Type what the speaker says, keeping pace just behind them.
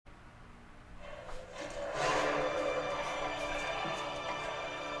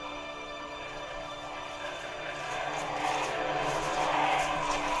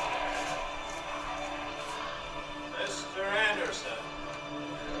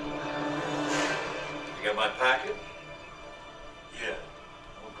get my packet? Yeah.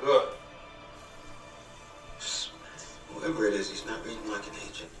 Well, good. Smith. Whoever it is, he's not reading like an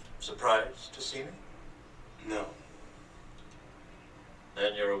agent. Surprised to see me? No.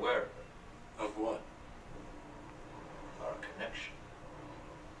 Then you're aware of it. Of what? Our connection.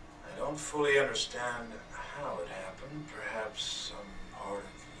 I don't fully understand how it happened. Perhaps some part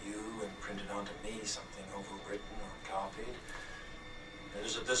of you imprinted onto me something overwritten or copied. It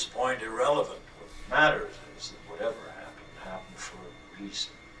is at this point irrelevant. What matters is that whatever happened for a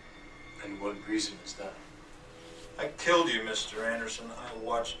reason. And what reason is that? I killed you, Mr. Anderson. I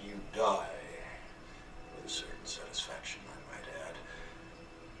watched you die. With a certain satisfaction, I might add.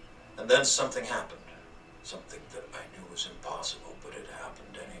 And then something happened. Something that I knew was impossible, but it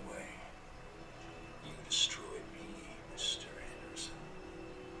happened anyway. You destroyed me, Mr. Anderson.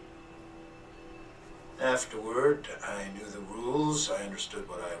 Afterward, I knew the rules. I understood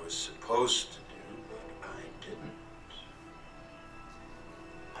what I was supposed to do, but I didn't.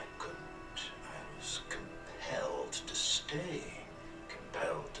 I couldn't. I was compelled to stay,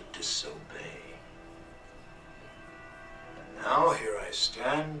 compelled to disobey. And now here I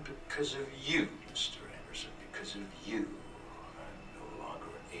stand because of you, Mr. Anderson, because of you. I'm no longer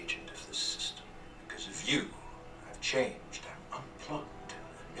an agent of the system. Because of you, I've changed. I'm unplugged.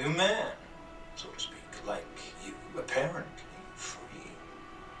 A new man, so to speak, like you, apparently free.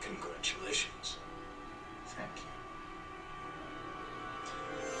 Congratulations. Thank you.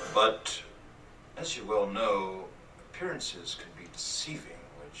 But, as you well know, appearances can be deceiving,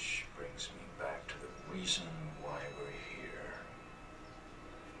 which brings me back to the reason why we're here.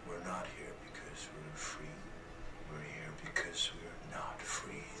 We're not here because we're free. We're here because we're not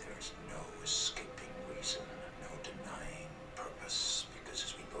free. There's no escaping reason, no denying purpose, because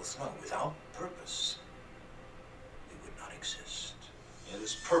as we both know, without purpose, we would not exist. It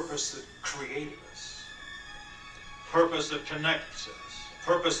is purpose that created us. Purpose that connects us.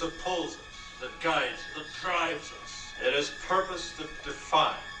 Purpose that pulls us, that guides, that drives us. It is purpose that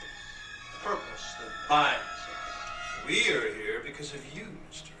defines us. Purpose that binds us. We are here because of you,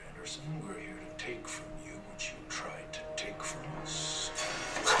 Mr. Anderson. We're here to take from you what you tried to take from us.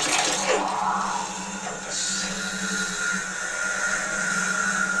 Purpose.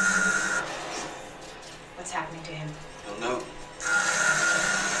 What's happening to him? Don't know.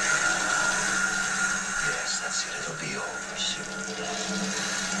 Yes, that's it. It'll be over soon.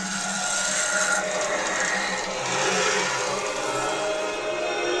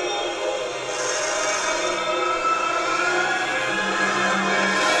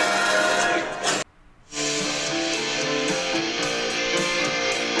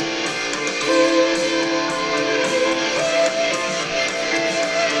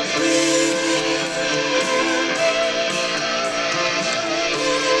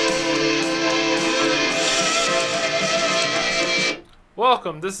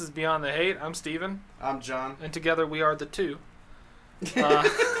 Welcome, this is Beyond the Hate. I'm Steven. I'm John. And together we are the two.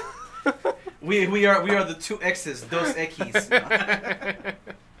 We are the two X's, dos X's.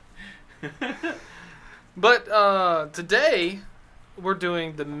 But today we're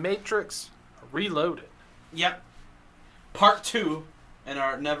doing The Matrix Reloaded. Yep. Part 2 in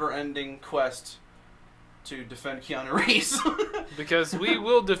our never-ending quest to defend Keanu Reeves. Because we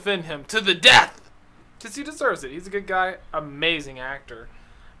will defend him to the death. Because he deserves it. He's a good guy, amazing actor.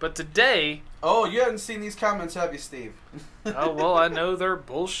 But today... Oh, you haven't seen these comments, have you, Steve? Oh, well, I know they're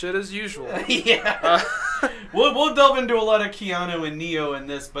bullshit as usual. Yeah. We'll delve into a lot of Keanu and Neo in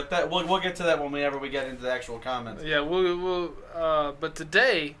this, but that we'll get to that whenever we get into the actual comments. Yeah, but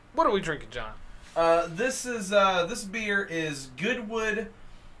today, what are we drinking, John? This beer is Goodwood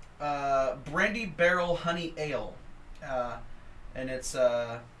Brandy Barrel Honey Ale. And it's...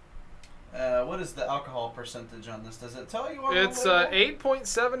 what is the alcohol percentage on this? Does it tell you on It's the label?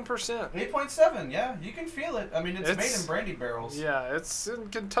 8.7%. 8.7, yeah. You can feel it. I mean, it's made in brandy barrels. Yeah, it's a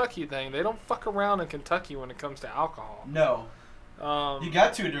Kentucky thing. They don't fuck around in Kentucky when it comes to alcohol. No. You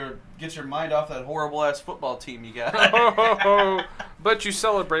got to get your mind off that horrible-ass football team you got. But you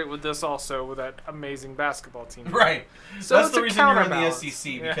celebrate with this also with that amazing basketball team. Right. So that's it's the a reason you're in the counterbalance.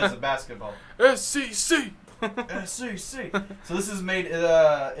 SEC, because of basketball. SEC! SEC. So this is made,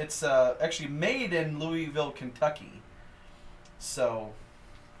 it's actually made in Louisville, Kentucky. So,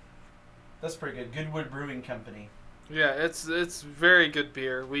 that's pretty good. Goodwood Brewing Company. Yeah, it's very good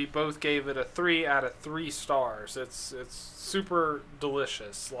beer. We both gave it a 3 out of 3 stars. It's super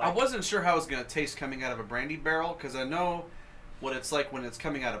delicious. I wasn't sure how it was going to taste coming out of a brandy barrel, because I know what it's like when it's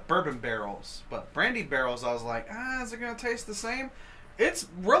coming out of bourbon barrels. But brandy barrels, I was like, is it going to taste the same? It's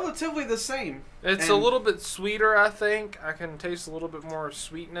relatively the same. It's a little bit sweeter, I think. I can taste a little bit more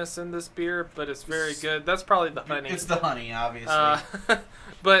sweetness in this beer, but it's very good. That's probably the honey. It's the honey, obviously.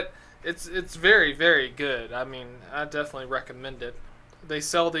 But it's very, very good. I mean, I definitely recommend it. They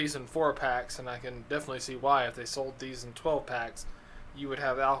sell these in 4-packs, and I can definitely see why. If they sold these in 12-packs, you would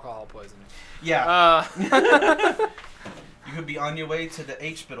have alcohol poisoning. Yeah. You could be on your way to the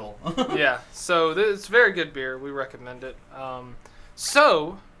H-spital. Yeah, so it's very good beer. We recommend it.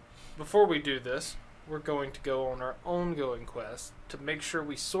 So, before we do this, we're going to go on our ongoing quest to make sure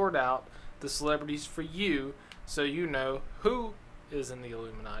we sort out the celebrities for you so you know who is in the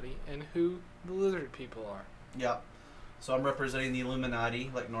Illuminati and who the lizard people are. Yep. So I'm representing the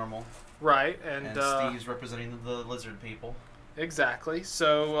Illuminati like normal. Right, And Steve's representing the lizard people. Exactly.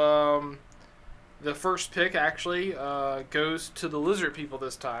 So, the first pick actually goes to the lizard people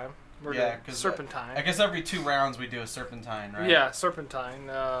this time. We're doing Serpentine. I guess every 2 rounds we do a Serpentine, right? Yeah, Serpentine.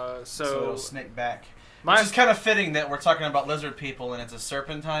 So it'll snake back. Which is kind of fitting that we're talking about lizard people and it's a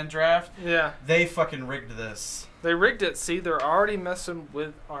Serpentine draft. Yeah. They fucking rigged this. They rigged it. See, they're already messing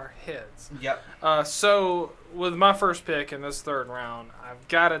with our heads. Yep. So, with my first pick in this third round, I've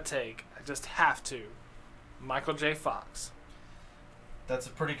got to take, I just have to, Michael J. Fox. That's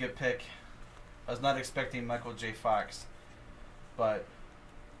a pretty good pick. I was not expecting Michael J. Fox, but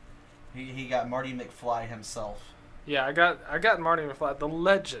he got Marty McFly himself. Yeah, I got Marty McFly, the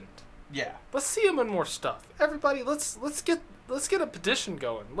legend. Yeah. Let's see him in more stuff. Everybody, let's get a petition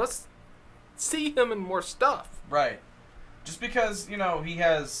going. Let's see him in more stuff. Right. Just because, he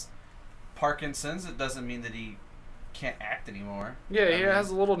has Parkinson's, it doesn't mean that he can't act anymore. Yeah, he has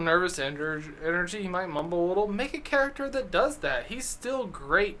a little nervous energy. He might mumble a little. Make a character that does that. He's still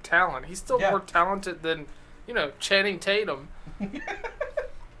great talent. He's still more talented than, Channing Tatum.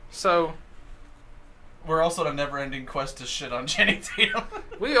 So, we're also on a never-ending quest to shit on Channing Tatum.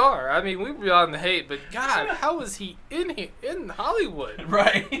 We are. I mean, we're beyond the hate, but God, how is he in Hollywood?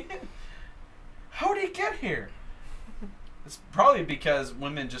 Right. How did he get here? It's probably because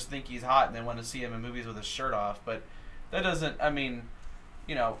women just think he's hot and they want to see him in movies with his shirt off, but that doesn't, I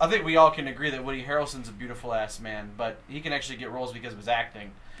think we all can agree that Woody Harrelson's a beautiful-ass man, but he can actually get roles because of his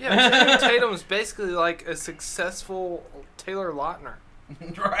acting. Yeah, Channing Tatum's basically like a successful Taylor Lautner.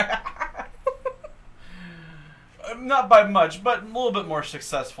 Right. Not by much, but a little bit more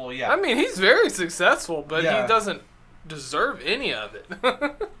successful, yeah. I mean, he's very successful, but Yeah. he doesn't deserve any of it.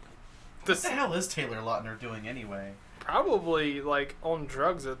 What the hell is Taylor Lautner doing anyway? Probably, like, on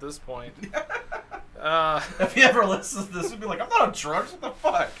drugs at this point. If he ever listens to this, he'd be like, I'm not on drugs, what the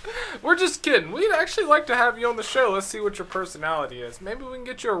fuck? We're just kidding. We'd actually like to have you on the show. Let's see what your personality is. Maybe we can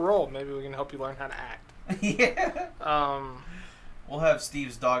get you a role. Maybe we can help you learn how to act. Yeah. We'll have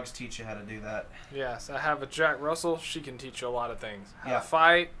Steve's dogs teach you how to do that. Yes, I have a Jack Russell. She can teach you a lot of things. How Yeah. to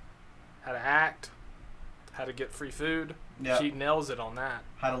fight, how to act, how to get free food. Yeah. She nails it on that.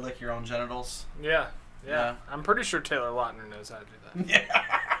 How to lick your own genitals. Yeah. Yeah. I'm pretty sure Taylor Lautner knows how to do that.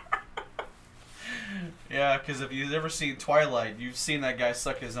 Yeah. Yeah, because if you've ever seen Twilight, you've seen that guy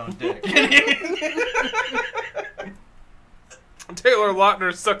suck his own dick. Taylor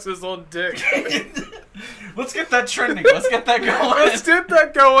Lautner sucks his own dick. Let's get that trending. Let's get that going. Let's get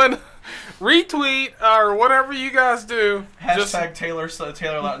that going. Retweet or whatever you guys do. Hashtag Taylor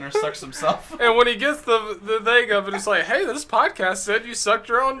Lautner sucks himself. And when he gets the thing of it, it's like, hey, this podcast said you sucked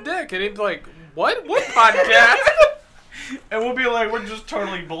your own dick. And he'd be like, what? What podcast? And we'll be like, we're just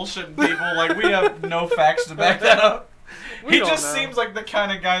totally bullshitting people. Like, we have no facts to back that up. We He don't just know. seems like the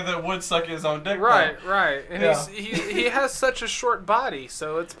kind of guy that would suck his own dick. Right, right. And Yeah. he has such a short body,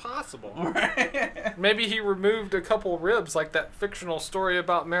 so it's possible. Right. Maybe he removed a couple ribs, like that fictional story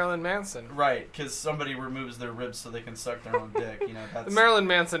about Marilyn Manson. Right, because somebody removes their ribs so they can suck their own dick. That's Marilyn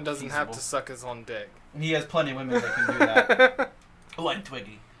Manson doesn't have feasible. to suck his own dick. He has plenty of women that can do that. Like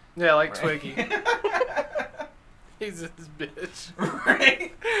Twiggy. Yeah, like Right. Twiggy. He's this bitch.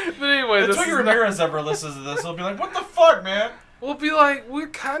 Right? But anyway, If this Twiggy is Ramirez ever listens to this, he'll be like, what the fuck, man? we'll be like, we're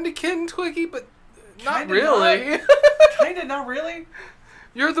kind of kidding Twiggy, but not Kinda really. Kinda, not really.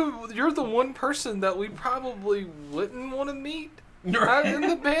 You're the one person that we probably wouldn't want to meet. Not in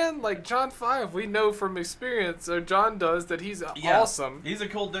the band, like John 5, we know from experience, or John does, that he's awesome. He's a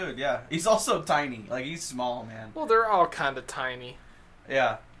cool dude, yeah. He's also tiny. Like, he's small, man. Well, they're all kind of tiny.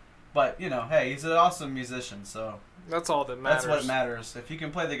 Yeah. But, hey, he's an awesome musician, so That's all that matters. that's what matters. If you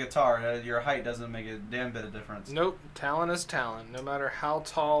can play the guitar, your height doesn't make a damn bit of difference. Nope, talent is talent. No matter how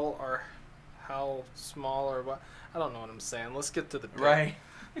tall or how small or what. I don't know what I'm saying. Let's get to the pick. Right.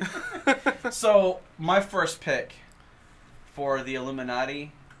 So, my first pick for the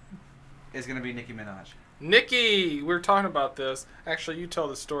Illuminati is going to be Nicki Minaj. Nikki, we were talking about this. Actually, you tell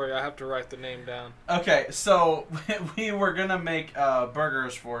the story. I have to write the name down. Okay, so we were gonna make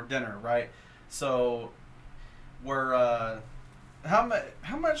burgers for dinner, right? So we're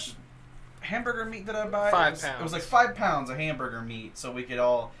how much hamburger meat did I buy? 5 It was pounds. like 5 pounds of hamburger meat, so we could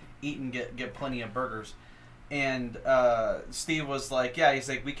all eat and get plenty of burgers. And Steve was like, "Yeah," he's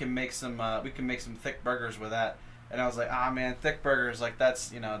like, "We can make some thick burgers with that." And I was like, "Ah, man, thick burgers like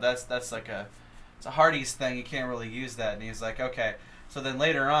that's like it's a Hardee's thing. You can't really use that." And he's like, "Okay." So then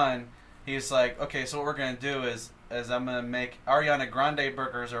later on, he's like, "Okay, so what we're gonna do is I'm gonna make Ariana Grande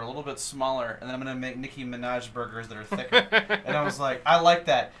burgers are a little bit smaller, and then I'm gonna make Nicki Minaj burgers that are thicker." And I was like, "I like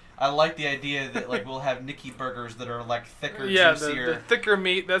that. I like the idea that like we'll have Nicki burgers that are like thicker, Yeah, juicier." the thicker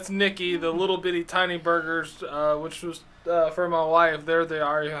meat, that's Nikki. The little bitty tiny burgers, which was for my wife, they're the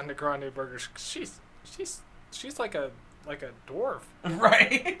Ariana Grande burgers. She's like a dwarf.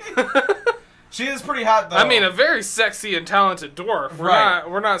 Right. She is pretty hot though. I mean, a very sexy and talented dwarf. Right.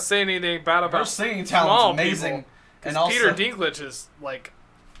 We're not saying anything bad her about singing small talent's amazing, people, 'cause and also Peter Dinklage is like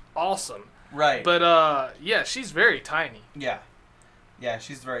awesome. right. But yeah, she's very tiny. Yeah,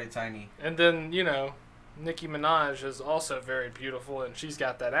 she's very tiny. And then Nicki Minaj is also very beautiful, and she's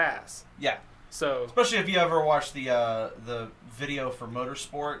got that ass. Yeah, So especially if you ever watched the video for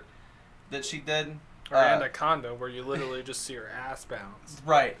Motorsport that she did. or Anaconda, where you literally just see her ass bounce.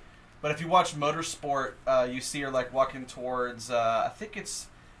 Right. But if you watch Motorsport, you see her like walking towards. I think is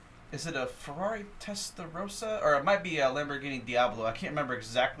it a Ferrari Testarossa or it might be a Lamborghini Diablo. I can't remember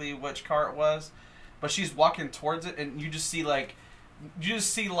exactly which car it was, but she's walking towards it, and you just see like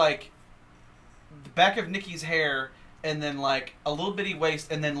the back of Nikki's hair, and then like a little bitty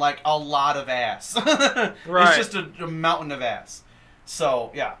waist, and then like a lot of ass. Right. It's just a mountain of ass.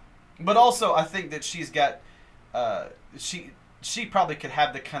 So yeah, but also I think that she's got she probably could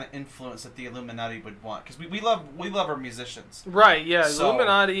have the kind of influence that the Illuminati would want, because we love our musicians. Right, yeah. So-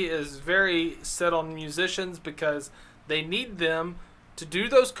 Illuminati is very set on musicians because they need them to do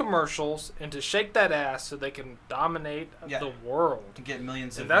those commercials and to shake that ass so they can dominate Yeah. the world. To get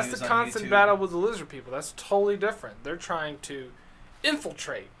millions of And that's views the on constant YouTube. battle with the lizard people. That's totally different. They're trying to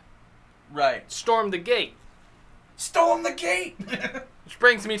infiltrate, Right. storm the gate. Storm the gate. Which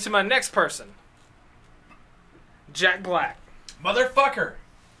brings me to my next person, Jack Black. Motherfucker.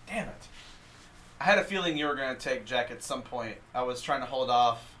 Damn it. I had a feeling you were going to take Jack at some point. I was trying to hold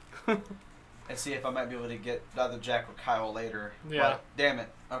off and see if I might be able to get either Jack or Kyle later. Yeah. But, damn it.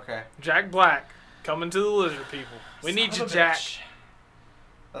 Okay. Jack Black coming to the lizard people. We need Son you, of a Jack. bitch.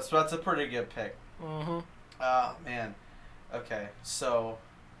 That's a pretty good pick. Mm-hmm. Oh, man. Okay, so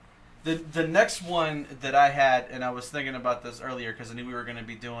the next one that I had, and I was thinking about this earlier because I knew we were going to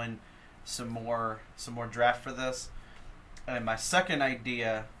be doing some more draft for this. And my second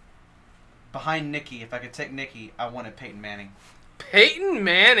idea, behind Nikki, if I could take Nikki, I wanted Peyton Manning. Peyton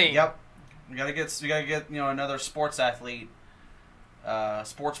Manning. Yep, we gotta get another sports athlete,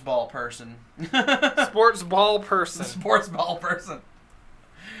 sports ball person, Sports ball person. sports ball person.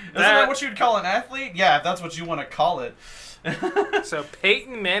 Isn't That- that what you'd call an athlete? Yeah, if that's what you want to call it. So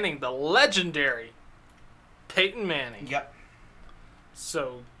Peyton Manning, the legendary Peyton Manning. Yep.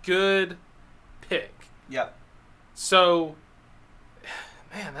 So good pick. Yep. So,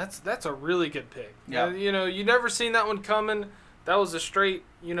 man, that's a really good pick. Yeah. You never seen that one coming. That was a straight.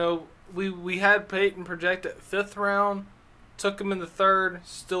 We had Peyton projected 5th round, took him in the 3rd.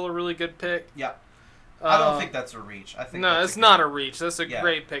 Still a really good pick. Yep. I don't think that's a reach. I think no, that's it's not a reach. That's a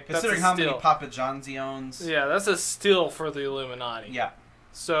great pick. Considering that's a how steal. many Papa John's he owns. Yeah, that's a steal for the Illuminati. Yeah.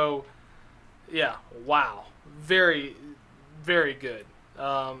 So, yeah, wow, very, very good.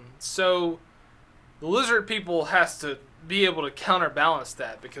 So, the lizard people has to be able to counterbalance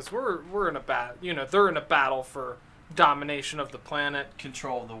that because we're in a battle. They're in a battle for domination of the planet.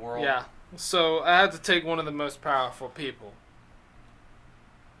 Control of the world. Yeah. So I had to take one of the most powerful people.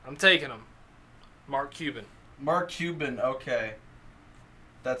 I'm taking him, Mark Cuban. Mark Cuban. Okay.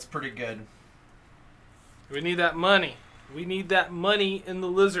 That's pretty good. We need that money. We need that money in the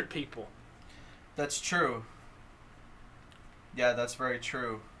lizard people. That's true. Yeah, that's very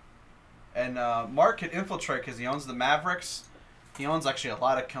true. And Mark can infiltrate because he owns the Mavericks. He owns actually a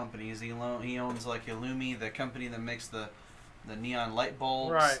lot of companies. He owns like Illumi, the company that makes the neon light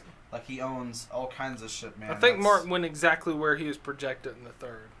bulbs. Right. Like he owns all kinds of shit, man. I think That's- Mark went exactly where he was projected in the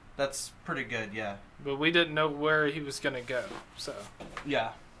 3rd. That's pretty good, yeah. But we didn't know where he was gonna go. So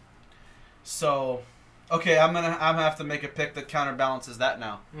Yeah. So, okay, I'm gonna have to make a pick that counterbalances that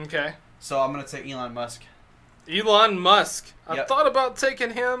now. okay. So I'm gonna take Elon Musk. Elon Musk. I Yep. thought about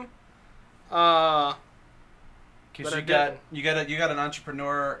taking him. Because But you got an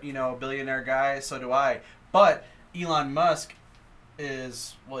entrepreneur, a billionaire guy. So do I. But Elon Musk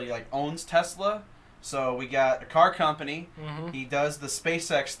he owns Tesla. So we got a car company. Mm-hmm. He does the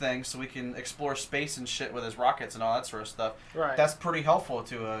SpaceX thing, so we can explore space and shit with his rockets and all that sort of stuff. Right. That's pretty helpful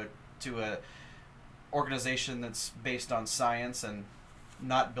to a organization that's based on science and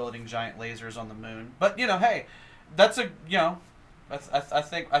not building giant lasers on the moon. But hey, that's I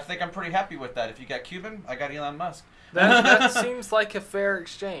think I'm pretty happy with that. If you got Cuban, I got Elon Musk. That seems like a fair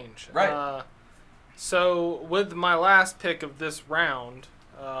exchange. Right. So with my last pick of this round,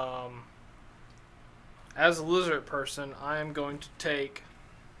 as a lizard person, I am going to take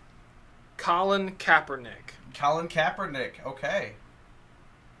Colin Kaepernick. Colin Kaepernick. Okay.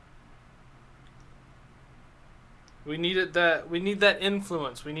 We need that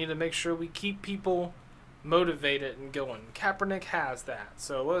influence. We need to make sure we keep people motivated and going. Kaepernick has that.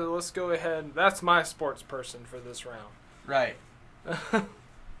 So let's go ahead. That's my sports person for this round. Right.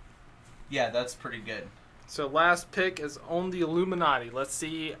 Yeah, that's pretty good. So last pick is on the Illuminati. Let's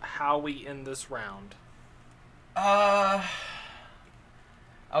see how we end this round. I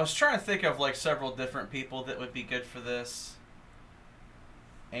was trying to think of several different people that would be good for this.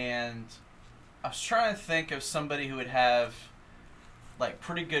 And I was trying to think of somebody who would have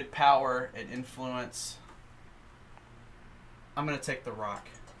pretty good power and influence. I'm going to take The Rock.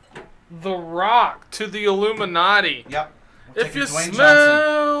 The Rock to the Illuminati. Yep. If you Dwayne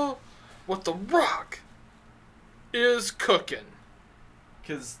smell Johnson. what The Rock is cooking.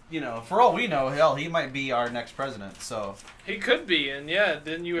 Because, for all we know, hell, he might be our next president. So He could be, and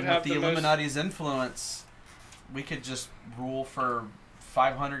then you would have with the Illuminati's influence, we could just rule for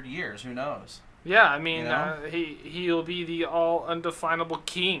 500 years. Who knows? Yeah, I mean, he'll be the all undefinable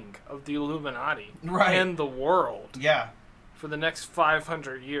king of the Illuminati. Right. And the world. Yeah. For the next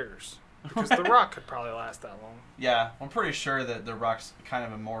 500 years. Because The Rock could probably last that long. Yeah, I'm pretty sure that The Rock's kind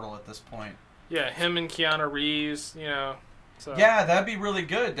of immortal at this point. Yeah, him and Keanu Reeves, So. Yeah, that'd be really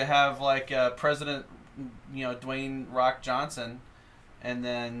good to have President, Dwayne Rock Johnson, and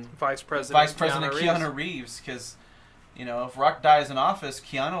then Vice President Keanu Reeves, because if Rock dies in office,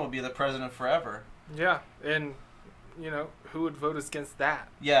 Keanu will be the president forever. Yeah, and who would vote against that?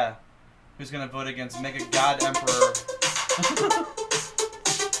 Yeah, who's gonna vote against Mega God Emperor?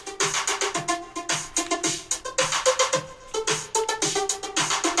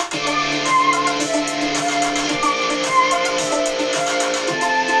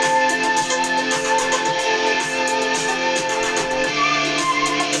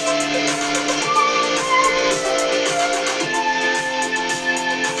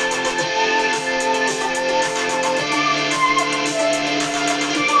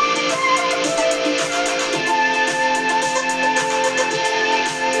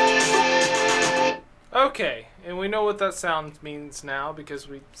 Okay, and we know what that sound means now because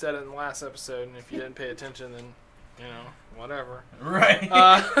we said it in the last episode, and if you didn't pay attention, then, whatever. Right.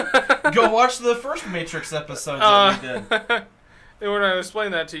 Go watch the first Matrix episode that we did. And we're not going to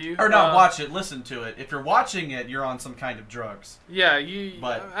explain that to you. Or not watch it, listen to it. If you're watching it, you're on some kind of drugs. Yeah,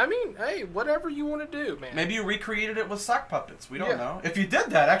 But hey, whatever you want to do, man. Maybe you recreated it with sock puppets. We don't know. If you did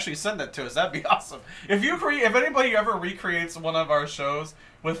that, actually send it to us. That'd be awesome. If anybody ever recreates one of our shows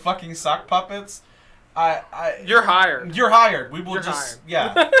with fucking sock puppets, You're hired. You're hired. We will You're just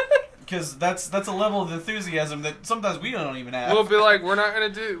hired. yeah. Because that's a level of enthusiasm that sometimes we don't even have. We'll be like, we're not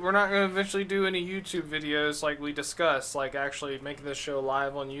gonna eventually do any YouTube videos like we discussed, like actually making this show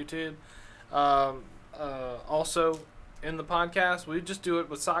live on YouTube. Also, in the podcast, we just do it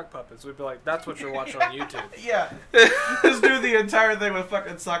with sock puppets. We'd be like, that's what you're watching on YouTube. Yeah. Just do the entire thing with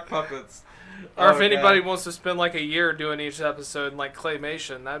fucking sock puppets. Or if anybody wants to spend like a year doing each episode in like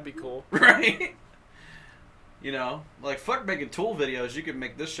claymation, that'd be cool. Right. Fuck making Tool videos. You could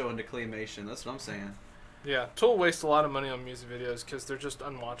make this show into claymation. That's what I'm saying. Yeah, Tool wastes a lot of money on music videos because they're just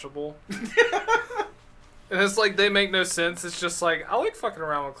unwatchable. And it's like they make no sense. It's just like, I like fucking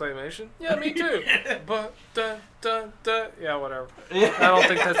around with claymation. Yeah, me too. But yeah, whatever. I don't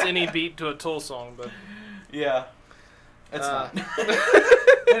think that's any beat to a Tool song, but yeah, it's not.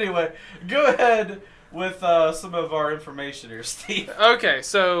 Anyway, go ahead with some of our information here, Steve. Okay,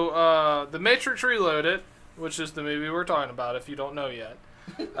 so The Matrix Reloaded, which is the movie we're talking about, if you don't know yet.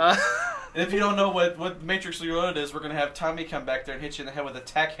 And if you don't know what Matrix Reloaded is, we're going to have Tommy come back there and hit you in the head with a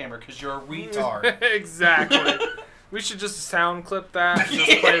tack hammer because you're a retard. Exactly. We should just sound clip that and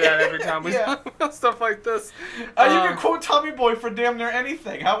just play that every time we talk about stuff like this. You can quote Tommy Boy for damn near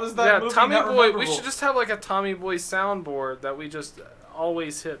anything. How is that movie Tommy not Boy, rememberable? we should just have like a Tommy Boy soundboard that we just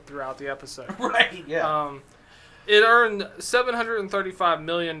always hit throughout the episode. Right, yeah. It earned $735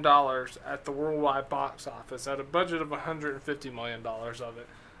 million at the worldwide box office at a budget of $150 million of it.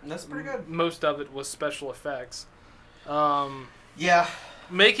 That's pretty good. Most of it was special effects. Yeah.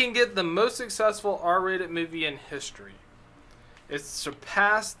 Making it the most successful R-rated movie in history. It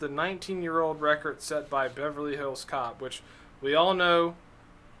surpassed the 19-year-old record set by Beverly Hills Cop, which we all know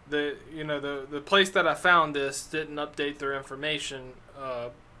the place that I found this didn't update their information,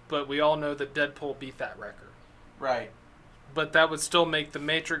 but we all know that Deadpool beat that record. Right. But that would still make The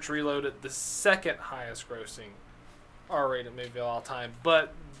Matrix Reloaded the second highest grossing R-rated movie of all time.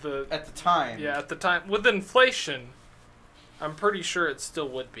 But at the time. Yeah, at the time. With inflation, I'm pretty sure it still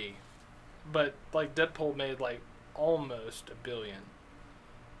would be. But, like, Deadpool made, like, almost $1 billion.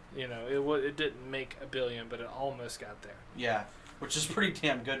 You know, it didn't make $1 billion, but it almost got there. Yeah. Which is pretty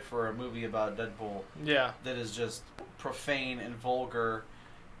damn good for a movie about Deadpool. Yeah. That is just profane and vulgar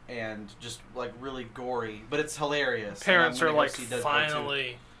and just, like, really gory. But it's hilarious. Parents are like, see Deadpool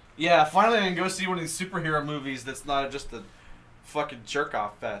finally. too. Yeah, finally I can go see one of these superhero movies that's not just a fucking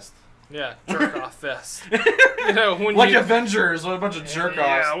jerk-off fest. Yeah, jerk-off fest. You know, when like Avengers, with a bunch of jerk-offs.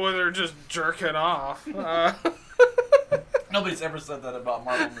 Yeah, where they're just jerking off. Nobody's ever said that about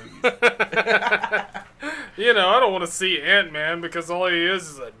Marvel movies. You know, I don't want to see Ant-Man because all he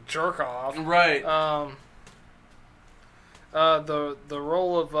is a jerk-off. Right. The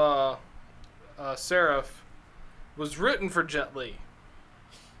role of Seraph was written for Jet Li,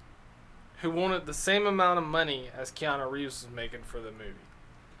 who wanted the same amount of money as Keanu Reeves was making for the movie.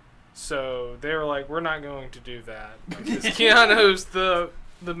 So they were like, we're not going to do that. Because Keanu's the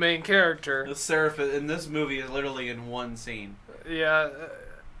main character. The Seraph in this movie is literally in one scene. Yeah,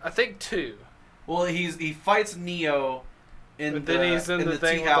 I think 2. Well, he fights Neo but then he's in the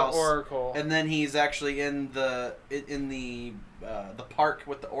thing tea with house, the Oracle. and then he's actually in the park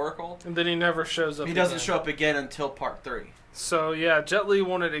with the Oracle. And then he never shows up. He doesn't again. show up again until part 3. So yeah, Jet Li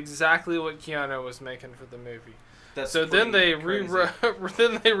wanted exactly what Keanu was making for the movie. That's so then they rewrote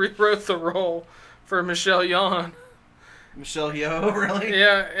the role for Michelle Yeoh. Michelle Yeoh, really?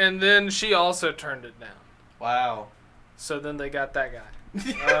 Yeah, and then she also turned it down. Wow. So then they got that guy.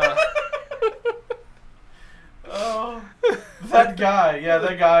 Oh, that guy. Yeah,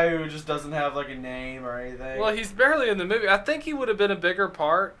 that guy who just doesn't have like a name or anything. Well, he's barely in the movie. I think he would have been a bigger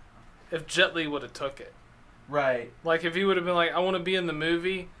part if Jet Li would have took it. Right. Like if he would have been like, I want to be in the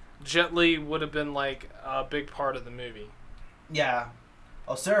movie, Jet Li would have been like a big part of the movie. Yeah.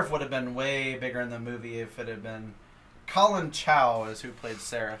 Oh, Seraph would have been way bigger in the movie if it had been... Colin Chow is who played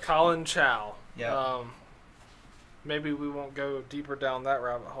Seraph. Colin Chow. Yeah. Maybe we won't go deeper down that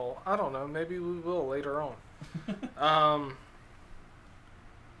rabbit hole. I don't know. Maybe we will later on.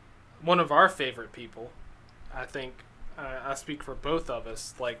 One of our favorite people, I think, I speak for both of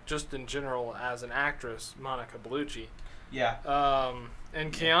us, like just in general as an actress, Monica Bellucci. Yeah.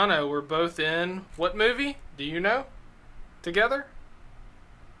 And Keanu were both in what movie? Do you know? Together?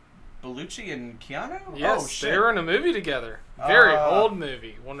 Bellucci and Keanu? Yes, oh, shit. they were in a movie together. Very old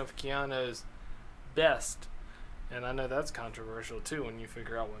movie. One of Keanu's best. And I know that's controversial too when you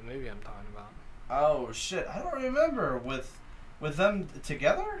figure out what movie I'm talking about. Oh shit! I don't remember with them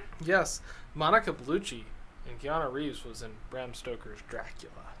together. Yes, Monica Bellucci and Keanu Reeves was in Bram Stoker's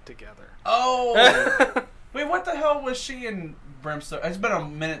Dracula together. Oh, wait, what the hell was she in Bram Stoker? It's been a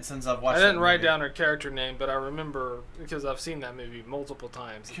minute since I've watched. I didn't that write movie. down her character name, but I remember because I've seen that movie multiple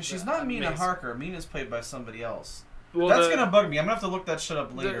times. Because she's not Mina Harker. Mina's played by somebody else. Well, That's gonna bug me. I'm gonna have to look that shit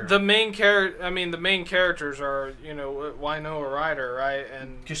up later. The main character, the main characters are Winona Ryder, right?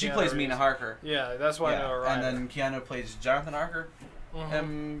 And Because she Keanu plays Reeves. Mina Harker. Yeah, that's Winona Ryder. And then Keanu plays Jonathan Harker.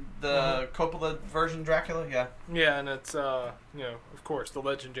 Mhm. The Coppola version Dracula. Yeah. Yeah, and it's of course, the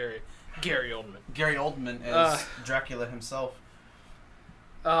legendary Gary Oldman. Gary Oldman as Dracula himself.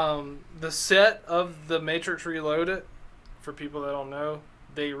 The set of The Matrix Reloaded, for people that don't know,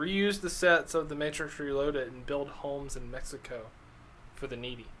 they reused the sets of The Matrix Reloaded and built homes in Mexico for the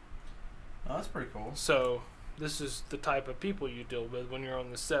needy. Oh, that's pretty cool. So this is the type of people you deal with when you're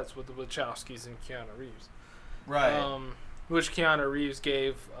on the sets with the Wachowskis and Keanu Reeves. Right. Which Keanu Reeves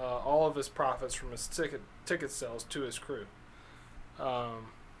gave all of his profits from his ticket sales to his crew. That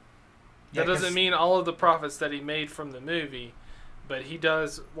doesn't mean all of the profits that he made from the movie, but he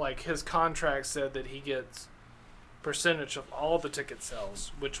does, like, his contract said that he gets percentage of all the ticket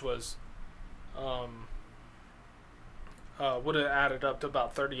sales, which was would have added up to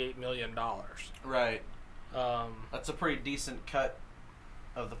about $38 million. Right. That's a pretty decent cut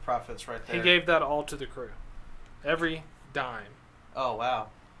of the profits right there. He gave that all to the crew. Every dime. Oh, wow.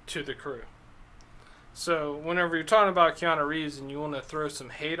 To the crew. So whenever you're talking about Keanu Reeves and you want to throw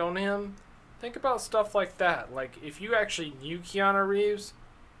some hate on him, Think about stuff like that. Like, if you actually knew Keanu Reeves,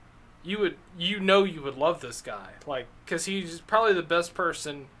 you would love this guy. Like, because he's probably the best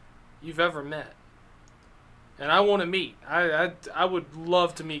person you've ever met. And I want to meet. I would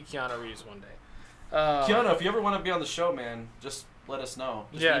love to meet Keanu Reeves one day. Keanu, if you ever want to be on the show, man, just let us know.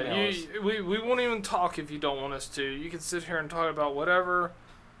 Just email us. We won't even talk if you don't want us to. You can sit here and talk about whatever.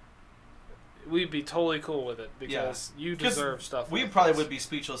 We'd be totally cool with it because you deserve stuff. We like probably this. would be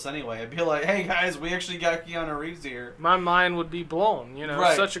speechless anyway. I'd be like, hey guys, we actually got Keanu Reeves here. My mind would be blown.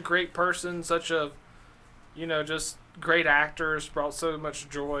 Right. Such a great person, such a, just great actors, brought so much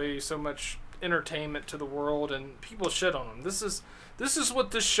joy, so much entertainment to the world, and people shit on him. This is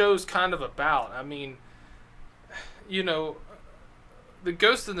what this show's kind of about. I mean, the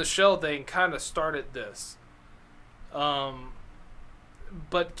Ghost in the Shell thing kind of started this.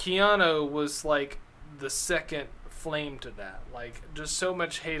 But Keanu was like the second flame to that. Like, just so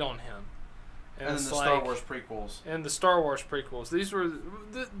much hate on him. And then the Star Wars prequels. And the Star Wars prequels.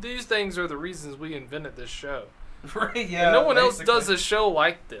 These things are the reasons we invented this show. Right, yeah. And no one else does a show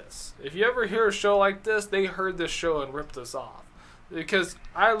like this. If you ever hear a show like this, they heard this show and ripped us off. Because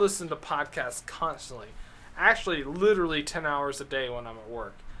I listen to podcasts constantly. Actually, literally 10 hours a day when I'm at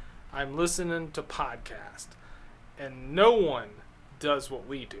work. I'm listening to podcasts. And no one does what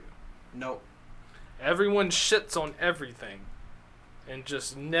we do. Nope. Everyone shits on everything. And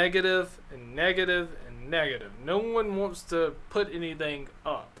just negative and negative and negative. No one wants to put anything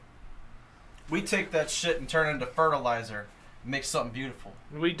up. We take that shit and turn it into fertilizer. Make something beautiful.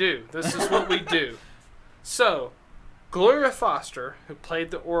 We do. This is what we do. So, Gloria Foster, who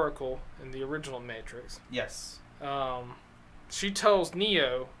played the Oracle in the original Matrix, Yes. she tells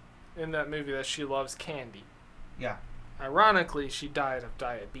Neo in that movie that she loves candy. Yeah. Ironically, she died of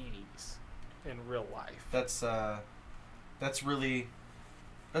diabetes in real life. That's really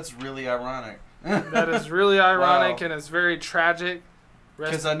ironic. That is really ironic, Wow. and it's very tragic.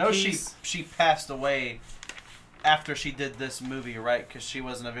 Because I know she passed away after she did this movie, right? Because she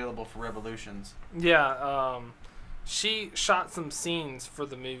wasn't available for Revolutions. Yeah, she shot some scenes for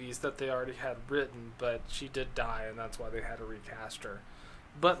the movies that they already had written, but she did die, and that's why they had to recast her.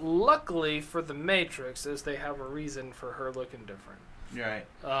 But luckily for the Matrix, is they have a reason for her looking different. Right.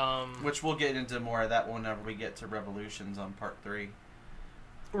 Which Which we'll get into more of that whenever we get to Revolutions on part 3.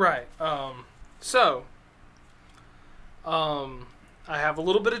 right. I have a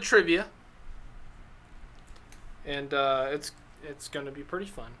little bit of trivia, and it's going to be pretty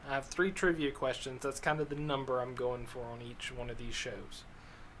fun. I have 3 trivia questions. That's kind of the number I'm going for on each one of these shows.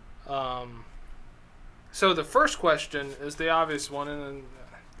 So the first question is the obvious one, and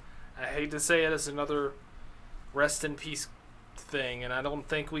I hate to say it, it's another rest in peace thing, and I don't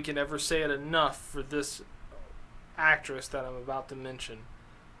think we can ever say it enough for this actress that I'm about to mention.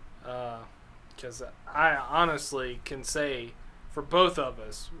 Because I honestly can say, for both of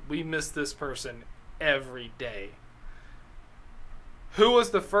us, we miss this person every day. Who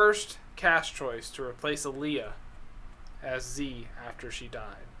was the first cast choice to replace Aaliyah as Z after she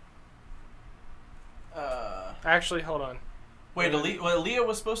died? Actually, hold on. Wait, Aaliyah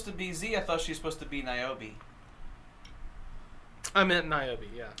was supposed to be Z? I thought she was supposed to be Niobe. I meant Niobe,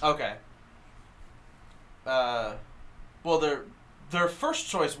 yeah. Okay. Well, their first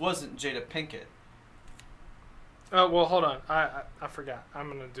choice wasn't Jada Pinkett. Oh, well, hold on. I forgot. I'm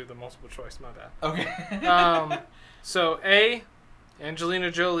going to do the multiple choice, my bad. Okay. So, A,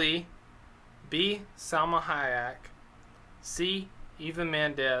 Angelina Jolie. B, Salma Hayek. C, Eva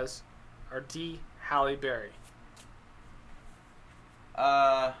Mendes. Or D, Halle Berry.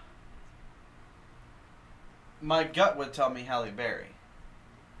 My gut would tell me Halle Berry.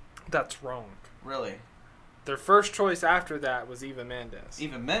 That's wrong. Really? Their first choice after that was Eva Mendes.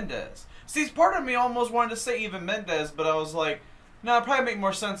 Eva Mendes. See, part of me almost wanted to say Eva Mendes, but I was like, no, it'd probably make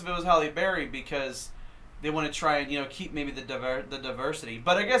more sense if it was Halle Berry because they want to try and keep maybe the diversity.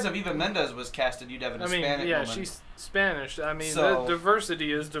 But I guess if Eva Mendes was casted, you'd have an Hispanic woman. She's Spanish. I mean, So- the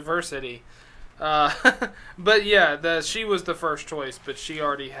diversity is diversity. But yeah, she was the first choice, but she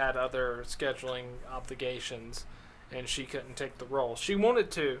already had other scheduling obligations, and she couldn't take the role. She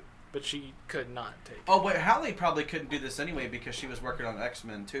wanted to, but she could not take it. Oh, but Halle probably couldn't do this anyway because she was working on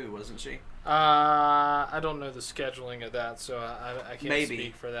X-Men too, wasn't she? I don't know the scheduling of that, so I can't Maybe.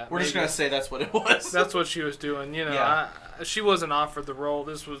 speak for that. We're just Maybe. going to say that's what it was. That's what she was doing. Yeah. She wasn't offered the role.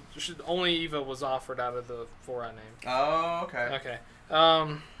 Only Eva was offered out of the 4 I named. Oh, okay.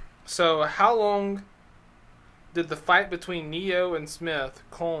 Okay. So how long did the fight between Neo and Smith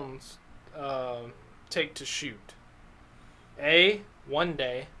Combs take to shoot? A, 1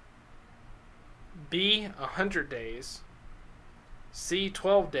 day. B, 100 days. C,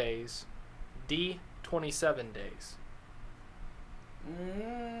 12 days. D, 27 days.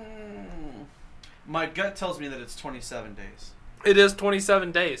 My gut tells me that it's 27 days. It is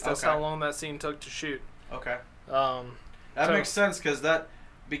 27 days. That's Okay. how long that scene took to shoot. Okay. That That makes sense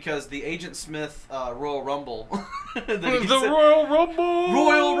because the Agent Smith Royal Rumble. the Royal Rumble.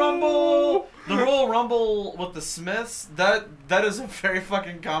 Royal Rumble. The Royal Rumble with the Smiths. That is a very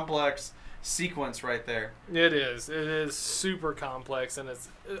fucking complex sequence right there. It is. It is super complex and it's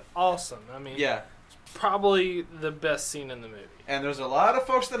awesome. I mean, Yeah. probably the best scene in the movie. And there's a lot of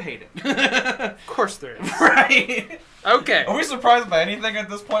folks that hate it. Of course there is. Right. Okay. Are we surprised by anything at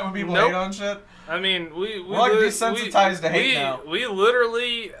this point when people Nope. hate on shit? I mean, we're like desensitized to hate now. We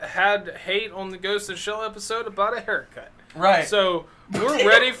literally had hate on the Ghost in the Shell episode about a haircut. Right. So we're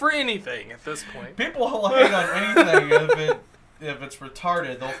ready for anything at this point. People will hate on anything if it's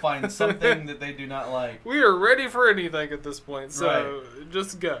retarded. They'll find something that they do not like. We are ready for anything at this point. So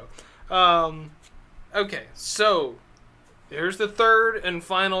just go. Okay, so here's the third and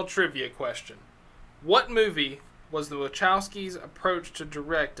final trivia question. What movie was the Wachowskis' approach to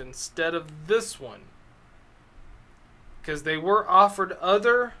direct instead of this one? Because they were offered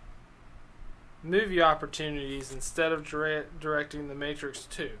other movie opportunities instead of directing The Matrix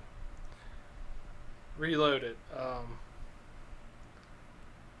 2. Reloaded.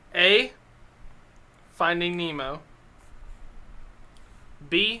 A, Finding Nemo.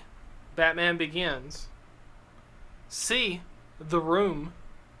 B, Batman Begins. C, The Room.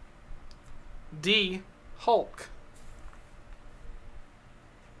 D, Hulk.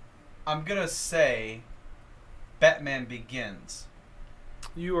 I'm gonna say Batman Begins.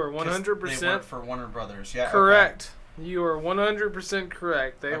 You are 'Cause They 100% work for Warner Brothers. Yeah. correct. You are 100%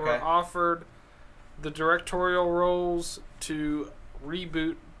 correct. They were Okay. offered the directorial roles to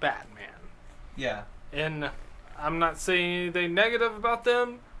reboot Batman. Okay. Yeah. And I'm not saying anything negative about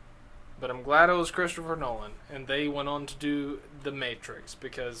them, but I'm glad it was Christopher Nolan. And they went on to do The Matrix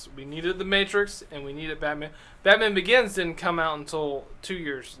because we needed The Matrix and we needed Batman. Batman Begins didn't come out until 2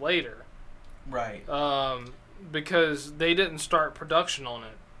 years later. Right. Because they didn't start production on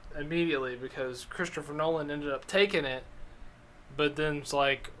it immediately because Christopher Nolan ended up taking it, but then it's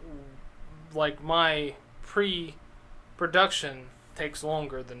like my pre-production takes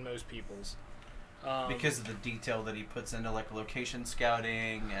longer than most people's. Because of the detail that he puts into like location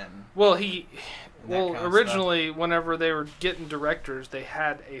scouting and Well, that kind of originally, whenever they were getting directors, they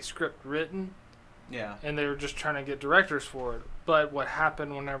had a script written, yeah. and they were just trying to get directors for it. But what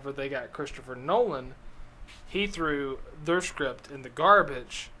happened whenever they got Christopher Nolan, he threw their script in the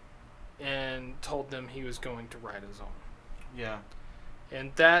garbage and told them he was going to write his own. Yeah.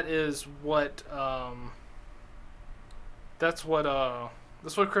 And that is what that's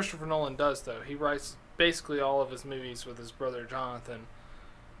what Christopher Nolan does, though. He writes basically all of his movies with his brother Jonathan,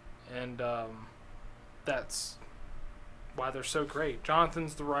 and that's why they're so great.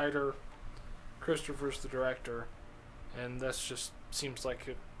 Jonathan's the writer, Christopher's the director, and that's just seems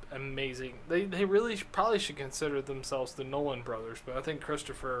like amazing. They really probably should consider themselves the Nolan brothers, but I think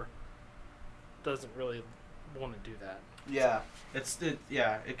Christopher doesn't really want to do that. Yeah.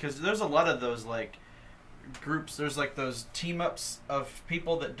 Because there's a lot of those like groups. There's like those team ups of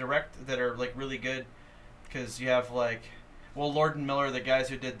people that direct that are like really good. Because you have like, well, Lord and Miller, the guys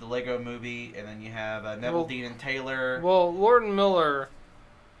who did the Lego Movie, and then you have Neville, Dean, and Taylor. Well, Lord and Miller,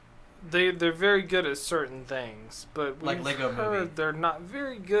 they're very good at certain things, but Like we've Lego heard Movie. they're not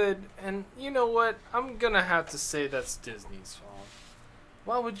very good. And you know what? I'm gonna have to say that's Disney's fault.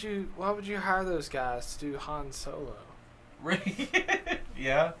 Why would you hire those guys to do Han Solo?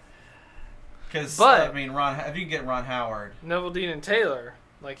 Yeah. Because But- I mean, if you get Ron Howard, Neville, Dean, and Taylor,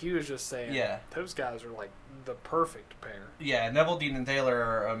 like he was just saying, Yeah. those guys are like the perfect pair. yeah, Neville, Dean, and Taylor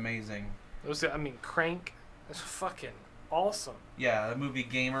are amazing. Crank is fucking awesome. Yeah, the movie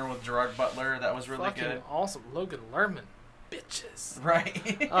Gamer with Gerard Butler, that was really Fucking good. awesome. Logan Lerman, bitches.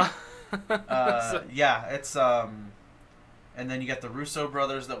 Right. So- Yeah, it's and then you got the Russo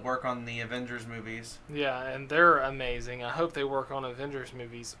brothers that work on the Avengers movies. yeah, and they're amazing. I hope they work on Avengers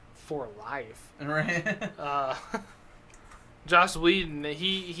movies for life. Right. Joss Whedon,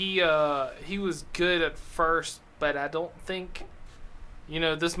 he was good at first, but I don't think,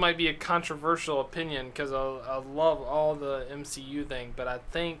 this might be a controversial opinion because I love all the MCU thing, but I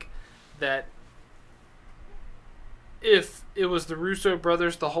think that if it was the Russo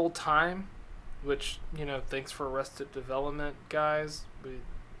brothers the whole time, which, thanks for Arrested Development, guys.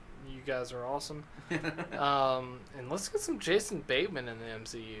 You guys are awesome. And let's get some Jason Bateman in the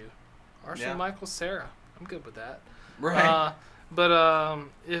MCU. Arsenal Michael Cera. I'm good with that. Right. But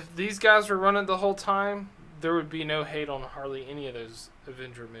if these guys were running the whole time, there would be no hate on hardly any of those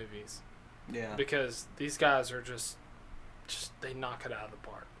Avenger movies. Yeah. because these guys are just they knock it out of the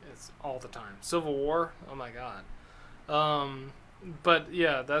park. It's all the time. Civil War, oh my god. But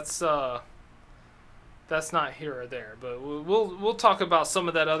yeah, that's not here or there. But we'll talk about some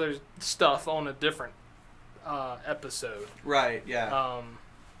of that other stuff on a different episode. Right. Yeah.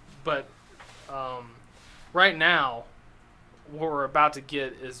 But right now, what we're about to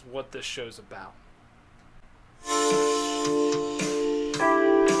get is what this show's about.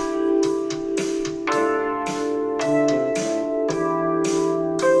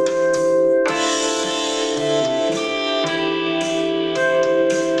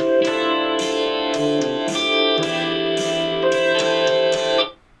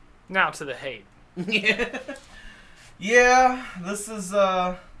 Now to the hate. Yeah, this is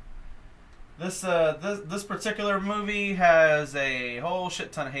this particular movie has a whole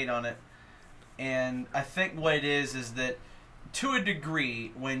shit ton of hate on it, and I think what it is that to a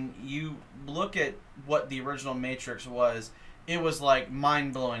degree, when you look at what the original Matrix was, it was like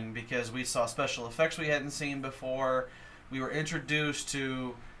mind blowing because we saw special effects we hadn't seen before. We were introduced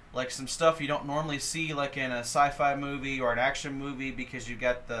to like some stuff you don't normally see like in a sci-fi movie or an action movie because you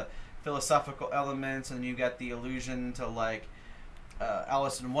got the philosophical elements and you got the allusion to like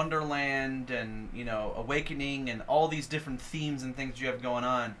Alice in Wonderland and, you know, Awakening and all these different themes and things you have going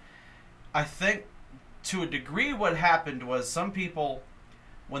on. I think to a degree what happened was some people,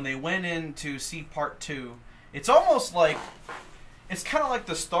 when they went in to see part 2, it's almost like, it's kind of like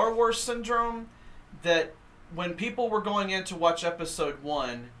the Star Wars syndrome that when people were going in to watch episode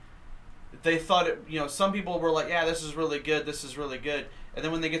 1, they thought it, you know, some people were like, yeah, this is really good, this is really good. And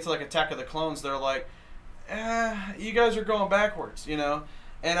then when they get to like Attack of the Clones, they're like, you guys are going backwards, you know?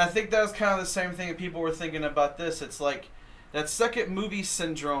 And I think that was kind of the same thing that people were thinking about this. It's like that second movie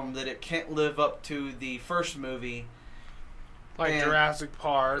syndrome that it can't live up to the first movie. Like And Jurassic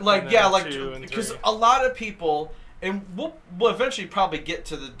Park. like, and yeah, then like, 2 and because 3. a lot of people, and we'll eventually probably get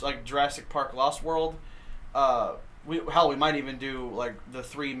to the like Jurassic Park Lost World. We might even do like the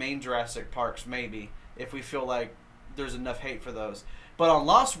 3 main Jurassic Parks maybe if we feel like there's enough hate for those. But on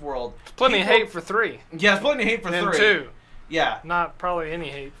Lost World, Plenty of hate for 3. Yeah, there's plenty of hate for And 3. 2. Yeah, Not probably any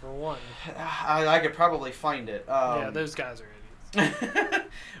hate for 1. I could probably find it. Yeah, those guys are idiots.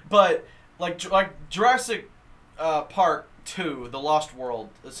 But like Jurassic Park 2, The Lost World,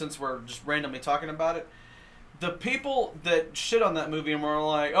 since we're just randomly talking about it, the people that shit on that movie and were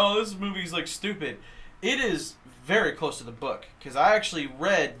like, "Oh, this movie's like stupid," it is very close to the book because I actually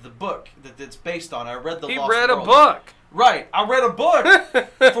read the book that it's based on. I read the. He Lost read World. a book. Right, I read a book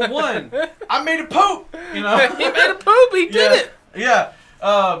for one. I made a poop, you know. He made a poop. He did it. Yeah.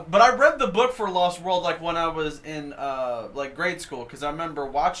 But I read the book for Lost World like when I was in like grade school because I remember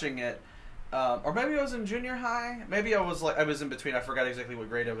watching it, or maybe I was in junior high. Maybe I was in between. I forgot exactly what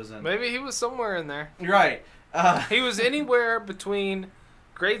grade I was in. Maybe he was somewhere in there. Right. He was anywhere between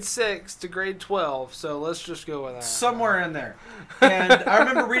grade 6 to grade 12. So let's just go with that. Somewhere in there. And I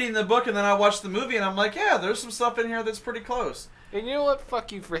remember reading the book and then I watched the movie and I'm like, yeah, there's some stuff in here that's pretty close. And you know what?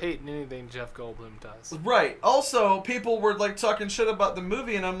 Fuck you for hating anything Jeff Goldblum does. Right. Also, people were like talking shit about the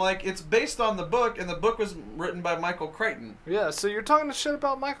movie, and I'm like, it's based on the book, and the book was written by Michael Crichton. Yeah, so you're talking shit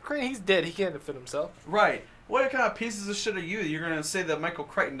about Michael Crichton? He's dead. He can't defend himself. Right. What kind of pieces of shit are you? You're gonna say that Michael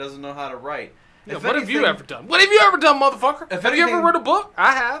Crichton doesn't know how to write? Yeah, If what have you anything- ever done? What have you ever done, motherfucker? If Have you ever anything- read a book?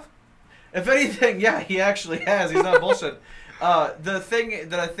 I have. If anything, yeah, he actually has. He's not bullshit. The thing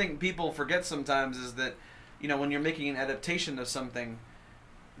that I think people forget sometimes is that, you know, when you're making an adaptation of something,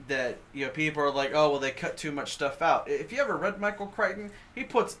 that, you know, people are like, oh, well, they cut too much stuff out. If you ever read Michael Crichton, he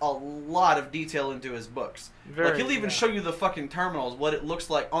puts a lot of detail into his books. Like, he'll even show you the fucking terminals, what it looks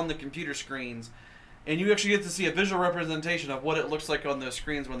like on the computer screens, and you actually get to see a visual representation of what it looks like on those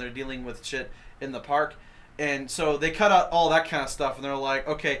screens when they're dealing with shit in the park. And so they cut out all that kind of stuff, and they're like,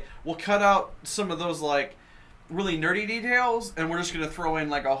 okay, we'll cut out some of those, like, really nerdy details, and we're just going to throw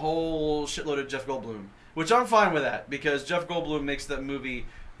in, like, a whole shitload of Jeff Goldblum. Which I'm fine with that, because Jeff Goldblum makes that movie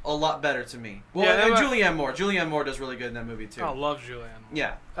a lot better to me. Well, Yeah, and Emma- Julianne Moore. Julianne Moore does really good in that movie, too. I love Julianne.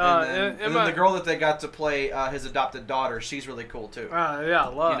 Yeah. Uh, And then Emma- the girl that they got to play his adopted daughter, she's really cool, too. Yeah, I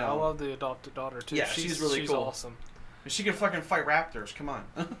You know. love the adopted daughter, too. Yeah, she's really cool. Awesome. She can fucking fight raptors. Come on.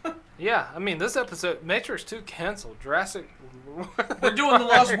 Yeah, I mean, this episode, Matrix 2 canceled. Jurassic... We're doing the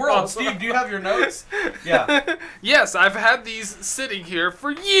Lost World. Steve, do you have your notes? Yeah. Yes, I've had these sitting here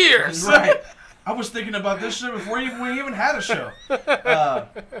for years. Right. I was thinking about this shit before we even had a show.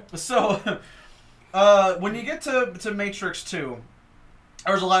 When you get to Matrix 2,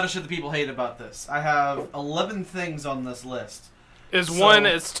 there's a lot of shit that people hate about this. I have 11 things on this list. Is So- one,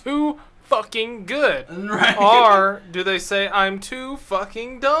 it's too fucking good? Right. Or do they say, I'm too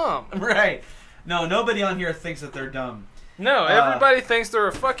fucking dumb? Right. No, nobody on here thinks that they're dumb. No, everybody thinks they're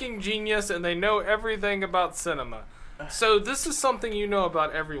a fucking genius and they know everything about cinema. So this is something you know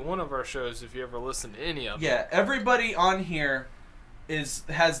about every one of our shows if you ever listen to any of them. Yeah, everybody on here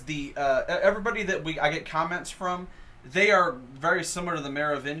has the everybody that I get comments from. They are very similar to the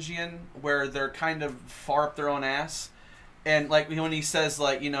Merovingian, where they're kind of far up their own ass, and like when he says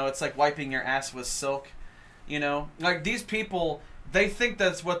like it's like wiping your ass with silk, like these people they think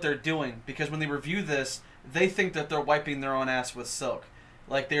that's what they're doing because when they review this they think that they're wiping their own ass with silk,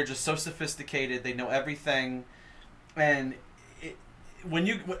 like they're just so sophisticated they know everything, and what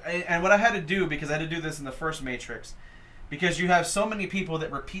I had to do because I had to do this in the first Matrix. Because you have so many people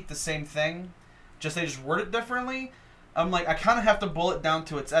that repeat the same thing, they just word it differently. I'm like, I kind of have to boil it down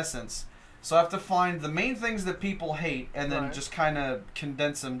to its essence. So I have to find the main things that people hate and then just kind of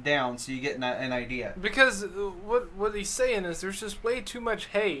condense them down so you get an idea. Because what he's saying is there's just way too much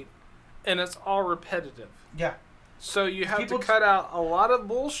hate and it's all repetitive. Yeah. So you have to cut out a lot of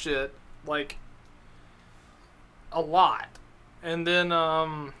bullshit, like a lot, and then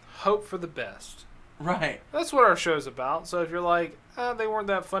hope for the best. Right. That's what our show's about. So if you're like, they weren't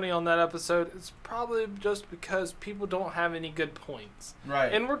that funny on that episode, it's probably just because people don't have any good points.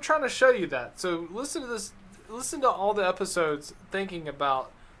 Right. And we're trying to show you that. So listen to this. Listen to all the episodes thinking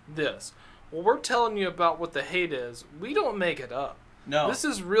about this. Well, we're telling you about what the hate is. We don't make it up. No. This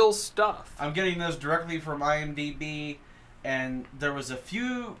is real stuff. I'm getting this directly from IMDb, and there was a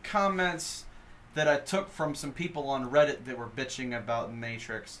few comments that I took from some people on Reddit that were bitching about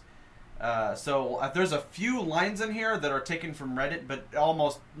Matrix. So there's a few lines in here that are taken from Reddit, but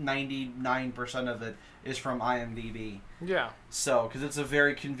almost 99% of it is from IMDb. Yeah. So, because it's a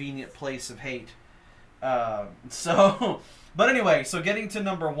very convenient place of hate. But anyway, so getting to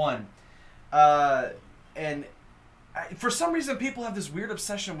number one. For some reason, people have this weird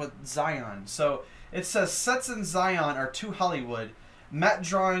obsession with Zion. So, it says, sets in Zion are too Hollywood, matte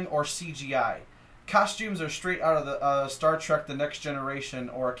drawing, or CGI. Costumes are straight out of the Star Trek The Next Generation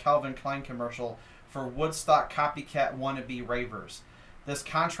or a Calvin Klein commercial for Woodstock copycat wannabe ravers. This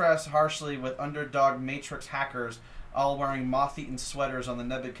contrasts harshly with underdog Matrix hackers all wearing moth-eaten sweaters on the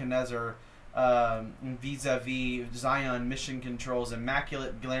Nebuchadnezzar vis-a-vis Zion Mission Control's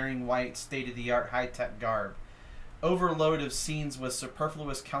immaculate, glaring white, state-of-the-art high-tech garb. Overload of scenes with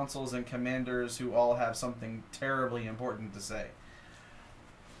superfluous councils and commanders who all have something terribly important to say.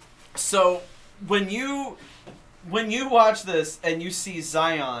 So... When you watch this and you see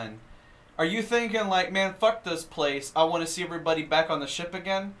Zion, are you thinking like, man, fuck this place, I want to see everybody back on the ship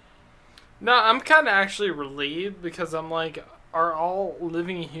again? No, I'm kind of actually relieved because I'm like, are all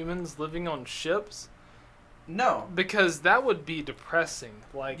living humans living on ships? No. Because that would be depressing.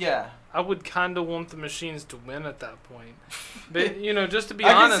 Like, yeah. I would kind of want the machines to win at that point. But, just to be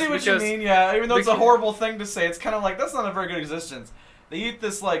honest. I can see what you mean, yeah. Even though it's a horrible thing to say, it's kind of like, that's not a very good existence. They eat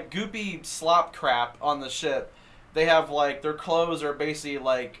this, like, goopy slop crap on the ship. They have, like, their clothes are basically,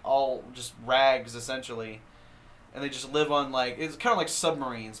 like, all just rags, essentially. And they just live on, like, it's kind of like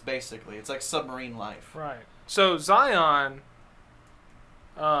submarines, basically. It's like submarine life. Right. So, Zion,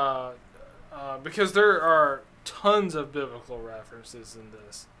 because there are tons of biblical references in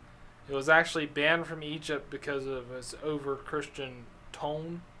this. It was actually banned from Egypt because of its over-Christian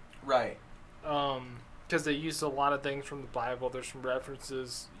tone. Right. Because they used a lot of things from the Bible. There's some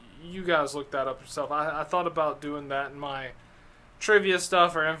references. You guys look that up yourself. I thought about doing that in my trivia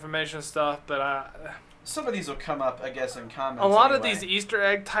stuff or information stuff, but some of these will come up, I guess, in comments. A lot of these Easter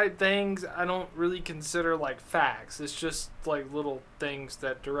egg type things I don't really consider like facts. It's just like little things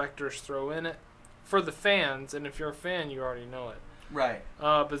that directors throw in it for the fans, and if you're a fan, you already know it. Right.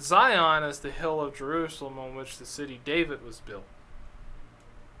 But Zion is the hill of Jerusalem on which the city David was built.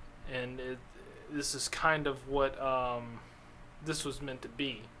 And this is kind of what this was meant to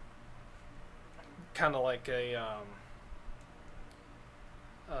be. Kind of like a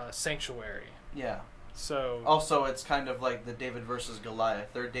sanctuary. Yeah. So also, it's kind of like the David versus Goliath.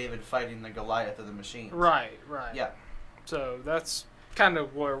 They're David fighting the Goliath of the machines. Right. Yeah. So that's kind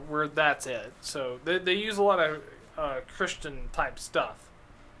of where that's at. So they use a lot of Christian type stuff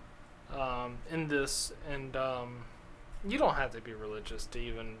in this, and you don't have to be religious to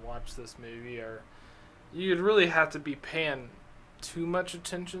even watch this movie, or you'd really have to be paying too much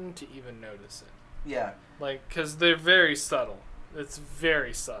attention to even notice it. Yeah. Like, because they're very subtle. It's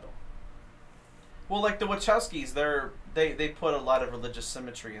very subtle. Well, like the Wachowskis, they put a lot of religious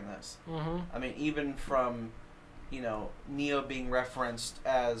symmetry in this. Mm-hmm. I mean, even from, Neo being referenced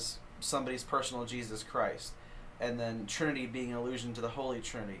as somebody's personal Jesus Christ, and then Trinity being an allusion to the Holy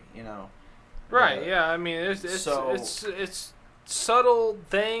Trinity, Right. Yeah. I mean, it's So- it's subtle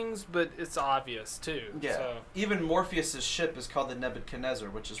things, but it's obvious too. Yeah. So, Even Morpheus's ship is called the Nebuchadnezzar,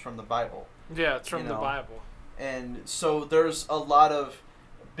 which is from the Bible. yeah, it's from You the know. Bible. And so there's a lot of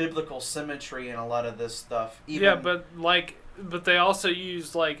biblical symmetry in a lot of this stuff. Even, Yeah, but they also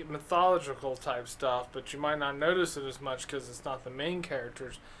use like mythological type stuff, but you might not notice it as much because it's not the main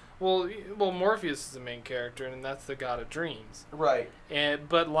characters. Well, Morpheus is the main character, and that's the god of dreams. right.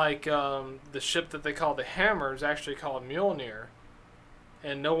 But the ship that they call the Hammer is actually called Mjolnir,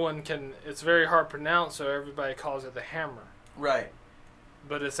 and no one can. It's very hard to pronounce, so everybody calls it the Hammer. Right.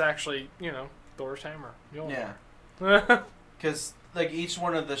 But it's actually Thor's hammer. Yeah. Yeah. Because like each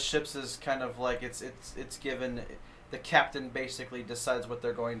one of the ships is kind of like it's given. The captain basically decides what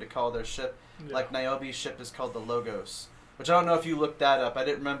they're going to call their ship. Like Niobe's ship is called the Logos, which I don't know if you looked that up. I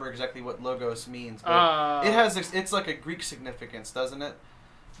didn't remember exactly what Logos means, but it has it's like a Greek significance, doesn't it?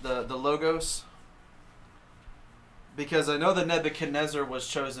 The Logos. Because I know the Nebuchadnezzar was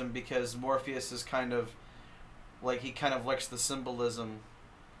chosen because Morpheus is kind of like he kind of likes the symbolism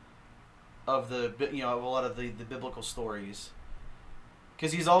of the a lot of the biblical stories.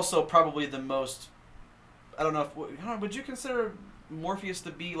 Because he's also probably the most. I don't know if would you consider Morpheus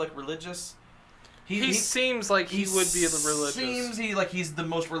to be like religious? He seems like he would be the religious. Seems he's the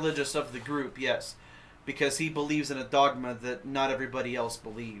most religious of the group, yes, because he believes in a dogma that not everybody else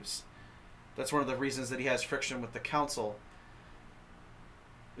believes. That's one of the reasons that he has friction with the council.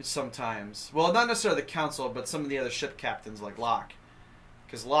 Sometimes, well, not necessarily the council, but some of the other ship captains like Locke,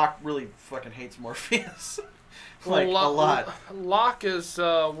 because Locke really fucking hates Morpheus. Like, a lot. Locke is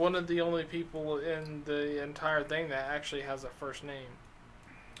one of the only people in the entire thing that actually has a first name.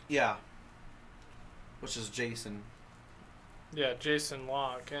 Yeah. Which is Jason. Yeah, Jason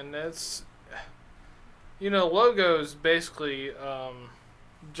Locke. And it's... Logos basically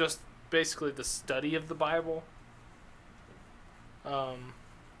just basically the study of the Bible.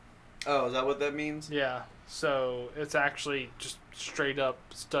 Oh, is that what that means? Yeah. So it's actually just straight up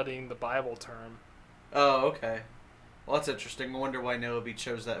studying the Bible term. Oh, okay. Well, that's interesting. I wonder why Niobe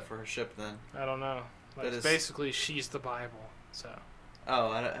chose that for her ship then. I don't know. Like, That is- basically, she's the Bible. So Oh,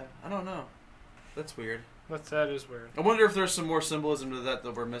 I don't know. That's weird. that is weird. I wonder if there's some more symbolism to that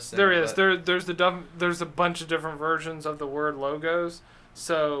we're missing. There is. but- There's a bunch of different versions of the word logos.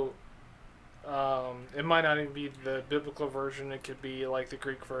 So it might not even be the biblical version. It could be like the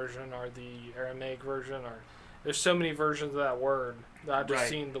Greek version or the Aramaic version. Or there's so many versions of that word that I've just Right.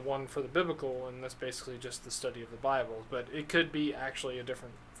 seen the one for the biblical, and that's basically just the study of the Bible. But it could be actually a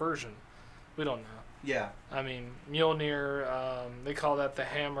different version. We don't know. Yeah. I mean, Mjolnir, they call that the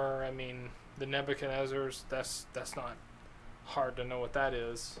hammer. I mean, the Nebuchadnezzar's, that's not hard to know what that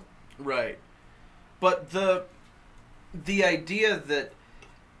is. Right. But the idea that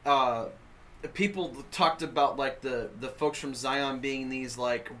people talked about like the folks from Zion being these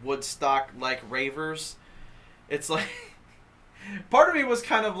like Woodstock like ravers, it's like part of me was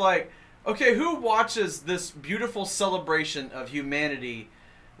kind of like, okay, who watches this beautiful celebration of humanity,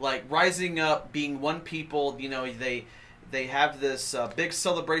 like rising up, being one people? They have this big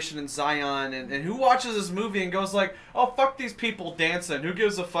celebration in Zion, and who watches this movie and goes like, oh, fuck these people dancing, who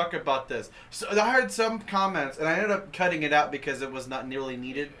gives a fuck about this? So I heard some comments, and I ended up cutting it out because it was not nearly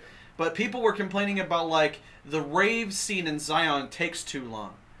needed, but people were complaining about like the rave scene in Zion takes too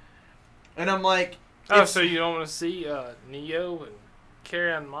long. And I'm like, Oh, so you don't want to see Neo and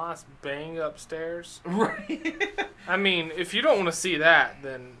Carrie-Anne Moss bang upstairs? right. I mean, if you don't want to see that,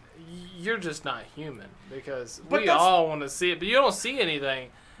 then you're just not human, because But we that's- all want to see it, but you don't see anything.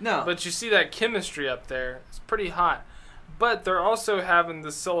 No. But you see that chemistry up there. It's pretty hot. But they're also having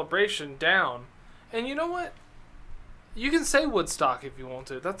this celebration down. And you know what? You can say Woodstock if you want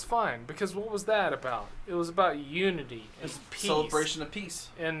to. That's fine. Because what was that about? It was about unity and It's peace. celebration of peace.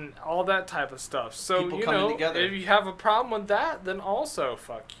 And all that type of stuff. So, People coming together. if you have a problem with that, then also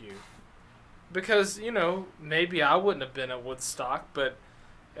fuck you. Because, maybe I wouldn't have been at Woodstock, but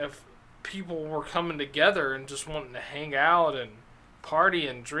if people were coming together and just wanting to hang out and party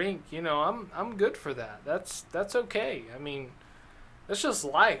and drink, I'm good for that. That's okay. I mean, that's just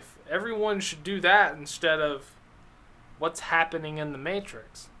life. Everyone should do that instead of what's happening in the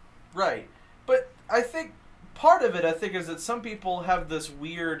Matrix. Right. But I think part of it, is that some people have this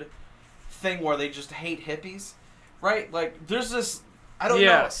weird thing where they just hate hippies, right? Like, there's this, I don't know.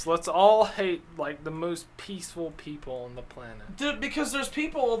 Yes, let's all hate like the most peaceful people on the planet. Dude, because there's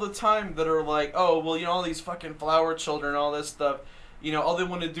people all the time that are like, oh, well, all these fucking flower children, all this stuff, all they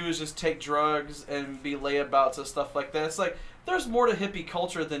want to do is just take drugs and be layabouts and stuff like that. It's like, there's more to hippie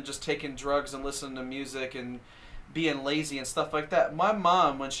culture than just taking drugs and listening to music and being lazy and stuff like that. My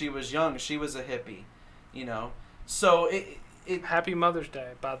mom, when she was young, she was a hippie, you know. So it Happy Mother's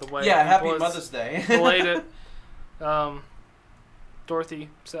Day, by the way. yeah, happy People, it's Mother's Day. belated. Dorothy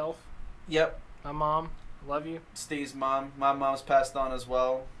Self, Yep, my mom, love you. Steve's mom. My mom's passed on as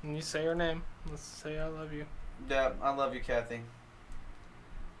well. And you say her name. Let's say I love you. Yeah, I love you, Kathy.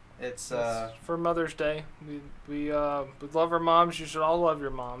 It's It's for Mother's Day. We love our moms. You should all love your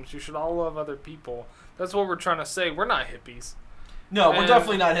moms. You should all love other people. That's what we're trying to say. We're not hippies. no, we're and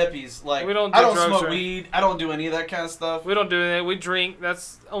definitely not hippies. Like we don't do I don't drugs smoke or- weed. I don't do any of that kind of stuff. We don't do anything. We drink.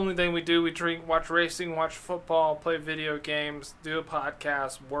 That's the only thing we do. We drink, watch racing, watch football, play video games, do a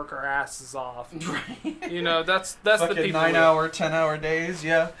podcast, work our asses off. You know, that's the Fucking people. 9-hour, 10-hour days.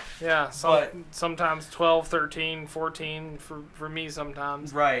 Yeah, Yeah, But- sometimes 12, 13, 14 for me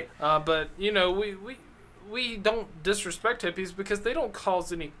sometimes. right. But you know, we don't disrespect hippies because they don't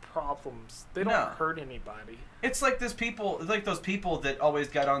cause any problems. They don't No. hurt anybody. It's like those people that always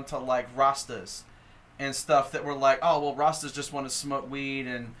got onto like Rastas and stuff that were like, oh well, Rastas just want to smoke weed,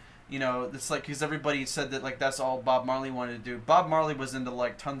 and you know, it's like because everybody said that like that's all Bob Marley wanted to do. Bob Marley was into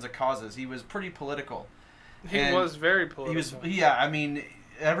like tons of causes. He was pretty political. He And was very political. Yeah, I mean,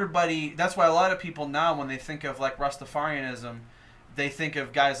 everybody. That's why a lot of people now, when they think of like Rastafarianism, they think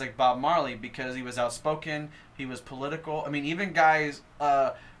of guys like Bob Marley because he was outspoken. He was political. I mean, even guys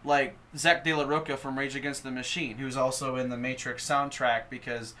like Zach De La Rocha from Rage Against the Machine, who's also in the Matrix soundtrack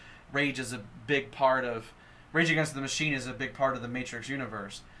because Rage Against the Machine is a big part of the Matrix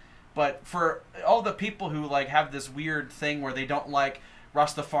universe. But for all the people who like have this weird thing where they don't like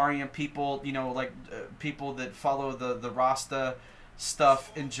Rastafarian people, you know, like people that follow the Rasta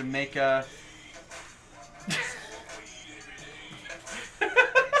stuff in Jamaica.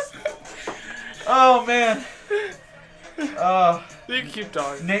 Oh man. You keep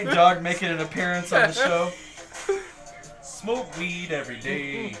talking. Nate Dogg making an appearance on the show. Smoke weed every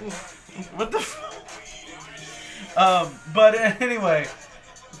day. What the but anyway,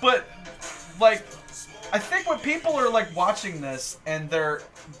 but like I think when people are like watching this and they're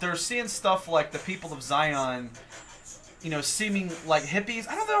seeing stuff like the people of Zion, you know, seeming like hippies.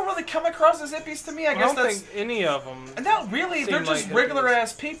 I don't know, really come across as hippies to me. I guess don't that's think any of them. not really. They're seem just like regular hippies.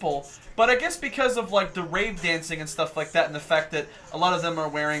 ass people. But I guess because of like the rave dancing and stuff like that, and the fact that a lot of them are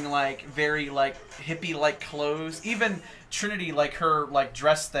wearing like very like hippie like clothes. Even Trinity, like her like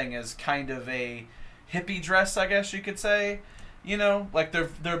dress thing is kind of a hippie dress, I guess you could say. You know, like they're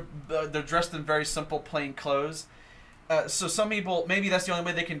dressed in very simple, plain clothes. So some people, maybe that's the only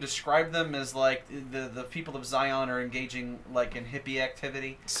way they can describe them, is like the people of Zion are engaging like in hippie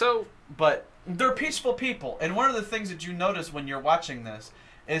activity. So But they're peaceful people. And one of the things that you notice when you're watching this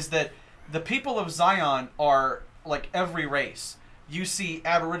is that the people of Zion are like every race. You see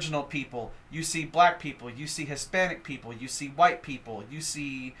Aboriginal people, you see black people, you see Hispanic people, you see white people, you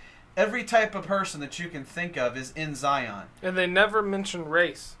see every type of person that you can think of is in Zion. and they never mention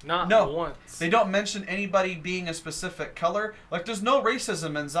race, not No. once. They don't mention anybody being a specific color. Like there's no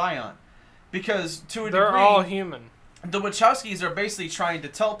racism in Zion. Because to a They're degree, all human. the Wachowskis are basically trying to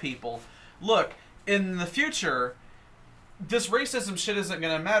tell people, look, in the future, this racism shit isn't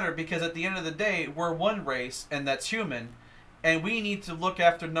going to matter because at the end of the day, we're one race, and that's human, and we need to look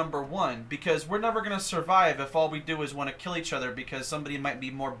after number one because we're never going to survive if all we do is want to kill each other because somebody might be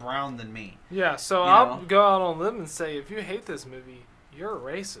more brown than me. Yeah, so You I'll know? go out on a limb and say, if you hate this movie, you're a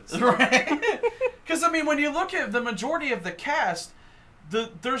racist. Right? Because, I mean, when you look at the majority of the cast,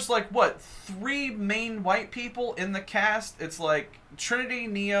 there's like, what, 3 main white people in the cast? It's like Trinity,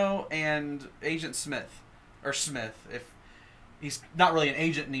 Neo, and Agent Smith. Or Smith, if he's not really an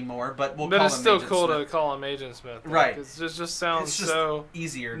agent anymore, but we'll But call it's him still Agent cool Smith. to call him Agent Smith. though, Right. 'cause it just sounds It's just so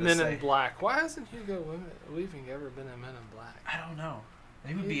easier to Men say. in Black. Why hasn't Hugo Weaving ever been in Men in Black? I don't know.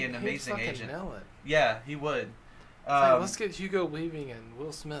 He would be an He'd amazing fucking agent. Nail it. Yeah, he would. It's like, let's get Hugo Weaving and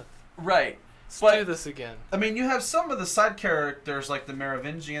Will Smith. Right. Let's But- do this again. I mean, you have some of the side characters, like the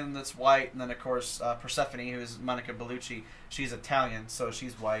Merovingian that's white, and then, of course, Persephone, who is Monica Bellucci. She's Italian, so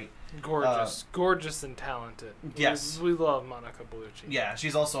she's white. Gorgeous and talented. Yes. We love Monica Bellucci. Yeah,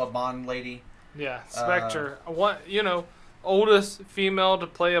 she's also a Bond lady. Yeah, Spectre. Oldest female to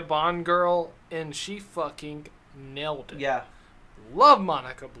play a Bond girl, and she fucking nailed it. Yeah. Love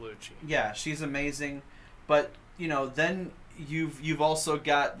Monica Bellucci. Yeah, she's amazing. But, you know, then you've also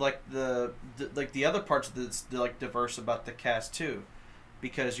got, like, the other parts that's, like, diverse about the cast, too.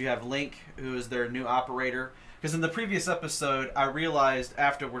 Because you have Link, who is their new operator. Because in the previous episode, I realized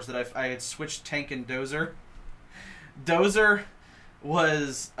afterwards that I had switched Tank and Dozer. Dozer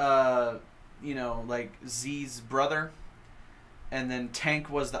was, like Z's brother. and then Tank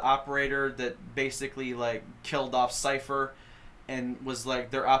was the operator that basically like killed off Cypher, and was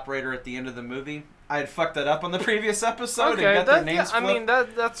like their operator at the end of the movie. I had fucked that up on the previous episode and got their names flipped. I mean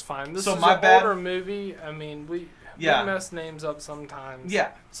that's fine. This So is my an bad. older movie. I mean we mess names up sometimes.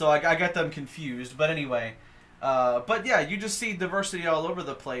 Yeah, so I got them confused. But anyway, but yeah, you just see diversity all over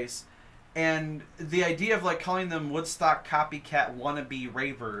the place. And the idea of like calling them Woodstock copycat wannabe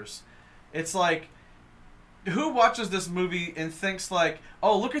ravers, it's like, who watches this movie and thinks like,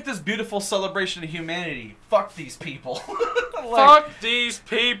 oh, look at this beautiful celebration of humanity. Fuck these people. Fuck these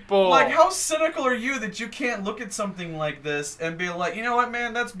people. Like, how cynical are you that you can't look at something like this and be like, you know what,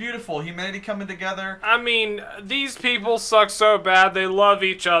 man, that's beautiful. Humanity coming together. I mean, these people suck so bad. They love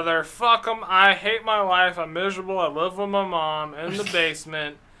each other. Fuck them. I hate my life. I'm miserable. I live with my mom in the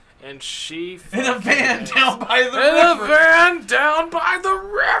basement. And she In a van down by the river. In a van down by the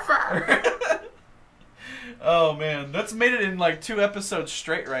river. Oh man, that's made it in like 2 episodes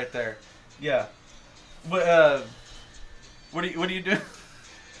straight right there. Yeah. What do you do?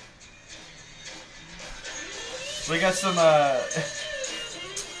 We got some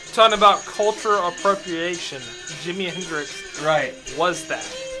Talking about cultural appropriation. Jimi Hendrix right. was that.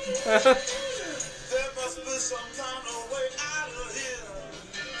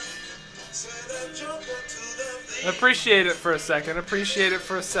 Appreciate it for a second.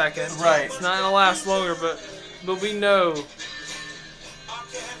 Right. It's not gonna last longer, but we know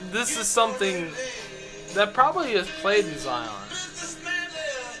this is something that probably is played in Zion.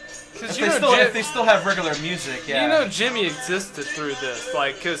 Because If they still have regular music, yeah. You know Jimmy existed through this,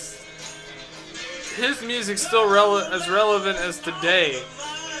 like, because his music's still as relevant as today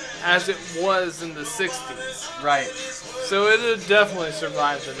as it was in the 60s. Right. So it had definitely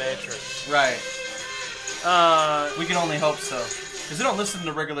survived the Matrix. Right. We can only hope so. Because they don't listen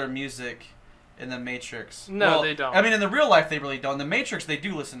to regular music in the Matrix. No, well, they don't. I mean, in the real life, they really don't. In the Matrix, they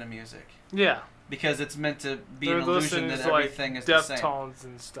do listen to music. Yeah. Because it's meant to be They're an illusion listening that to, everything like, is the same. Deftones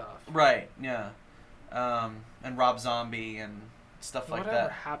and stuff. Right, yeah. And Rob Zombie and stuff like Whatever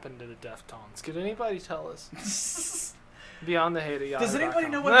that. happened to the Deftones? Could anybody tell us? Beyond the hate of Does anybody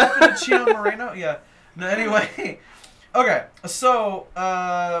know what happened to Chino Moreno? Yeah. No, anyway. Okay, so,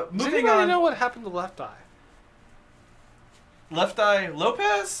 Does moving anybody on. know what happened to Left Eye? Left Eye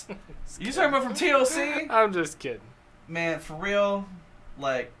Lopez? You talking about from TLC? I'm just kidding. Man, for real,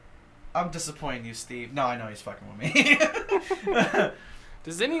 like, I'm disappointing you, Steve. No, I know he's fucking with me.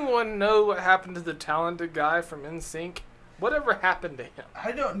 Does anyone know what happened to the talented guy from NSYNC? Whatever happened to him?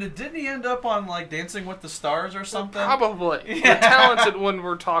 I don't. Didn't he end up on like Dancing with the Stars or something? Probably. Yeah. The talented one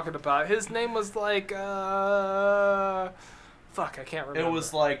we're talking about. His name was like fuck, I can't remember. It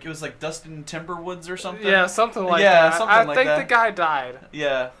was like Dustin Timberwoods or something. Yeah, something like Yeah, that. something I like think that. the guy died.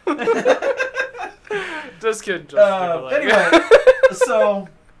 Yeah. Just kidding. Justin Timberlake. Anyway, so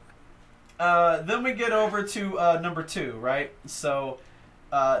then we get over to number 2, right? So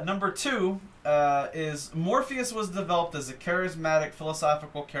number 2 is Morpheus was developed as a charismatic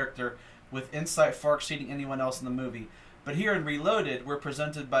philosophical character with insight far exceeding anyone else in the movie. But here in Reloaded, we're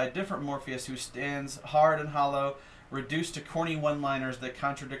presented by a different Morpheus who stands hard and hollow, reduced to corny one-liners that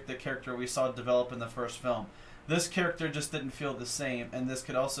contradict the character we saw develop in the first film. This character just didn't feel the same, and this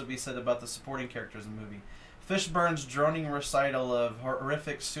could also be said about the supporting characters in the movie. Fishburne's droning recital of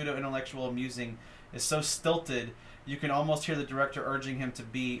horrific pseudo-intellectual musing is so stilted, you can almost hear the director urging him to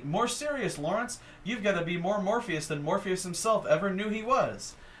be more serious, Lawrence. You've got to be more Morpheus than Morpheus himself ever knew he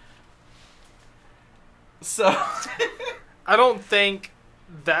was. So, I don't think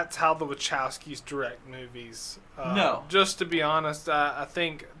that's how the Wachowskis direct movies. No. Just to be honest, I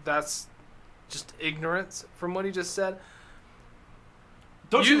think that's just ignorance from what he just said.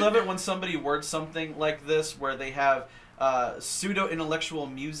 don't you love it when somebody words something like this where they have pseudo-intellectual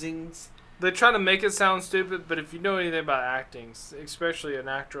musings? They try to make it sound stupid, but if you know anything about acting, especially an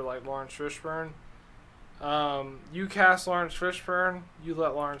actor like Lawrence Fishburne, you cast Lawrence Fishburne, you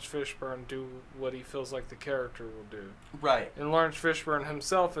let Lawrence Fishburne do what he feels like the character will do. Right. And Lawrence Fishburne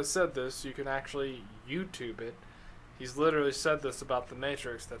himself has said this. You can actually YouTube it. He's literally said this about The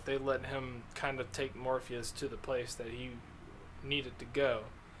Matrix, that they let him kind of take Morpheus to the place that he needed to go.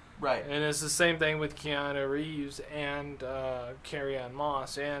 Right. And it's the same thing with Keanu Reeves and Carrie-Anne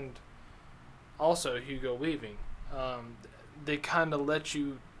Moss and also Hugo Weaving. They kind of let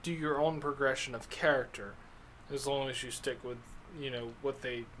you do your own progression of character as long as you stick with, what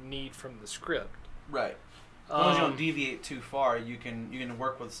they need from the script. Right. As long as you don't deviate too far, you can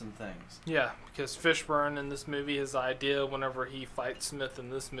work with some things. Yeah, because Fishburne in this movie, his idea whenever he fights Smith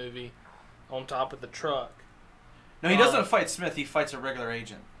in this movie on top of the truck. No, he doesn't fight Smith. He fights a regular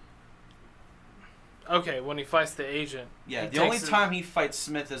agent. Okay, when he fights the agent. Yeah, he the only takes time he fights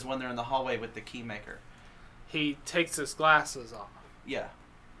Smith is when they're in the hallway with the keymaker. he takes his glasses off. Yeah.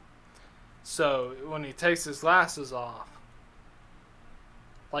 So when he takes his glasses off,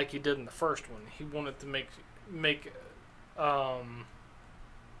 like he did in the first one, he wanted to make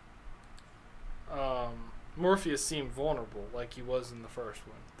Morpheus seem vulnerable, like he was in the first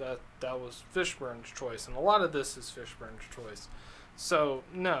one. That was Fishburne's choice, and a lot of this is Fishburne's choice. So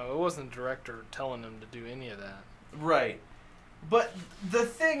no, it wasn't the director telling him to do any of that. Right. But the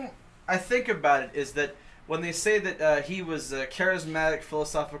thing I think about it is that when they say that he was a charismatic,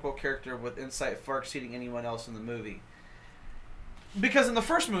 philosophical character with insight far exceeding anyone else in the movie, because in the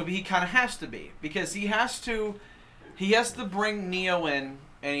first movie he kind of has to be, because he has to bring Neo in,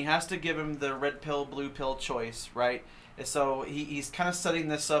 and he has to give him the red pill, blue pill choice, right? And so he's kind of setting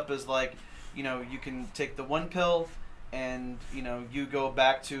this up as like, you know, you can take the one pill, and you know you go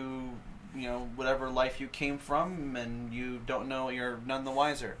back to, you know, whatever life you came from, and you don't know, you're none the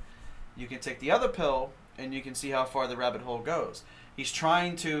wiser. You can take the other pill, and you can see how far the rabbit hole goes. He's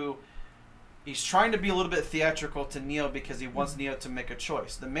trying to be a little bit theatrical to Neo because he wants Neo to make a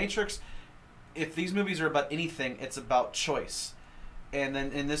choice. The Matrix, if these movies are about anything, it's about choice. And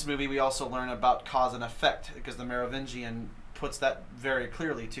then in this movie, we also learn about cause and effect, because the Merovingian puts that very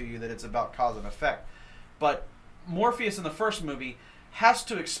clearly to you, that it's about cause and effect. But Morpheus in the first movie has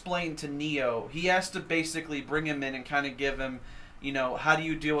to explain to Neo, he has to basically bring him in and kind of give him, you know, how do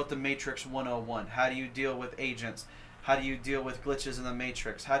you deal with the Matrix 101? How do you deal with agents? How do you deal with glitches in the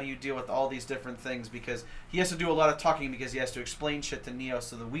Matrix? How do you deal with all these different things? Because he has to do a lot of talking, because he has to explain shit to Neo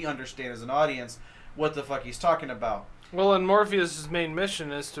so that we understand as an audience what the fuck he's talking about. Well, and Morpheus' main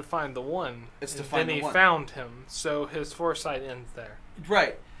mission is to find the one. It's to find the one. Then he found him, so his foresight ends there.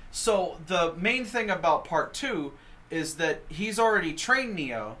 Right. So the main thing about part 2 is that he's already trained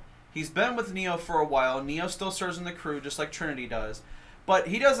Neo. He's been with Neo for a while. Neo still serves in the crew just like Trinity does. But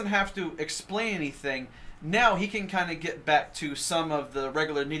he doesn't have to explain anything. Now he can kind of get back to some of the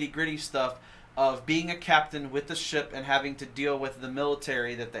regular nitty-gritty stuff of being a captain with the ship and having to deal with the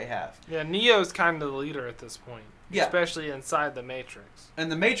military that they have. Yeah, Neo's kind of the leader at this point. Yeah. Especially inside the Matrix. In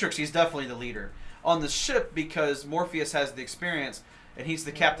the Matrix, he's definitely the leader. On the ship, because Morpheus has the experience, and he's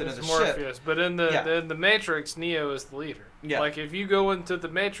the captain of the Morpheus. ship. But in the Matrix, Neo is the leader. Yeah. Like, if you go into the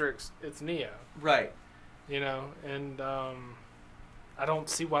Matrix, it's Neo. Right. You know, and I don't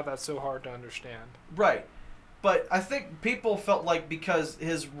see why that's so hard to understand. Right. But I think people felt like because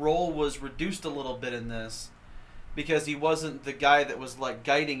his role was reduced a little bit in this, because he wasn't the guy that was like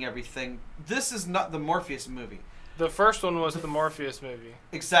guiding everything, this is not the Morpheus movie. The first one was the Morpheus movie.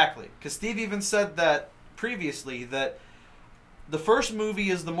 Exactly. Because Steve even said that previously, that the first movie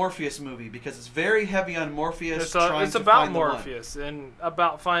is the Morpheus movie because it's very heavy on Morpheus It's trying to about find the one. Morpheus and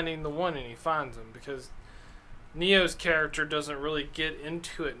about finding the one, and he finds him, because Neo's character doesn't really get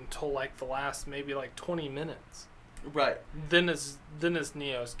into it until like the last maybe like 20 minutes. Right. Then is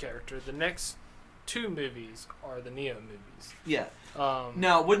Neo's character. The next 2 movies are the Neo movies. Yeah.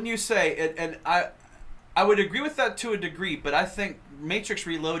 Now, wouldn't you say, and I would agree with that to a degree, but I think Matrix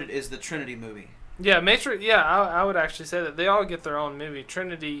Reloaded is the Trinity movie. Yeah, Matrix. Yeah, I would actually say that they all get their own movie.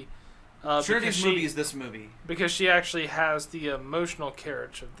 Trinity. Trinity's movie is this movie because she actually has the emotional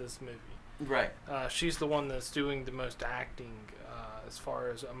carriage of this movie. Right. She's the one that's doing the most acting as far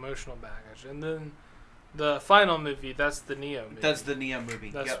as emotional baggage, and then the final movie, that's the Neo movie. That's the Neo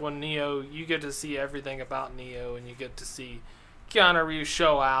movie. That's when Neo, you get to see everything about Neo, and you get to see Keanu Reeves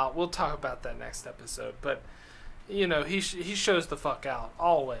show out. We'll talk about that next episode, but you know he shows the fuck out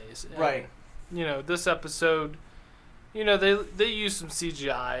always. And, right. You know, this episode, you know, they use some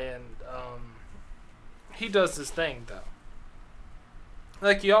CGI, and he does his thing though,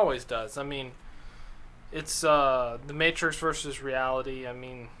 like he always does. I mean, it's the Matrix versus reality. I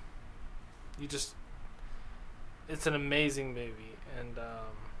mean, it's an amazing movie, and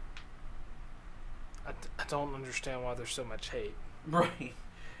I don't understand why there's so much hate. Right.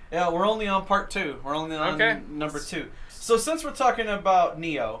 Yeah, we're only on part 2. We're only on number 2. So since we're talking about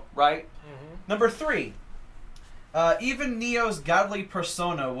Neo, right? Mm-hmm. Number 3. Even Neo's godly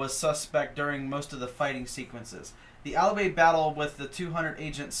persona was suspect during most of the fighting sequences. The alleyway battle with the 200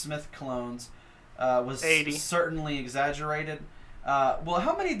 Agent Smith clones was 80. Certainly exaggerated. Well,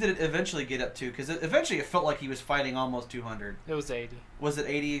 how many did it eventually get up to? Because eventually it felt like he was fighting almost 200. It was 80. Was it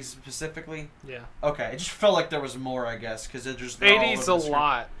 80 specifically? Yeah. Okay, it just felt like there was more, I guess, because it just 80's a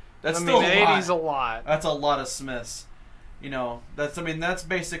lot. That's I still mean, a lot. 80's a lot. That's a lot of Smiths. You know, that's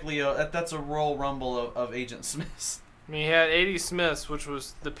basically that's a Royal Rumble of Agent Smiths. I mean, he had 80 Smiths, which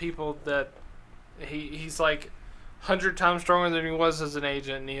was the people that he's like 100 times stronger than he was as an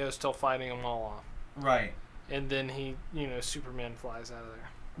agent, and Neo's still fighting them all off. Right. And then he, Superman flies out of there.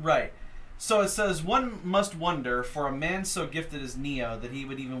 Right. So it says, one must wonder, for a man so gifted as Neo, that he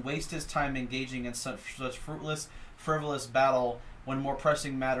would even waste his time engaging in such fruitless, frivolous battle when more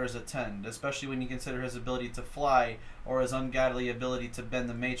pressing matters attend, especially when you consider his ability to fly or his ungodly ability to bend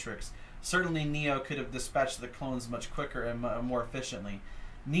the Matrix. Certainly Neo could have dispatched the clones much quicker and more efficiently.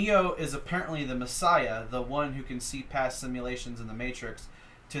 Neo is apparently the Messiah, the one who can see past simulations in the Matrix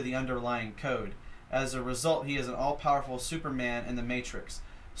to the underlying code. As a result, he is an all-powerful Superman in the Matrix.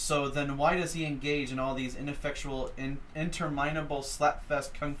 So then why does he engage in all these ineffectual, interminable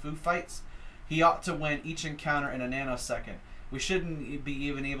slapfest kung fu fights? He ought to win each encounter in a nanosecond. We shouldn't be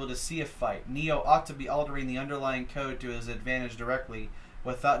even able to see a fight. Neo ought to be altering the underlying code to his advantage directly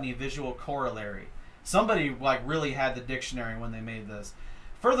without any visual corollary. Somebody really had the dictionary when they made this.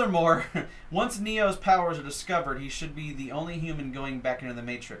 Furthermore, once Neo's powers are discovered, he should be the only human going back into the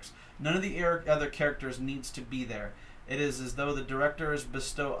Matrix. None of the other characters needs to be there. It is as though the directors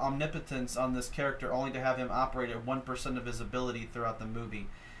bestow omnipotence on this character only to have him operate at 1% of his ability throughout the movie.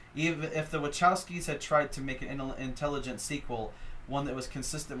 Even if the Wachowskis had tried to make an intelligent sequel, one that was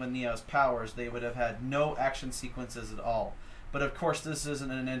consistent with Neo's powers, they would have had no action sequences at all. But of course this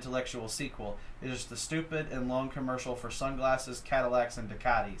isn't an intellectual sequel. It is just a stupid and long commercial for sunglasses, Cadillacs, and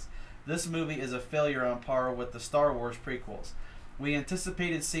Ducatis. This movie is a failure on par with the Star Wars prequels. We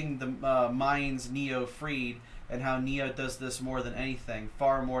anticipated seeing the Mayans Neo freed, and how Neo does this more than anything,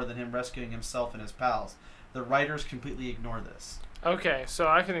 far more than him rescuing himself and his pals. The writers completely ignore this. Okay, so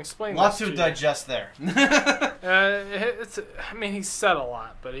I can explain Lots this to you. digest there. He said a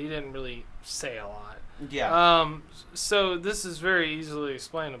lot, but he didn't really say a lot. Yeah. So this is very easily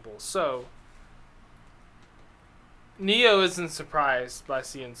explainable. So Neo isn't surprised by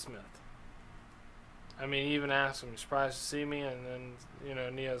seeing Smith. I mean, he even asks him, "You surprised to see me?" And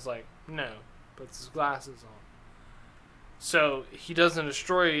then, Neo's like, "No," puts his glasses on. So he doesn't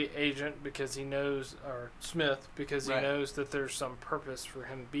destroy Agent because he knows, or Smith, because he knows that there's some purpose for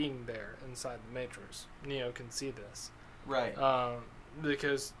him being there inside the Matrix. Neo can see this. Right.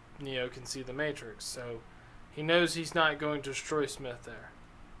 Because Neo can see the Matrix. So he knows he's not going to destroy Smith there.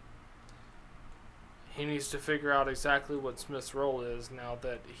 He needs to figure out exactly what Smith's role is now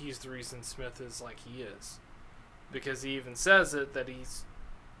that he's the reason Smith is like he is. Because he even says it, that he's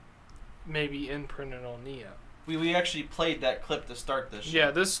maybe imprinted on Neo. We actually played that clip to start this show.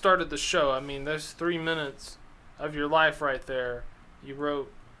 Yeah, this started the show. I mean, there's 3 minutes of your life right there. You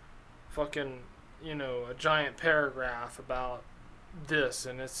wrote fucking, a giant paragraph about this,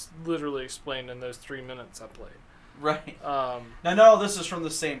 and it's literally explained in those 3 minutes I played. Right. No, this is from the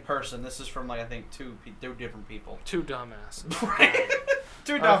same person. This is from, I think, two different people. 2 dumbasses. Right.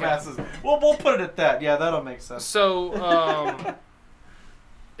 2 dumbasses. Okay. We'll put it at that. Yeah, that'll make sense. So,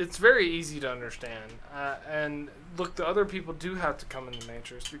 it's very easy to understand. And look, the other people do have to come in the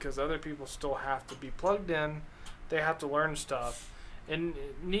Matrix because other people still have to be plugged in. They have to learn stuff. And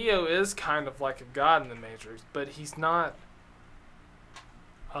Neo is kind of like a god in the Matrix, but he's not...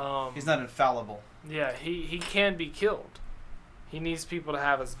 he's not infallible. Yeah, he can be killed. He needs people to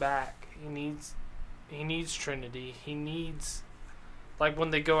have his back. He needs Trinity. He needs... Like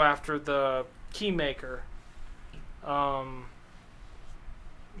when they go after the Keymaker...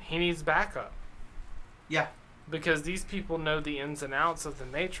 he needs backup. Yeah. Because these people know the ins and outs of the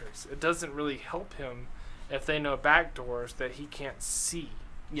Matrix. It doesn't really help him if they know back doors that he can't see.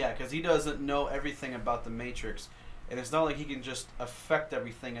 Yeah, because he doesn't know everything about the Matrix. And it's not like he can just affect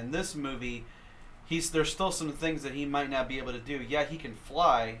everything. In this movie, there's still some things that he might not be able to do. Yeah, he can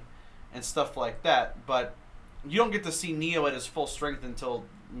fly and stuff like that, but you don't get to see Neo at his full strength until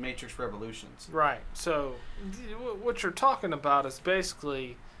Matrix Revolutions. Right. So what you're talking about is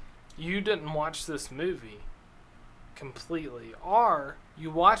basically you didn't watch this movie completely, or you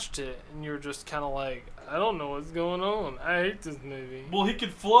watched it and you're just kind of like, I don't know what's going on. I hate this movie. Well, he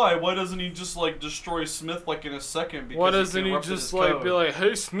could fly. Why doesn't he just destroy Smith in a second? Because why doesn't he just be like,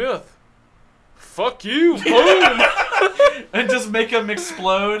 "Hey Smith, fuck you," boom, and just make him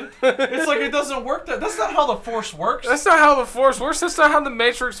explode? It's like it doesn't work. That's not how the Force works. That's not how the Force works. That's not how the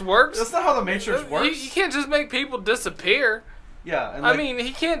Matrix works. That's not how the Matrix works. You can't just make people disappear. Yeah. And I mean,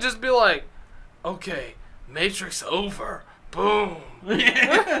 he can't just be like, "Okay, Matrix over, boom."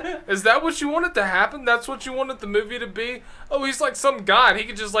 Is that what you wanted to happen? That's what you wanted the movie to be? Oh, he's like some god. He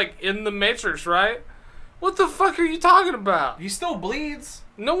could just end the Matrix, right? What the fuck are you talking about? He still bleeds.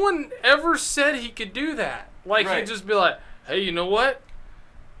 No one ever said he could do that. He'd just be like, "Hey, you know what?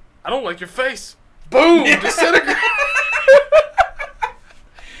 I don't like your face." Boom! Disintegrate.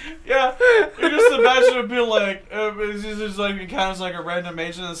 Yeah, you just imagine it being like, it's just like encounters like a random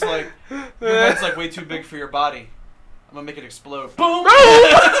agent. It's like your head's like way too big for your body. I'm gonna make it explode. Boom!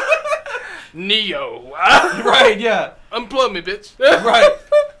 Neo. Right? Yeah. Unplug me, bitch. Right.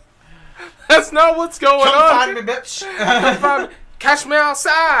 That's not what's going Come on. find me, bitch. Come find me. Catch me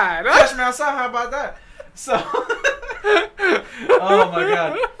outside. Catch me outside. How about that? So. Oh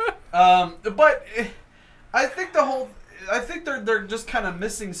my god. But I think they're just kind of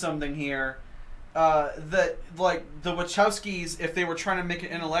missing something here. That like the Wachowskis, if they were trying to make an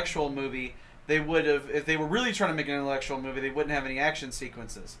intellectual movie, they would have. If they were really trying to make an intellectual movie, they wouldn't have any action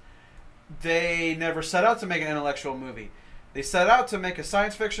sequences. They never set out to make an intellectual movie. They set out to make a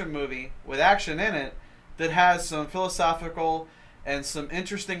science fiction movie with action in it that has some philosophical and some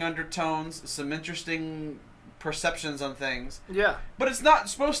interesting undertones, some interesting perceptions on things. Yeah. But it's not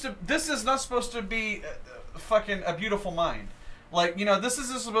supposed to. This is not supposed to be fucking A Beautiful Mind. Like, you know, this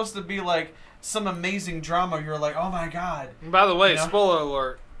isn't supposed to be like some amazing drama. You're like, oh my god. And by the way, You know? spoiler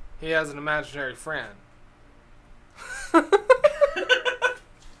alert, he has an imaginary friend.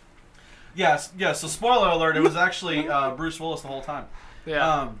 Yes, yeah. So spoiler alert, it was actually Bruce Willis the whole time.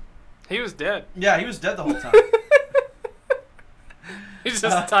 Yeah. He was dead. Yeah, he was dead the whole time. He's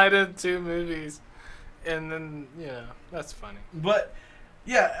just tied in 2 movies. And then, you know, that's funny. But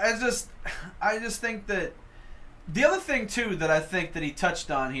yeah, I just think that the other thing too that I think that he touched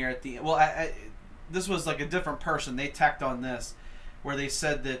on here at the this was like a different person. They tacked on this where they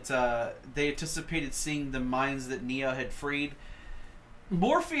said that they anticipated seeing the minds that Neo had freed.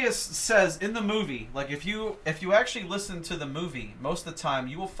 Morpheus says in the movie, like if you actually listen to the movie, most of the time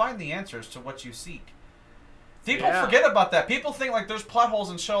you will find the answers to what you seek. People forget about that. People think like there's plot holes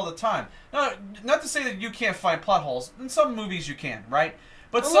in shit all the time. No, not to say that you can't find plot holes. In some movies you can, right?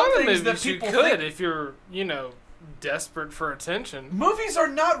 But some things that people think, if you're, you know, desperate for attention. movies are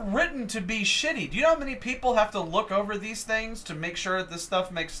not written to be shitty. Do you know how many people have to look over these things to make sure that this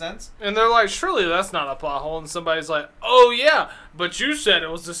stuff makes sense? And they're like, surely that's not a plot hole. And somebody's like, oh yeah, but you said it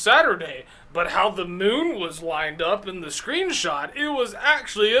was a Saturday. But how the moon was lined up in the screenshot, it was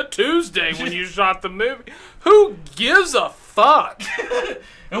actually a Tuesday when you shot the movie. Who gives a fuck?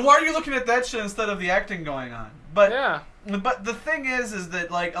 And why are you looking at that shit instead of the acting going on? But Yeah. But the thing is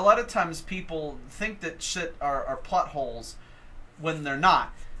that like a lot of times people think that shit are plot holes when they're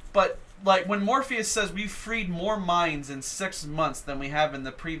not. But like when Morpheus says we freed more minds in 6 months than we have in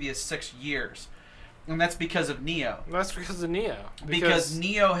the previous 6 years, and that's because of Neo. That's because of Neo. Because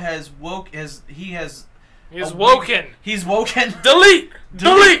Neo has He's awake- woken. He's woken. Delete!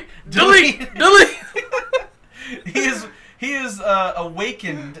 Delete! Delete! Delete! He is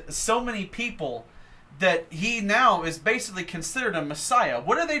awakened so many people that he now is basically considered a messiah.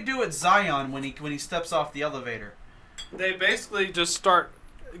 What do they do at Zion when he steps off the elevator? They basically just start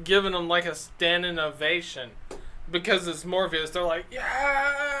giving him like a standing ovation because it's Morpheus. They're like,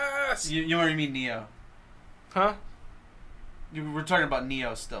 yes! You know what I mean, Neo? Huh? We're talking about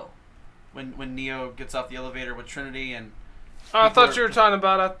Neo still. When Neo gets off the elevator with Trinity and... Oh, I people thought you were talking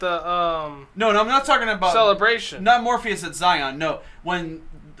about at the No, I'm not talking about... celebration. Not Morpheus at Zion, no. When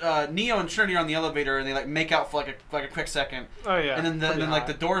Neo and Trinity are on the elevator and they like make out for like a quick second. Oh yeah. And then like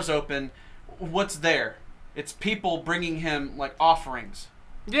the doors open. What's there? It's people bringing him like offerings.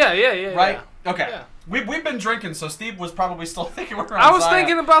 Yeah. Right? Yeah. Okay. Yeah. We've been drinking, so Steve was probably still thinking we're on I was Zion.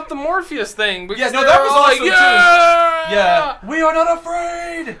 thinking about the Morpheus thing because Yeah, no, they that were was all also like, too. yeah, Yeah. We are not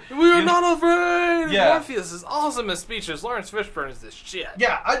afraid! we are You- not afraid. Yeah. Morpheus is awesome in speeches. Lawrence Fishburne is this shit.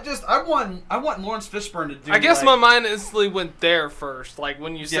 Yeah, I want Lawrence Fishburne to do I guess like, my mind instantly went there first. Like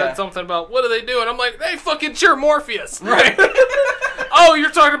when you said Yeah. something about what do they do, and I'm like, they fucking cheer Morpheus. Right. Oh,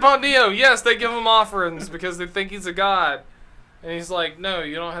 you're talking about Neo. Yes, they give him offerings because they think he's a god. And he's like, no,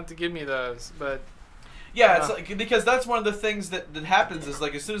 you don't have to give me those. But Yeah, it's like, because that's one of the things that happens is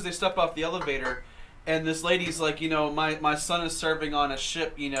like as soon as they step off the elevator and this lady's like, you know, my son is serving on a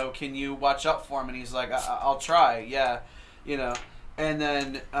ship, you know, can you watch out for him? And he's like, I'll try, yeah, you know. And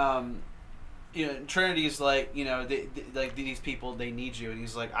then, you know, Trinity's like, you know, like these people, they need you. And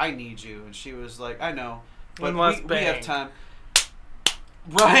he's like, I need you. And she was like, I know, but One last we have bang. time.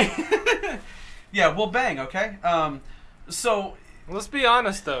 Right. Yeah, we'll bang, okay? So, let's be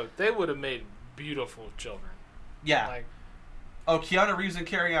honest, though. They would have made beautiful children. yeah. Like, Oh, Keanu Reeves and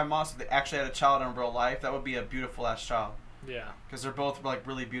Carrie-Anne Moss, if they actually had a child in real life, that would be a beautiful ass child. yeah. Because they're both like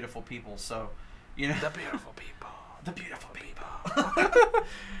really beautiful people. So, you know, The beautiful people. the beautiful people.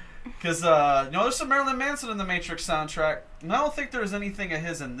 Because, there's some Marilyn Manson in the Matrix soundtrack. And I don't think there's anything of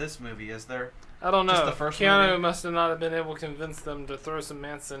his in this movie, is there? I don't know. Just the first Keanu movie? must have not have been able to convince them to throw some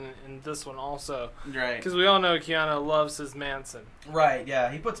Manson in this one also. Right. Because we all know Keanu loves his Manson. Right,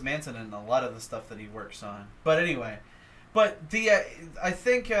 yeah. He puts Manson in a lot of the stuff that he works on. But anyway. But I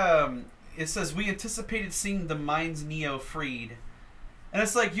think it says, we anticipated seeing the mind's Neo freed. And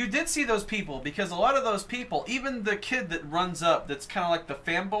it's like, you did see those people, because a lot of those people, even the kid that runs up, that's kind of like the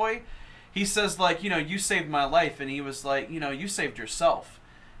fanboy, he says, like, you saved my life, and he was like, you saved yourself,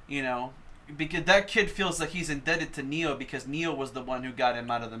 because that kid feels like he's indebted to Neo because Neo was the one who got him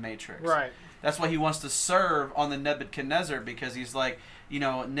out of the Matrix. Right. That's why he wants to serve on the Nebuchadnezzar, because he's like,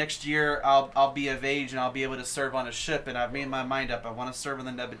 next year I'll be of age and I'll be able to serve on a ship, and I've made my mind up. I want to serve on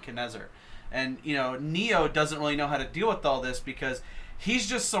the Nebuchadnezzar. And, Neo doesn't really know how to deal with all this because he's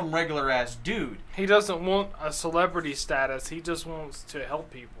just some regular-ass dude. He doesn't want a celebrity status. He just wants to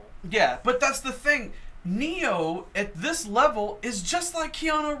help people. Yeah, but that's the thing. Neo, at this level, is just like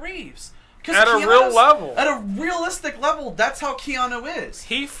Keanu Reeves. At a real level. At a realistic level, that's how Keanu is.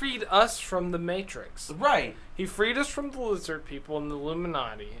 He freed us from the Matrix. Right. He freed us from the lizard people and the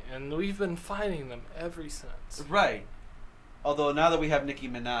Illuminati, and we've been fighting them ever since. Right. Although now that we have Nicki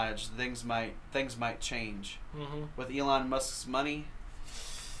Minaj, things might change. Mm-hmm. With Elon Musk's money.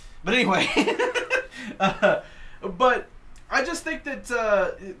 But anyway. But I just think that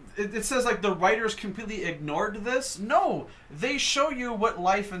it says like the writers completely ignored this. No, they show you what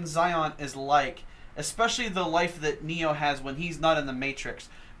life in Zion is like, especially the life that Neo has when he's not in the Matrix.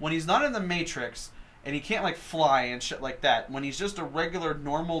 When he's not in the Matrix and he can't like fly and shit like that, when he's just a regular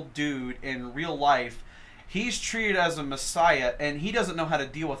normal dude in real life, he's treated as a messiah, and he doesn't know how to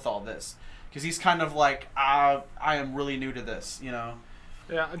deal with all this because he's kind of like, I am really new to this, Yeah,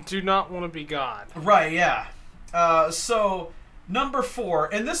 I do not want to be God. Right, yeah. So, number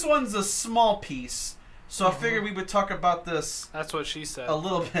 4, and this one's a small piece, so I figured we would talk about this That's what she said. a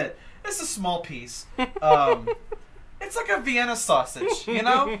little bit. It's a small piece. It's like a Vienna sausage,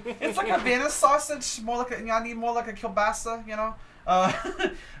 It's like a Vienna sausage, I need more like a kielbasa,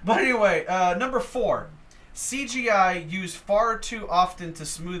 But anyway, number 4. CGI used far too often to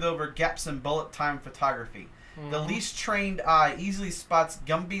smooth over gaps in bullet time photography. The least trained eye easily spots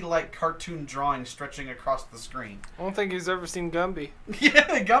Gumby-like cartoon drawing stretching across the screen. I don't think he's ever seen Gumby.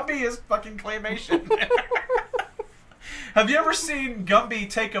 Yeah, Gumby is fucking claymation. Have you ever seen Gumby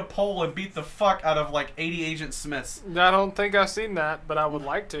take a pole and beat the fuck out of like 80 Agent Smiths? I don't think I've seen that, but I would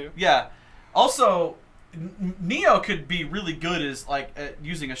like to. Yeah. Also, Neo could be really good as like at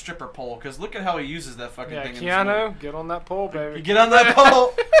using a stripper pole, because look at how he uses that fucking thing. Keanu, get on that pole, baby. Get on that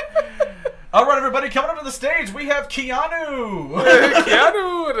pole. All right, everybody, coming up to the stage, we have Keanu.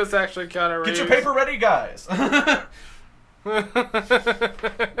 Keanu, it is actually Keanu Reeves. Get your paper ready, guys. I'm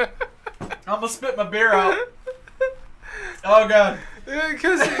gonna spit my beer out. Oh god.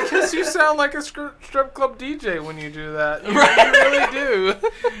 Because you sound like a strip club DJ when you do that. You Right. really do.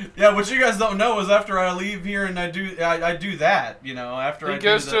 Yeah, what you guys don't know is after I leave here and I do that, after I He do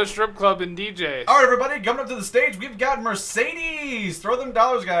goes the... to a strip club and DJs. All right, everybody, coming up to the stage, we've got Mercedes. Throw them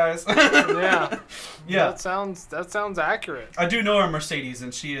dollars, guys. Yeah. Yeah. That sounds accurate. I do know her Mercedes,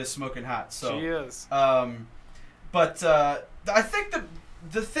 and she is smoking hot. So. She is. But I think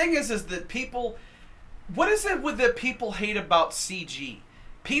the thing is that people... What is it that people hate about CG?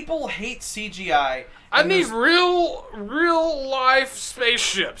 People hate CGI. I need real life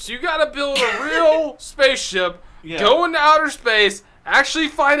spaceships. You gotta build a real spaceship, go into outer space, actually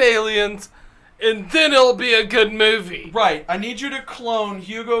fight aliens, and then it'll be a good movie. Right. I need you to clone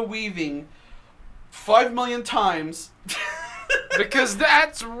Hugo Weaving 5 million times. Because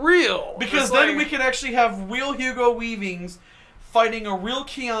that's real. Because It's then like- we can actually have real Hugo Weavings fighting a real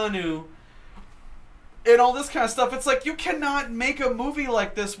Keanu and all this kind of stuff. It's like, you cannot make a movie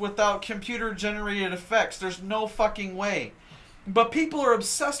like this without computer-generated effects. There's no fucking way. But people are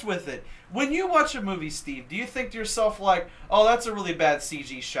obsessed with it. When you watch a movie, Steve, do you think to yourself like, oh, that's a really bad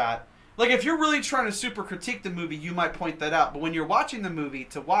CG shot? Like, if you're really trying to super critique the movie, you might point that out. But when you're watching the movie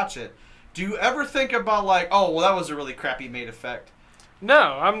to watch it, do you ever think about like, oh, well, that was a really crappy made effect?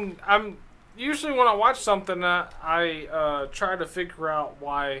 No, I'm usually when I watch something, I try to figure out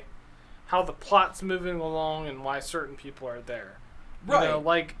how the plot's moving along and why certain people are there. Right.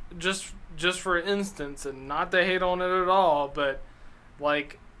 Like just for instance, and not to hate on it at all, but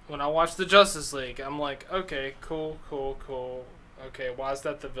like when I watch the Justice League, I'm like, okay, cool. Okay, why is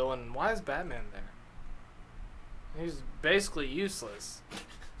that the villain? Why is Batman there? He's basically useless.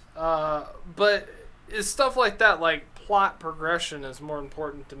 But it's stuff like that, like plot progression is more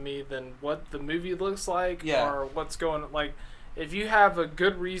important to me than what the movie looks like Yeah. or what's going like. if you have a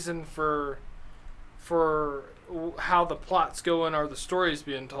good reason for how the plot's going or the story's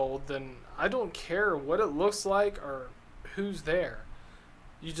being told, then I don't care what it looks like or who's there.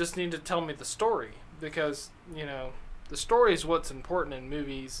 You just need to tell me the story, because, you know, the story is what's important in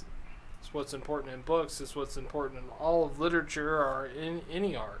movies. It's what's important in books. It's what's important in all of literature or in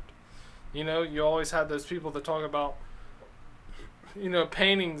any art. You know, you always have those people that talk about, you know,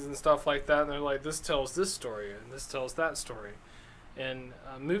 paintings and stuff like that, and they're like, this tells this story and this tells that story. And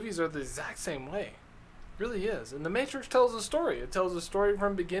movies are the exact same way. It really is. And The Matrix tells a story. It tells a story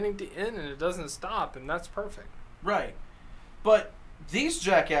from beginning to end, and it doesn't stop, and that's perfect. Right. But these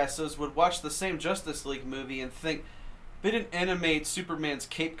jackasses would watch the same Justice League movie and think they didn't animate Superman's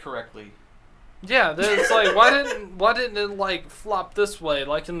cape correctly. Yeah, it's like, why didn't it like flop this way?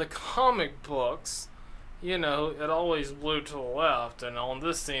 Like in the comic books, you know, it always blew to the left, and on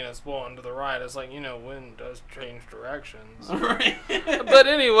this scene it's blowing to the right. It's like, you know, wind does change directions. Right. But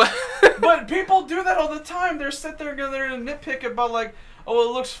anyway. But people do that all the time. They're sit there and they're gonna nitpick about like, oh,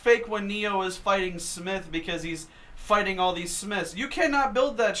 it looks fake when Neo is fighting Smith because he's fighting all these Smiths. You cannot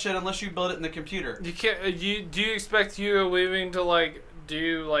build that shit unless you build it in the computer. You can't. Do you expect Hugo Weaving to like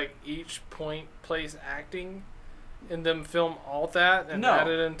do like each point place acting, and then film all that and No. add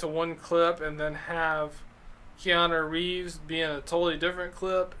it into one clip, and then have Keanu Reeves be in a totally different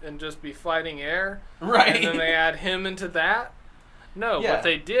clip and just be fighting air? Right. And then they add him into that? No. Yeah. What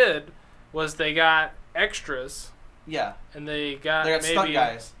they did was they got extras, Yeah. and they got They got maybe stunt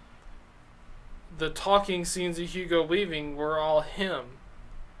guys. the talking scenes of Hugo Weaving were all him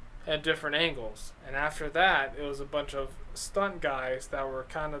at different angles. And after that, it was a bunch of stunt guys that were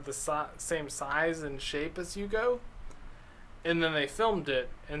kind of the same size and shape as Hugo. And then they filmed it,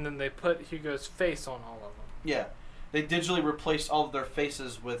 and then they put Hugo's face on all of them. Yeah. They digitally replaced all of their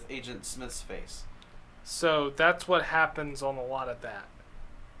faces with Agent Smith's face. So that's what happens on a lot of that.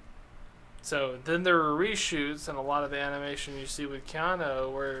 So then there were reshoots, and a lot of the animation you see with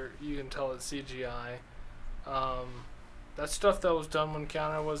Keanu where you can tell it's CGI. That's stuff that was done when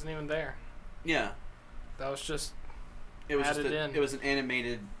Keanu wasn't even there. Yeah. That was just It was added just in. it was an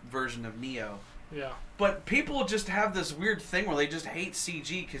animated version of Neo. Yeah. But people just have this weird thing where they just hate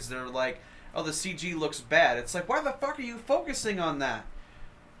CG because they're like, oh, the CG looks bad. It's like, why the fuck are you focusing on that?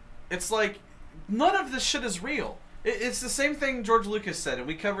 It's like, none of this shit is real. It's the same thing George Lucas said, and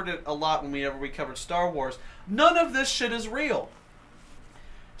we covered it a lot whenever we covered Star Wars. None of this shit is real.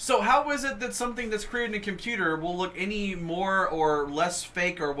 So how is it that something that's created in a computer will look any more or less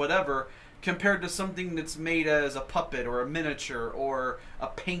fake or whatever compared to something that's made as a puppet or a miniature or a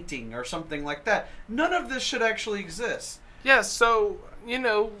painting or something like that? None of this shit actually exists. Yeah, so, you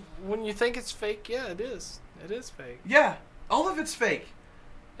know, when you think it's fake, yeah, it is. It is fake. Yeah, all of it's fake.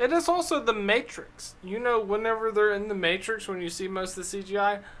 It is also the Matrix. You know, whenever they're in the Matrix, when you see most of the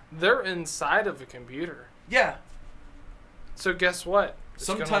CGI, they're inside of a computer. Yeah. So guess what? It's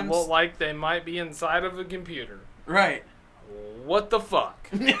Sometimes- gonna look like they might be inside of a computer. Right. What the fuck?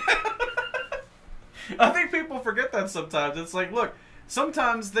 I think people forget that sometimes. It's like, look,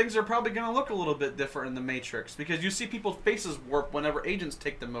 sometimes things are probably going to look a little bit different in the Matrix because you see people's faces warp whenever agents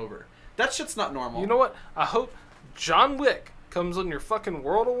take them over. That shit's not normal. You know what? I hope John Wick comes on your fucking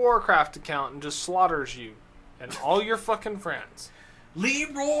World of Warcraft account and just slaughters you and all your fucking friends.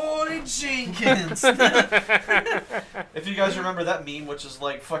 Leroy Jenkins. If you guys remember that meme, which is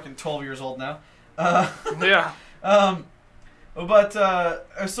like fucking 12 years old now. Yeah. But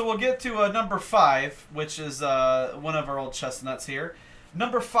so we'll get to number 5, which is one of our old chestnuts here.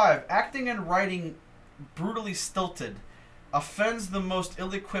 Number 5, acting and writing brutally stilted, offends the most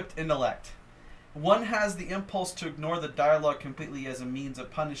ill-equipped intellect. One has the impulse to ignore the dialogue completely as a means of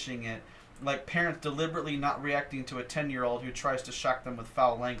punishing it, like parents deliberately not reacting to a 10-year-old who tries to shock them with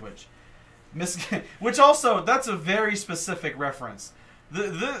foul language. Which also, that's a very specific reference.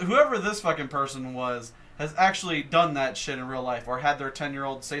 Whoever this fucking person was has actually done that shit in real life, or had their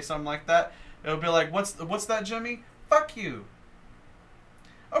 10-year-old say something like that. It would be like, "What's that, Jimmy? Fuck you."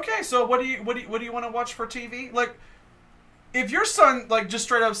 Okay, so what do you want to watch for TV? Like, if your son like just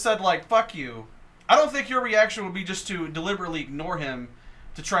straight up said like "fuck you," I don't think your reaction would be just to deliberately ignore him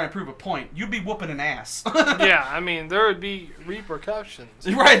to try and prove a point. You'd be whooping an ass. Yeah, I mean, there would be repercussions.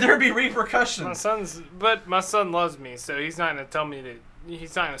 Right, there'd be My repercussions. son loves me, so he's not gonna tell me to.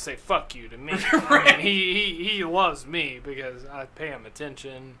 He's not gonna say "fuck you" to me. Right. I mean, he loves me because I pay him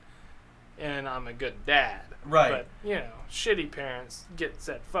attention, and I'm a good dad. Right. But you know, shitty parents get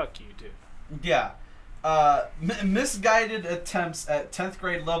said "fuck you" to. Yeah. Misguided attempts at 10th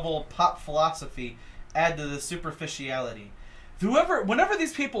grade level pop philosophy add to the superficiality. Whenever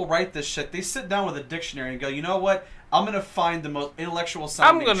these people write this shit, they sit down with a dictionary and go, you know what? I'm gonna find the most intellectual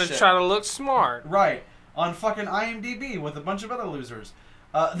sounding I'm gonna shit. try to look smart. Right. On fucking IMDb with a bunch of other losers.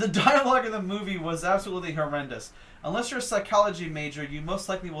 The dialogue in the movie was absolutely horrendous. Unless you're a psychology major, you most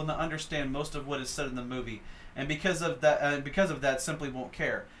likely will not understand most of what is said in the movie, and because of that, simply won't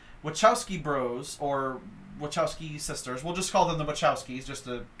care. Wachowski bros, or Wachowski sisters, we'll just call them the Wachowskis, just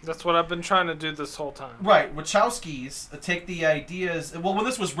to... That's what I've been trying to do this whole time. Right, Wachowskis take the ideas... Well, when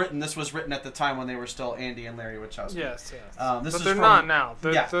this was written at the time when they were still Andy and Larry Wachowski. Yes. But They're not now.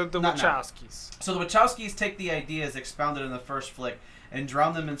 They're the not now. Wachowskis. So the Wachowskis take the ideas expounded in the first flick and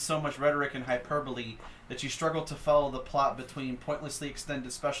drown them in so much rhetoric and hyperbole that you struggle to follow the plot between pointlessly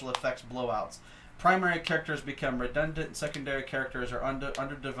extended special effects blowouts. Primary characters become redundant, and secondary characters are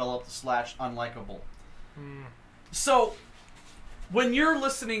underdeveloped / unlikable. So, when you're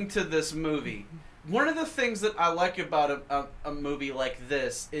listening to this movie, one of the things that I like about a movie like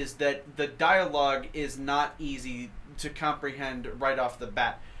this is that the dialogue is not easy to comprehend right off the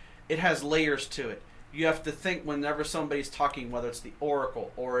bat. It has layers to it. You have to think whenever somebody's talking, whether it's the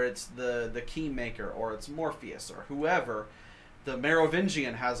Oracle, or it's the Keymaker, or it's Morpheus, or whoever. The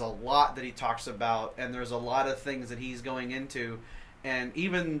Merovingian has a lot that he talks about, and there's a lot of things that he's going into. And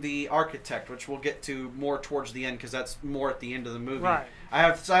even the Architect, which we'll get to more towards the end, because that's more at the end of the movie. Right. I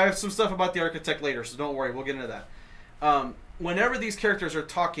have some stuff about the Architect later, so don't worry, we'll get into that. Whenever these characters are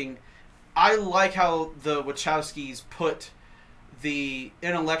talking, I like how the Wachowskis put the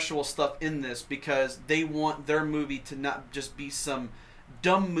intellectual stuff in this, because they want their movie to not just be some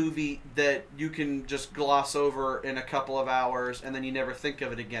dumb movie that you can just gloss over in a couple of hours and then you never think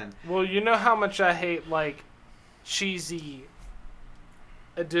of it again. Well, you know how much I hate, like, cheesy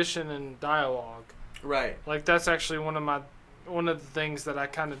addition and dialogue. Right. Like, that's actually one of the things that I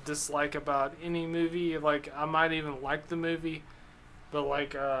kind of dislike about any movie. Like, I might even like the movie, but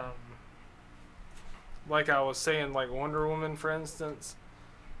like I was saying, like Wonder Woman, for instance,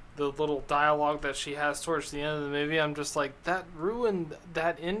 the little dialogue that she has towards the end of the movie, I'm just like, that ruined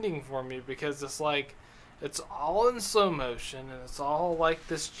that ending for me, because it's like, it's all in slow motion and it's all like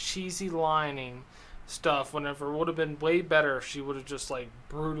this cheesy lining stuff, whenever it would have been way better if she would have just like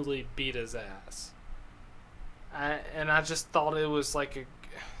brutally beat his ass. And I just thought it was like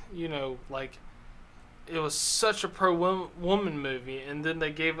it was such a pro-woman movie, and then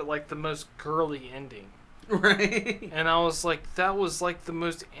they gave it like the most girly ending. Right. And I was like, that was like the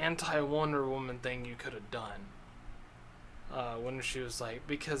most anti-Wonder Woman thing you could have done. When she was like,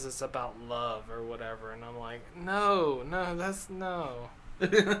 because it's about love or whatever, and I'm like, no,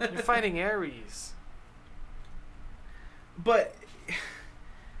 you're fighting Ares. But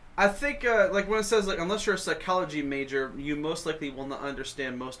I think, like when it says, like, unless you're a psychology major, you most likely will not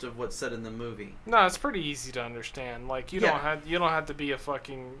understand most of what's said in the movie. No, it's pretty easy to understand. Like, you don't have to be a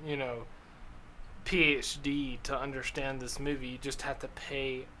fucking, PhD to understand this movie. You just have to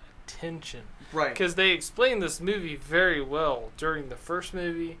pay attention. Right. Because they explain this movie very well during the first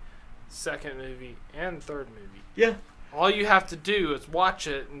movie, second movie, and third movie. Yeah. All you have to do is watch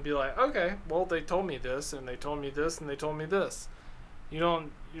it and be like, okay, well, they told me this, and they told me this, and they told me this. You're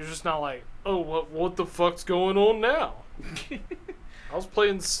just not like, oh, what the fuck's going on now? I was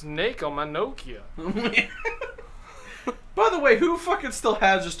playing Snake on my Nokia. By the way, who fucking still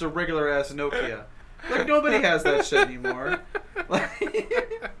has just a regular ass Nokia? Like, nobody has that shit anymore.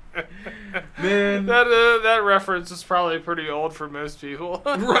 Man, that reference is probably pretty old for most people.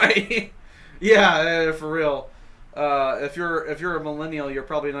 Right? Yeah, for real. If you're a millennial, you're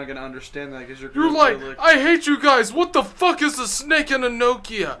probably not gonna understand that, because you're like, I hate you guys. What the fuck is a snake and a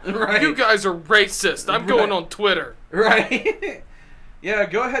Nokia? Right. You guys are racist. I'm going on Twitter. Right. Yeah,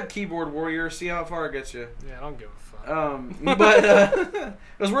 go ahead, keyboard warrior. See how far it gets you. Yeah, I don't give a fuck. But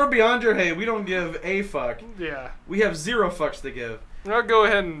because we're beyond your hate, we don't give a fuck. Yeah. We have 0 fucks to give. I'll go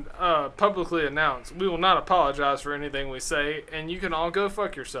ahead and publicly announce we will not apologize for anything we say, and you can all go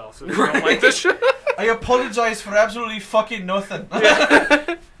fuck yourselves if you don't like this shit. I apologize for absolutely fucking nothing.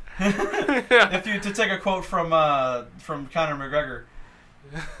 Yeah. To take a quote from Conor McGregor,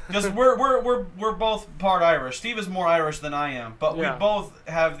 because we're both part Irish. Steve is more Irish than I am, but we both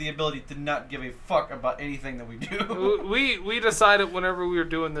have the ability to not give a fuck about anything that we do. We decided whenever we were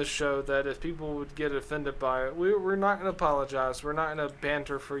doing this show that if people would get offended by it, we're not going to apologize. We're not going to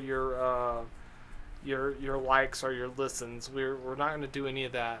banter for your likes or your listens. We're not going to do any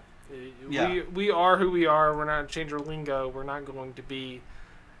of that. Yeah. We are who we are. We're not going to change our lingo. We're not going to be,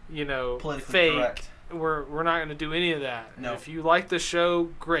 politically fake. correct. We're not going to do any of that. No. If you like the show,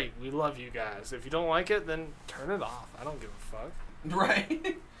 great. We love you guys. If you don't like it, then turn it off. I don't give a fuck.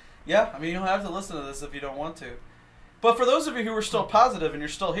 Right. Yeah, I mean, you don't have to listen to this if you don't want to. But for those of you who are still positive and you're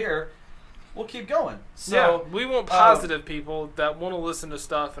still here, we'll keep going. So yeah, we want positive people that want to listen to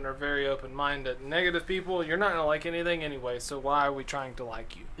stuff and are very open-minded. Negative people, you're not going to like anything anyway, so why are we trying to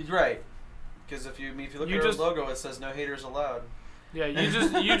like you? right. Because if you look at our logo, it says no haters allowed. Yeah,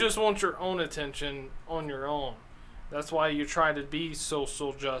 you just want your own attention on your own. That's why you try to be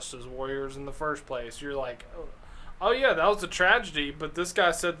social justice warriors in the first place. You're like, oh yeah, that was a tragedy, but this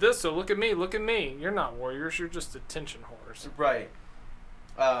guy said this, so look at me, look at me. You're not warriors, you're just attention whores. Right.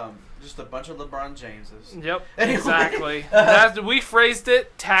 Just a bunch of LeBron Jameses. Yep, Anyway. exactly. We phrased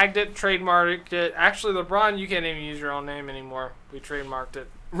it, tagged it, trademarked it. Actually, LeBron, you can't even use your own name anymore. We trademarked it.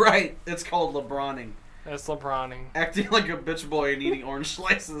 Right. It's called LeBroning. That's LeBroning. Acting like a bitch boy and eating orange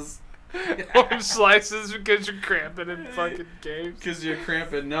slices. Orange slices because you're cramping in fucking games. Because you're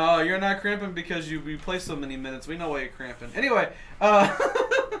cramping. No, you're not cramping because you play so many minutes. We know why you're cramping. Anyway,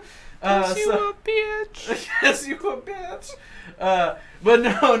 Yes, you a bitch. Yes, you a bitch. But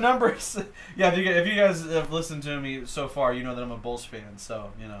no, numbers. Yeah, if you guys have listened to me so far, you know that I'm a Bulls fan.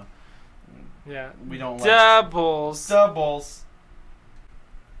 So you know. Yeah. We don't like doubles.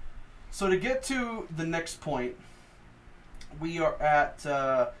 So to get to the next point, we are at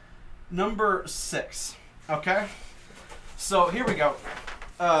number 6. Okay. So here we go.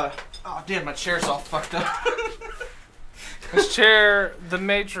 Oh damn, my chair's all fucked up. This chair, the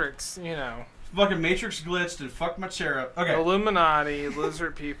Matrix, you know. Fucking Matrix glitched and fucked my chair up. Okay. Illuminati,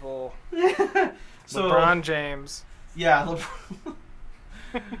 lizard people, So, LeBron James. Yeah,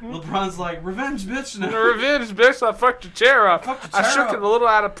 LeBron's like, revenge, bitch. No. Revenge, bitch, I fucked your chair up. I shook up. it a little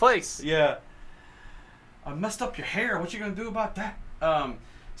out of place. Yeah. I messed up your hair. What you gonna do about that?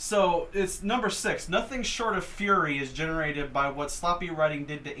 So it's number 6. Nothing short of fury is generated by what sloppy writing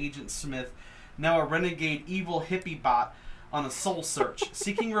did to Agent Smith, now a renegade evil hippie bot on a soul search,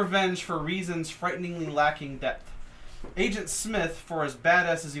 seeking revenge for reasons frighteningly lacking depth. Agent Smith, for as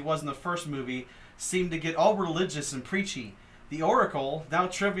badass as he was in the first movie, seemed to get all religious and preachy. The Oracle, now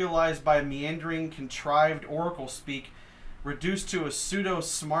trivialized by meandering, contrived Oracle speak, reduced to a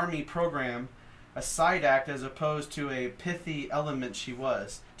pseudo-smarmy program, a side act as opposed to a pithy element she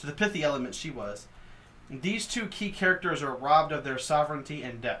was. These two key characters are robbed of their sovereignty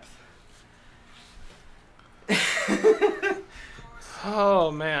and depth. Oh,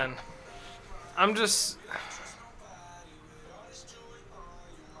 man. I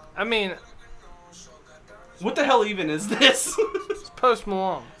mean, What the hell even is this? it's Post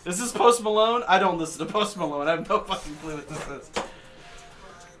Malone. Is this Post Malone? I don't listen to Post Malone. I have no fucking clue what this is.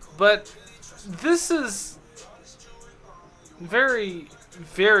 But this is very,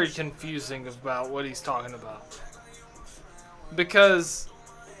 very confusing about what he's talking about. Because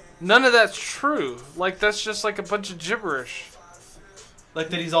none of that's true. Like, that's just like a bunch of gibberish. Like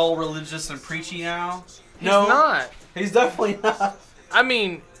that he's all religious and preachy now? He's not. He's definitely not. I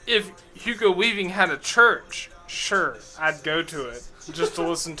mean, if Hugo Weaving had a church, sure, I'd go to it just to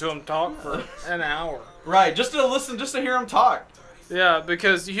listen to him talk for an hour. Right, just to hear him talk. Yeah,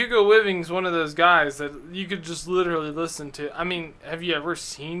 because Hugo Weaving's one of those guys that you could just literally listen to. I mean, have you ever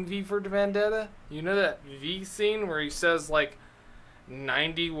seen V for Vendetta? You know that V scene where he says like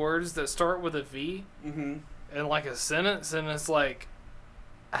 90 words that start with a V in like a sentence, and it's like,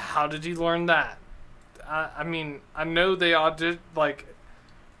 how did you learn that? I mean, I know they all did like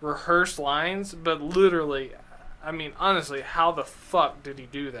rehearse lines, but literally, I mean, honestly, how the fuck did he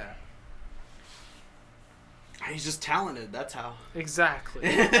do that? He's just talented, that's how.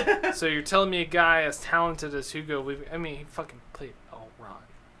 Exactly. So you're telling me a guy as talented as Hugo Weaving, I mean, he fucking played all right.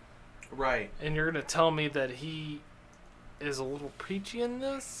 Right. And you're going to tell me that he is a little preachy in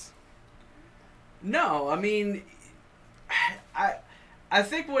this? No, I mean, I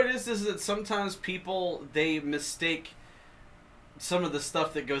think what it is that sometimes people, they mistake some of the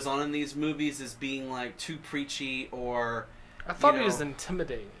stuff that goes on in these movies as being like too preachy or... I thought he was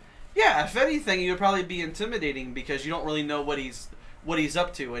intimidating. Yeah, if anything, he would probably be intimidating because you don't really know what he's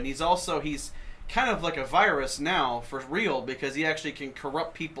up to, and he's kind of like a virus now for real because he actually can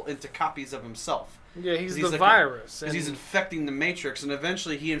corrupt people into copies of himself. Yeah, he's the virus. Because he's infecting the Matrix, and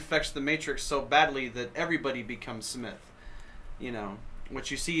eventually he infects the Matrix so badly that everybody becomes Smith. You know, what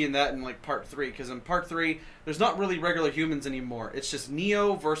you see in like part 3, because in part 3 there's not really regular humans anymore. It's just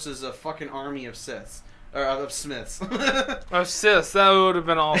Neo versus a fucking army of Siths. Or of Smiths. Oh, sis, that would have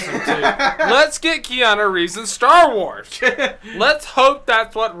been awesome too. Let's get Keanu Reeves in Star Wars. Let's hope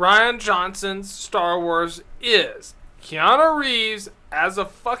that's what Rian Johnson's Star Wars is. Keanu Reeves as a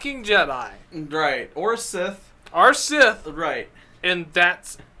fucking Jedi. Right. Or a Sith. Or Sith. Right. And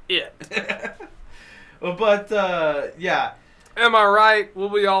that's it. But, yeah. Am I right? Will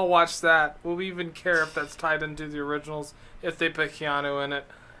we all watch that? Will we even care if that's tied into the originals? If they put Keanu in it?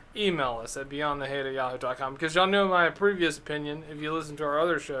 Email us at beyondthehate@yahoo.com, because y'all know my previous opinion. If you listen to our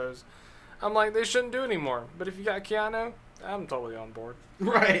other shows, I'm like, they shouldn't do anymore. But if you got Keanu, I'm totally on board.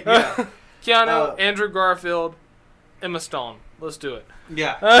 Right. Yeah. Keanu, Andrew Garfield, Emma Stone. Let's do it.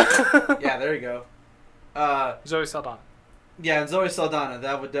 Yeah. Yeah. There you go. Zoe Saldana. Yeah, and Zoe Saldana.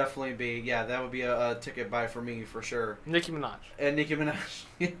 That would definitely be. Yeah, that would be a ticket buy for me for sure. Nicki Minaj. And Nicki Minaj.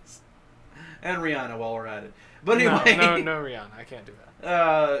 Yes. And Rihanna while we're at it. But anyway. No, Rihanna. I can't do that.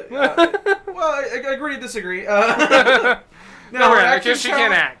 Well, I agree to disagree. No, Rihanna, because she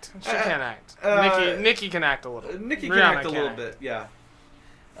can't act. She can't act. Nicki can act a little. Nikki Rihanna can act a can't little act. bit, yeah.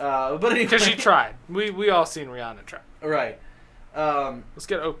 But anyway. Because she tried. We all seen Rihanna try. Right. Let's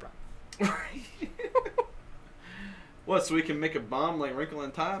get Oprah. What, so we can make a bomb like Wrinkle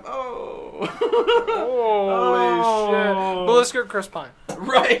in Time? Oh. Holy shit. But let's get Chris Pine.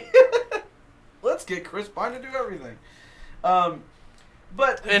 Right. Let's get Chris Pine to do everything.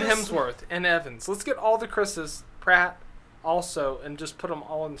 But And Hemsworth and Evans. Let's get all the Chris's, Pratt also, and just put them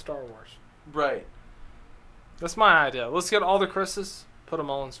all in Star Wars. Right. That's my idea. Let's get all the Chris's, put them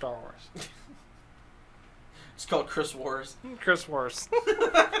all in Star Wars. It's called Chris Wars. Chris Wars.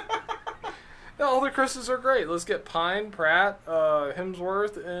 Yeah, all the Chris's are great. Let's get Pine, Pratt,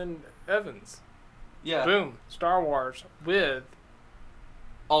 Hemsworth, and Evans. Yeah. Boom. Star Wars with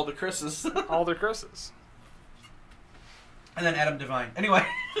All the Chris's. all the Chris's. And then Adam Devine. Anyway.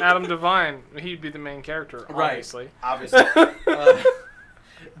 Adam Devine, he'd be the main character, obviously. Right. Obviously.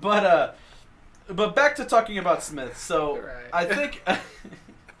 But back to talking about Smith. So Right. I think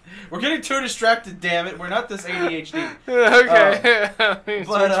we're getting too distracted. Damn it, we're not this ADHD. Okay. I mean,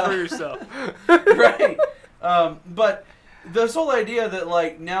 but, speak for yourself. Right. But this whole idea that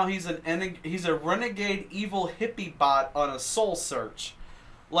like now he's a renegade evil hippie bot on a soul search,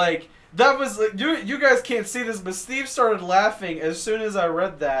 like. That was like, you guys can't see this, but Steve started laughing as soon as I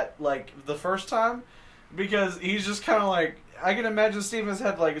read that, like the first time, because he's just kind of like, I can imagine Steve in his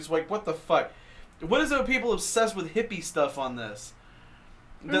head like, it's like, what the fuck? What is it with people obsessed with hippie stuff on this?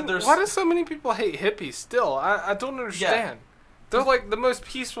 That there's Why do so many people hate hippies still? I don't understand. They're like the most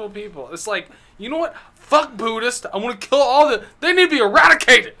peaceful people. It's like, you know what? Fuck Buddhists. I want to kill all the. They need to be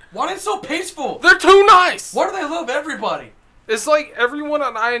eradicated. Why are they so peaceful? They're too nice. Why do they love everybody? It's like everyone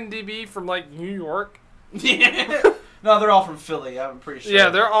on IMDb from like New York. Yeah. No, they're all from Philly. I'm pretty sure. Yeah,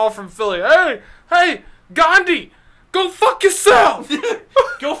 they're all from Philly. Hey, Gandhi, go fuck yourself.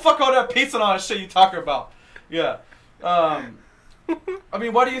 Go fuck all that pizza and all that shit you talking about. Yeah. I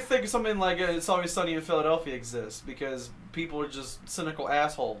mean, why do you think something like It's Always Sunny in Philadelphia exists? Because people are just cynical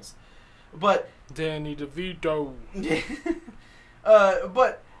assholes. But Danny DeVito.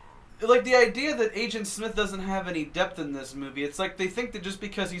 but like the idea that Agent Smith doesn't have any depth in this movie, it's like they think that just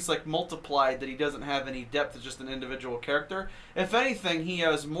because he's like multiplied that he doesn't have any depth as just an individual character. If anything, he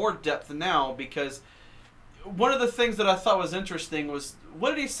has more depth now, because one of the things that I thought was interesting was,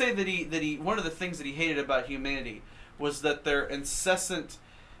 what did he say that he one of the things that he hated about humanity was that their incessant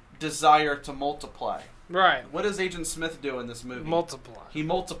desire to multiply. Right. What does Agent Smith do in this movie? Multiply. He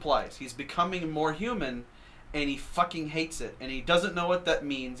multiplies. He's becoming more human, and he fucking hates it. And he doesn't know what that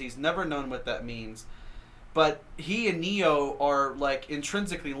means. He's never known what that means. But he and Neo are, like,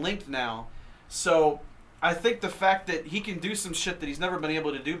 intrinsically linked now. So I think the fact that he can do some shit that he's never been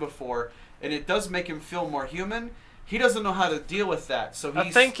able to do before, and it does make him feel more human, he doesn't know how to deal with that. So I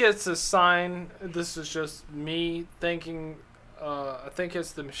think it's a sign. This is just me thinking. I think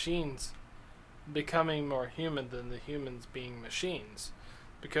it's the machines becoming more human than the humans being machines,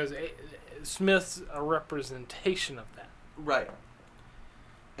 because Smith's a representation of that. Right.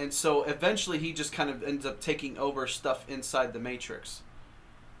 And so eventually he just kind of ends up taking over stuff inside the Matrix,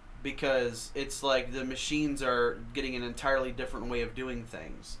 because it's like the machines are getting an entirely different way of doing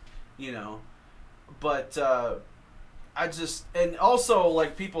things, you know. But and also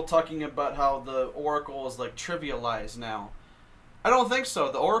like people talking about how the Oracle is like trivialized now. I don't think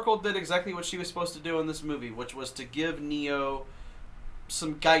so. The Oracle did exactly what she was supposed to do in this movie, which was to give Neo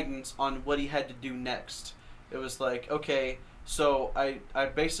some guidance on what he had to do next. It was like, okay, so I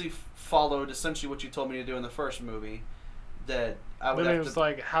basically followed essentially what you told me to do in the first movie. That I would But it have was to,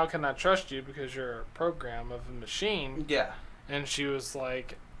 like, how can I trust you because you're a program of a machine? yeah, And she was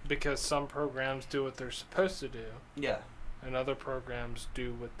like, because some programs do what they're supposed to do, yeah, and other programs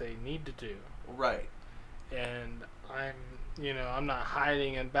do what they need to do. right, And I'm not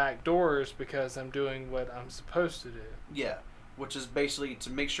hiding in back doors because I'm doing what I'm supposed to do. yeah, which is basically to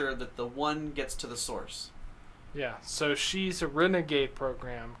make sure that the one gets to the source. Yeah, so she's a renegade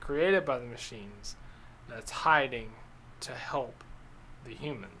program created by the machines that's hiding to help the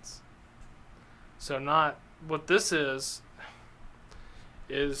humans. So not what this is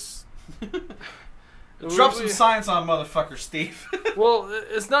Drop some science on motherfucker, Steve. well,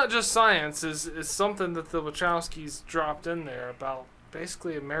 it's not just science. It's something that the Wachowskis dropped in there about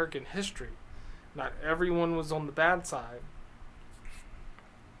basically American history. Not everyone was on the bad side.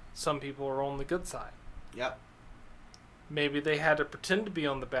 Some people are on the good side. Yep. Maybe they had to pretend to be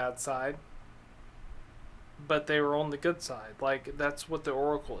on the bad side, but they were on the good side. Like, that's what the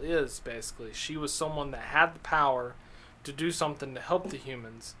Oracle is, basically. She was someone that had the power to do something to help the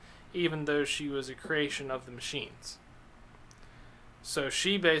humans, even though she was a creation of the machines. So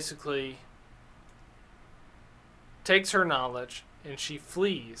she basically takes her knowledge and she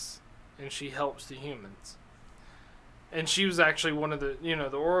flees and she helps the humans. And she was actually one of the,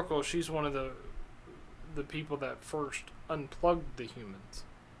 the Oracle, she's one of the people that first unplugged the humans.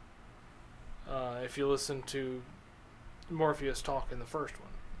 If you listen to Morpheus talk in the first one.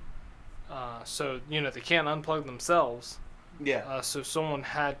 So, they can't unplug themselves. Yeah. So someone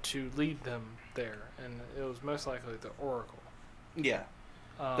had to lead them there, and it was most likely the Oracle. Yeah.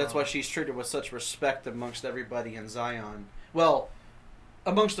 That's why she's treated with such respect amongst everybody in Zion. Well,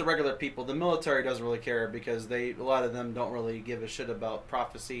 amongst the regular people. The military doesn't really care because a lot of them don't really give a shit about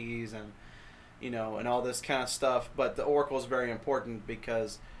prophecies and, and all this kind of stuff. But the Oracle is very important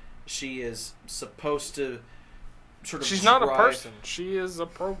because she is supposed to sort of She's not a person. She is a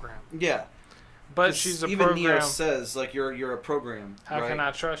program. Yeah. But she's a even program. Neo says, like, you're a program. How right? can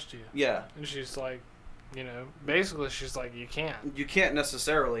I trust you? Yeah. And she's like, basically she's like, you can't. You can't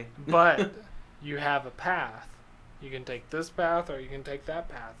necessarily. But you have a path. You can take this path or you can take that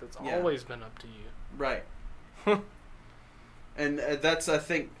path. It's always been up to you. Right. And that's, I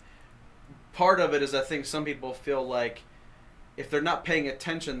think, part of it is I think some people feel like if they're not paying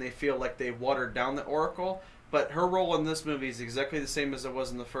attention, they feel like they watered down the Oracle. But her role in this movie is exactly the same as it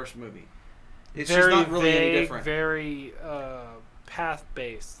was in the first movie. She's not really any different. Very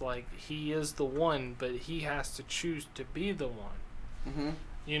path-based. Like, he is the one, but he has to choose to be the one.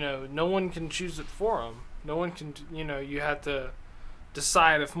 Mm-hmm. No one can choose it for him. No one can, you have to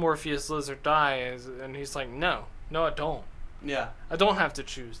decide if Morpheus lives or dies. And he's like, no, I don't. Yeah. I don't have to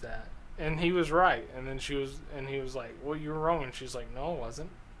choose that. And he was right. And then he was like, well, you were wrong. And she's like, no, I wasn't.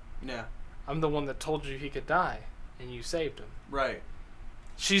 Yeah. I'm the one that told you he could die. And you saved him. Right.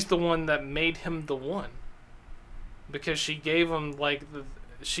 She's the one that made him the one. Because she gave him,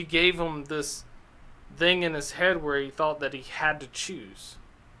 she gave him this thing in his head where he thought that he had to choose.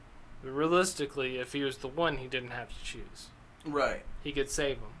 But realistically, if he was the one, he didn't have to choose. Right. He could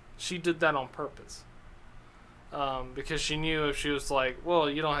save him. She did that on purpose. Because she knew if she was like, well,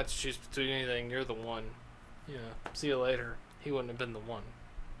 you don't have to choose between anything, you're the one. See you later. He wouldn't have been the one.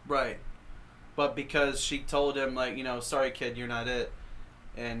 Right. But because she told him, like, sorry, kid, you're not it.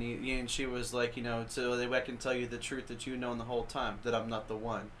 And and she was like, so I can tell you the truth that you've known the whole time, that I'm not the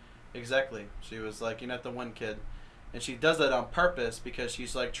one. Exactly. She was like, you're not the one, kid. And she does that on purpose because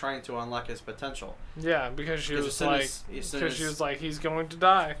she's like trying to unlock his potential. Yeah, because she was like, he's going to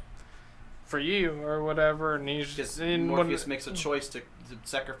die for you or whatever, and Morpheus makes a choice to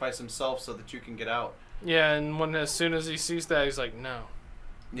sacrifice himself so that you can get out. Yeah, and as soon as he sees that, he's like, no.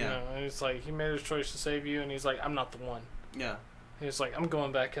 Yeah. And it's like he made his choice to save you, and he's like, I'm not the one. Yeah. He's like, I'm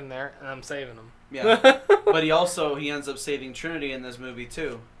going back in there and I'm saving him. Yeah. But he ends up saving Trinity in this movie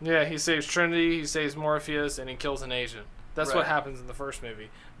too. Yeah, he saves Trinity, he saves Morpheus, and he kills an agent. That's what Right. happens in the first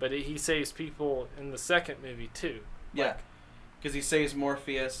movie. But he saves people in the second movie too. Yeah. Because he saves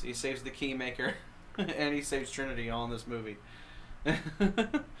Morpheus, he saves the Keymaker, and he saves Trinity all in this movie.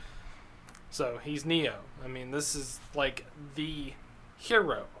 So he's Neo. I mean, this is like the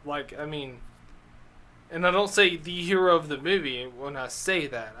hero. And I don't say the hero of the movie when I say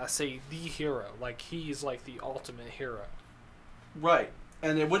that. I say the hero. Like, he's like the ultimate hero. Right.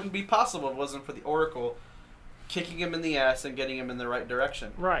 And it wouldn't be possible if it wasn't for the Oracle kicking him in the ass and getting him in the right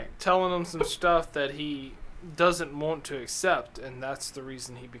direction. Right. Telling him some stuff that he doesn't want to accept, and that's the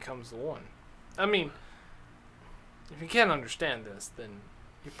reason he becomes the one. I mean, if you can't understand this, then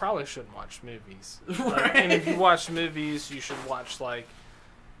you probably shouldn't watch movies. Right. And if you watch movies, you should watch, I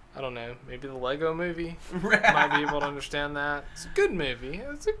don't know, maybe the Lego movie. Might be able to understand that. It's a good movie.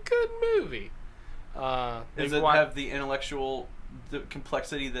 It's a good movie. Does it have the intellectual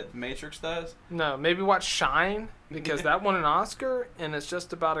complexity that Matrix does? No, maybe watch Shine, because that won an Oscar, and it's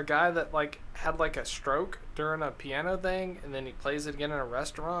just about a guy that had a stroke during a piano thing, and then he plays it again in a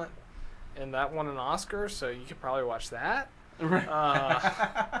restaurant, and that won an Oscar, so you could probably watch that.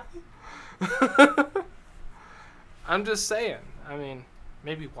 I'm just saying. I mean,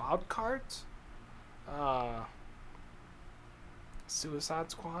 maybe Wild Cards? Suicide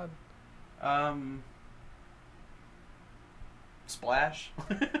Squad? Splash.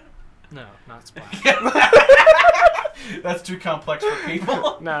 No, not Splash. That's too complex for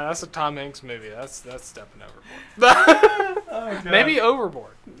people. No, that's a Tom Hanks movie. That's stepping overboard. Oh, God. Maybe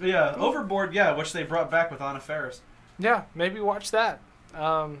Overboard. Yeah, Overboard. Yeah, which they brought back with Anna Faris. Yeah, maybe watch that.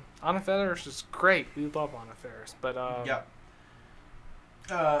 Anna Faris is great. We love Anna Faris, but Yeah.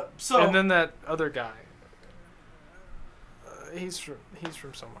 So and then that other guy. He's from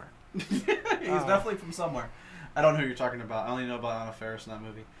somewhere. he's definitely from somewhere. I don't know who you're talking about. I only know about Anna Faris in that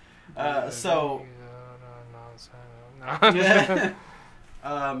movie. So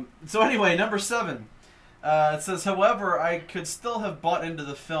anyway, number 7. It says, however, I could still have bought into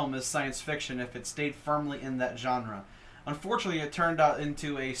the film as science fiction if it stayed firmly in that genre. Unfortunately, it turned out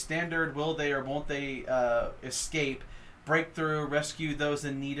into a standard will they or won't they escape, break through, rescue those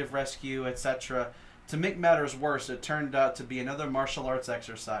in need of rescue, etc. To make matters worse, it turned out to be another martial arts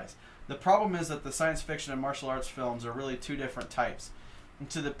exercise. The problem is that the science fiction and martial arts films are really two different types.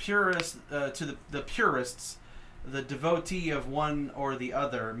 To the purists, the devotee of one or the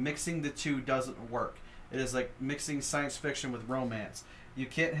other, mixing the two doesn't work. It is like mixing science fiction with romance. You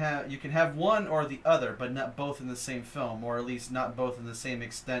can have one or the other, but not both in the same film, or at least not both in the same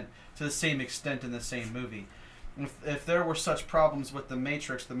extent in the same movie. If there were such problems with The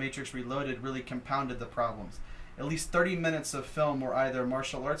Matrix Reloaded really compounded the problems. At least 30 minutes of film were either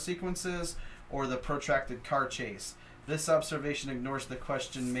martial arts sequences or the protracted car chase. This observation ignores the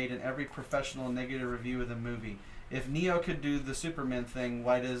question made in every professional negative review of the movie. If Neo could do the Superman thing,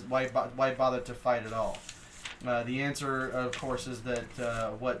 why bother to fight at all? The answer, of course, is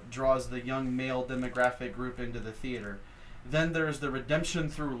that what draws the young male demographic group into the theater. Then there's the redemption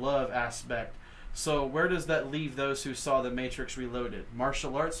through love aspect. So where does that leave those who saw The Matrix Reloaded?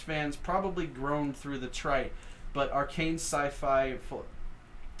 Martial arts fans probably groaned through the trite, but arcane sci-fi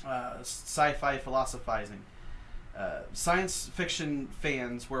philosophizing. Science fiction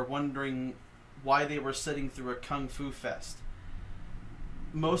fans were wondering why they were sitting through a kung fu fest.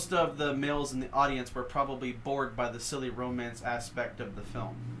 Most of the males in the audience were probably bored by the silly romance aspect of the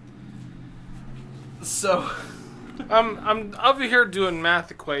film. So, I'm over here doing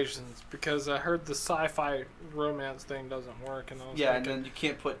math equations because I heard the sci-fi romance thing doesn't work, and I was yeah, thinking, and then you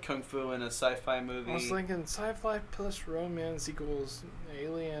can't put kung fu in a sci-fi movie. I was thinking sci-fi plus romance equals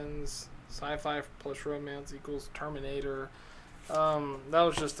Aliens. Sci-fi plus romance equals Terminator. That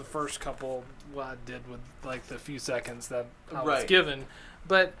was just the first couple what I did with like the few seconds that I was given,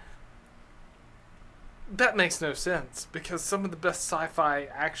 but that makes no sense because some of the best sci-fi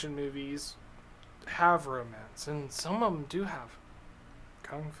action movies have romance, and some of them do have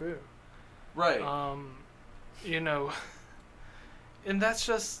kung fu. Right. You know, and that's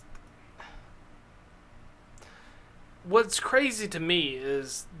just what's crazy to me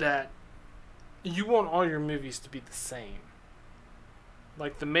is that you want all your movies to be the same.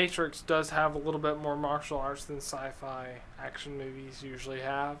 Like, The Matrix does have a little bit more martial arts than sci-fi action movies usually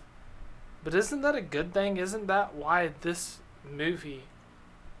have. But isn't that a good thing? Isn't that why this movie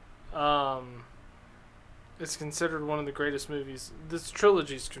is considered one of the greatest movies? This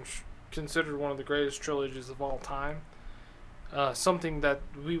trilogy is considered one of the greatest trilogies of all time. Something that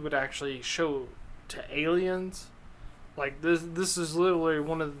we would actually show to aliens. Like, this is literally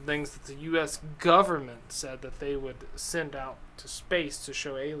one of the things that the U.S. government said that they would send out to space to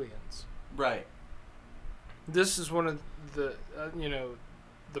show aliens. Right. This is one of the,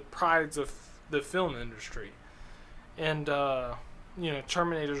 the prides of the film industry. And,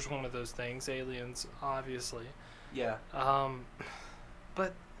 Terminator's one of those things. Aliens, obviously. Yeah.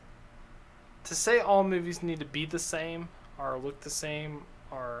 But to say all movies need to be the same, or look the same,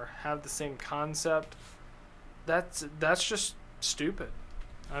 or have the same concept, that's just stupid.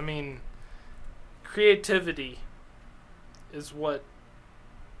 I mean, creativity is what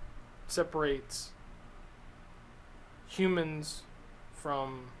separates humans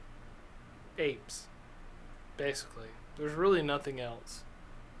from apes, basically. There's really nothing else.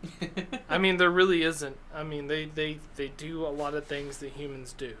 I mean, there really isn't. I mean, they do a lot of things that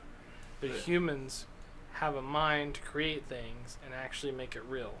humans do. But humans have a mind to create things and actually make it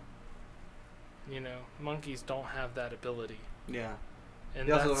real. You know, monkeys don't have that ability. Yeah. And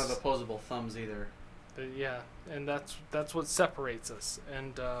they also don't have opposable thumbs either. Yeah, and that's what separates us.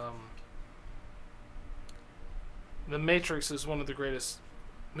 And The Matrix is one of the greatest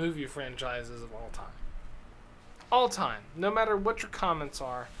movie franchises of all time. All time. No matter what your comments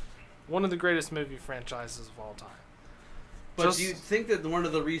are, one of the greatest movie franchises of all time. But do you think that one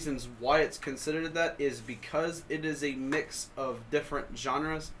of the reasons why it's considered that is because it is a mix of different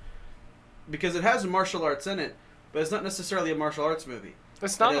genres? Because it has martial arts in it, but it's not necessarily a martial arts movie.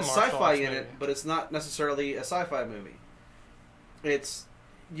 It's not It a has martial sci-fi arts in movie. it, but it's not necessarily a sci-fi movie. It's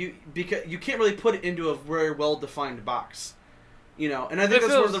because you can't really put it into a very well-defined box, you know. And I think It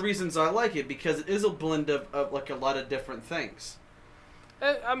that's one of feels- the reasons I like it, because it is a blend of like a lot of different things.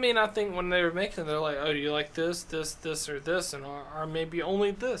 I mean, I think when they were making it, they're like, oh, do you like this, or this, and or maybe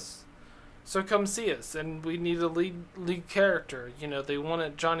only this. So come see us, and we need a lead character. You know, they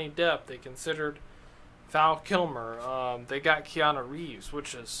wanted Johnny Depp. They considered Val Kilmer. They got Keanu Reeves,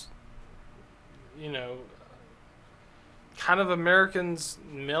 which is, you know, kind of American's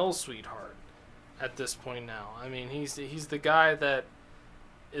male sweetheart at this point now. I mean, he's the guy that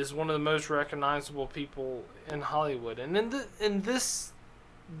is one of the most recognizable people in Hollywood, and in this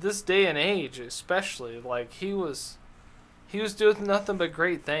day and age, especially, like he was doing nothing but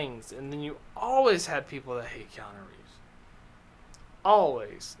great things, and then you always had people that hate Keanu Reeves.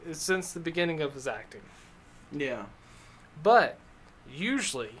 Always, it's since the beginning of his acting. Yeah. But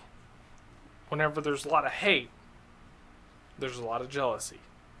usually, whenever there's a lot of hate, there's a lot of jealousy,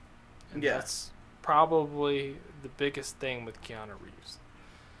 and Yeah. that's probably the biggest thing with Keanu Reeves.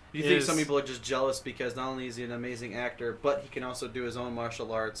 You think is- some people are just jealous because not only is he an amazing actor, but he can also do his own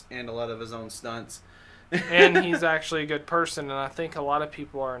martial arts and a lot of his own stunts. And he's actually a good person, and I think a lot of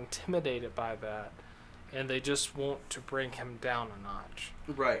people are intimidated by that, and they just want to bring him down a notch.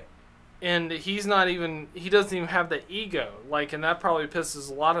 Right. And he doesn't even have the ego, like, and that probably pisses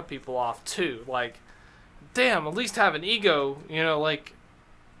a lot of people off too. Like, damn, at least have an ego, you know, like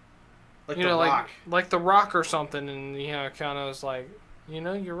Like you The know, Rock. like The Rock or something, and you know, kind of was like, you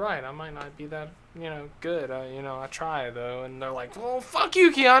know, you're right, I might not be that, you know, good, you know, I try though, and they're like, well, fuck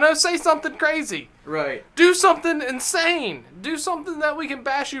you, Keanu, say something crazy. Right. Do something insane. Do something that we can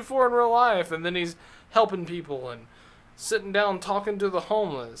bash you for in real life. And then he's helping people and sitting down talking to the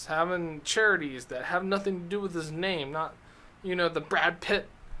homeless, having charities that have nothing to do with his name. Not, you know, the Brad Pitt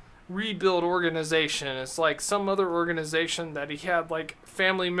Rebuild organization. It's like some other organization that he had like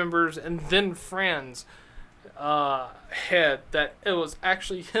family members and then friends head, that it was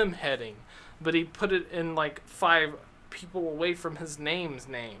actually him heading. But he put it in like 5 people away from his name's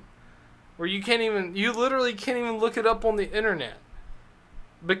name. Where you literally can't even look it up on the internet.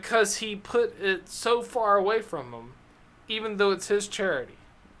 Because he put it so far away from him, even though it's his charity.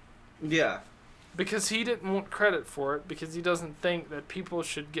 Yeah. Because he didn't want credit for it, because he doesn't think that people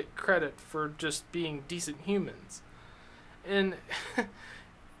should get credit for just being decent humans. And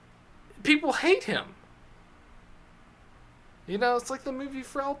people hate him. You know, it's like the movie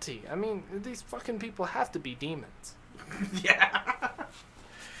Frailty. I mean, these fucking people have to be demons. Yeah.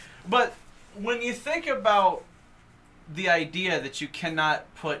 But when you think about the idea that you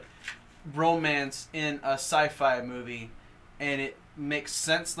cannot put romance in a sci-fi movie and it makes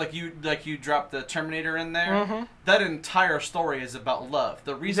sense, like you dropped the Terminator in there, Mhm. that entire story is about love.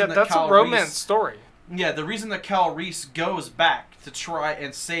 The reason that That's Kyle a romance Reese, story. yeah, the reason that Kyle Reese goes back to try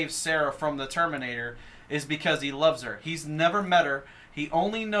and save Sarah from the Terminator is because he loves her. He's never met her. He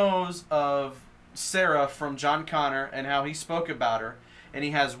only knows of Sarah from John Connor and how he spoke about her, and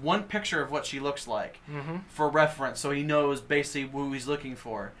he has one picture of what she looks like for reference, so he knows basically who he's looking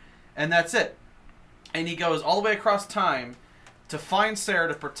for, and that's it. And he goes all the way across time to find Sarah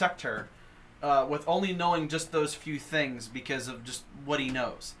to protect her, with only knowing just those few things because of just what he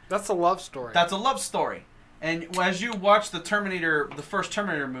knows. That's a love story. That's a love story. And as you watch the first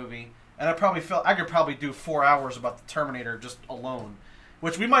Terminator movie, and I could probably do 4 hours about the Terminator just alone,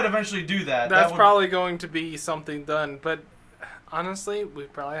 which we might eventually do that. That's probably going to be something done, but honestly, we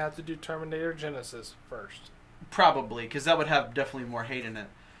probably have to do Terminator Genesis first. Probably, because that would have definitely more hate in it.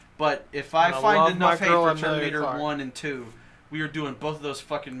 But if I And I find love enough my hate girl for Emilia Terminator Clarke. 1 and 2, we are doing both of those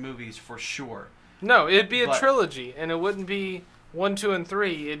fucking movies for sure. No, it'd be a But- trilogy, and it wouldn't be 1, 2, and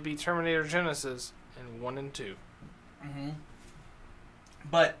 3. It'd be Terminator Genesis and 1 and 2. Mm-hmm.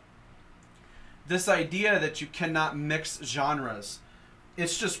 But this idea that you cannot mix genres,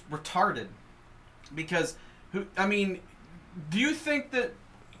 it's just retarded. Because, do you think that,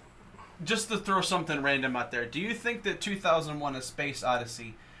 just to throw something random out there, do you think that 2001 A Space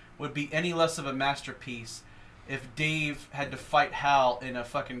Odyssey would be any less of a masterpiece if Dave had to fight Hal in a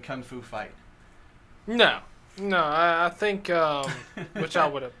fucking kung fu fight? No, I think, which I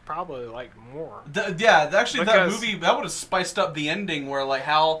would have probably liked more. That Because- movie, that would have spiced up the ending where, like,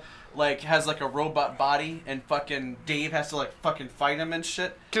 Hal, like, has, like, a robot body and fucking Dave has to, like, fucking fight him and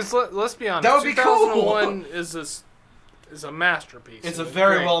shit. Because let's be honest, That would be cool. 2001 is a masterpiece. It's a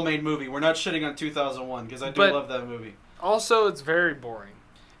very Great. well-made movie. We're not shitting on 2001 because I do But- love that movie. Also, it's very boring.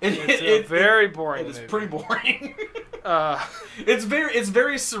 It, It's a very boring It is movie. pretty boring. Uh, It's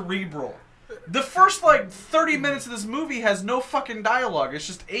very cerebral. The first, like, 30 minutes of this movie has no fucking dialogue. It's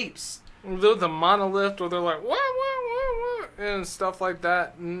just apes. The monolith where they're like, wah, and stuff like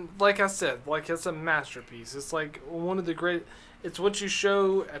that. And like I said, like, it's a masterpiece. It's like one of the great... It's what you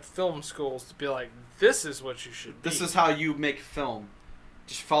show at film schools to be like, this is what you should be. This is how you make film.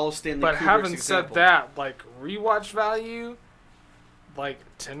 Just follow Stanley But Kubrick's having example. said that, like, rewatch value, like,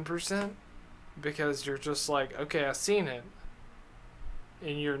 10%. Because you're just like, okay, I've seen it.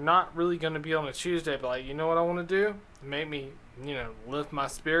 And you're not really going to be on a Tuesday, but like, you know what I want to do? Make me, lift my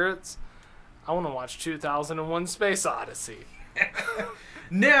spirits. I want to watch 2001 Space Odyssey.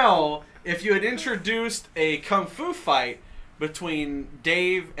 Now, if you had introduced a kung fu fight between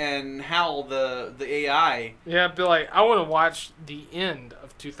Dave and Hal, the AI... Yeah, be like, I want to watch the end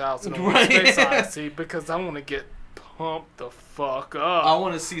of 2001 Right. Space Odyssey because I want to get pumped the fuck up. I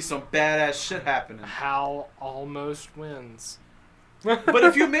want to see some badass shit happening. Hal almost wins. But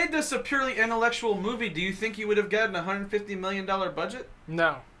if you made this a purely intellectual movie, do you think you would have gotten a $150 million budget?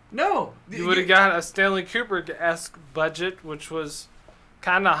 No. No. You would have got a Stanley Kubrick-esque budget, which was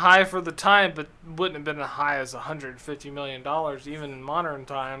kind of high for the time, but wouldn't have been as high as $150 million, even in modern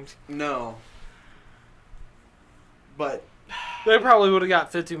times. No. But... They probably would have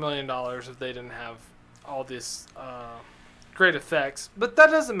got $50 million if they didn't have all this great effects. But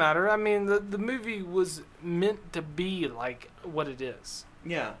that doesn't matter. I mean, the movie was meant to be like what it is.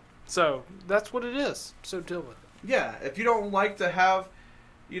 Yeah. So, that's what it is. So deal with it. Yeah, if you don't like to have,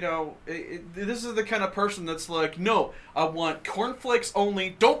 this is the kind of person that's like, no, I want cornflakes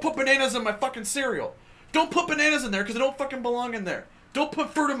only. Don't put bananas in my fucking cereal. Don't put bananas in there because they don't fucking belong in there. Don't put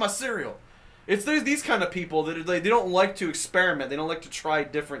fruit in my cereal. It's these kind of people that they don't like to experiment. They don't like to try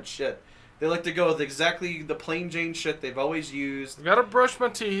different shit. They like to go with exactly the plain Jane shit they've always used. I gotta brush my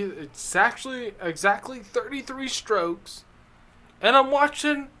teeth. It's actually exactly 33 strokes. And I'm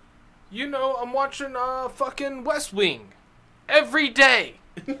watching, fucking West Wing. Every day.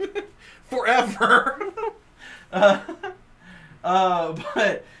 Forever. So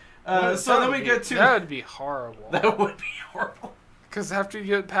then we get to... That would be horrible. That would be horrible. Because after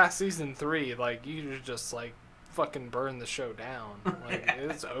you get past season 3, like, you just, like, fucking burn the show down. Like,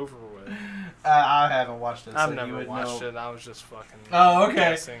 it's over with. I haven't watched it. So I've you never would watched know. it. I was just fucking Oh, okay.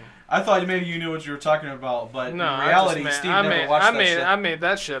 guessing. I thought maybe you knew what you were talking about, but No, in reality, Steve never watched that shit. I made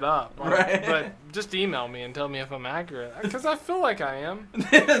that shit up. Like, Right. But just email me and tell me if I'm accurate. Because I feel like I am.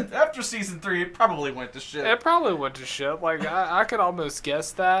 After season 3, it probably went to shit. It probably went to shit. Like, I could almost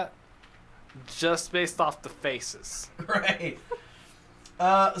guess that just based off the faces. Right.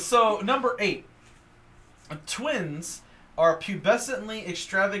 So, number 8. Twins are pubescently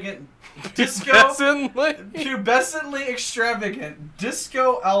extravagant pubescently extravagant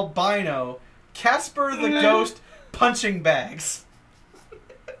disco albino Casper the Ghost punching bags.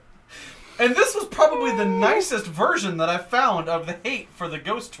 And this was probably the nicest version that I found of the hate for the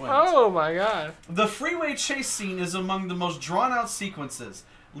Ghost Twins. Oh my god. The freeway chase scene is among the most drawn-out sequences,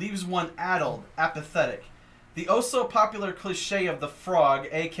 leaves one addled, apathetic. The oh-so-popular cliché of the frog,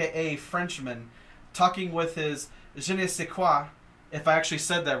 a.k.a. Frenchman, talking with his je ne sais quoi, if I actually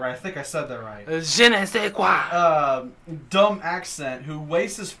said that right. I think I said that right. Je ne sais quoi. Dumb accent, who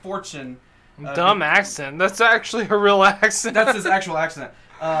wastes his fortune... Dumb accent? That's actually a real accent. That's his actual accent.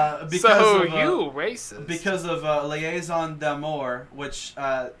 Because so of, you racist. Because of liaison d'amour, which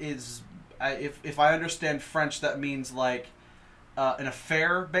is, if I understand French, that means like an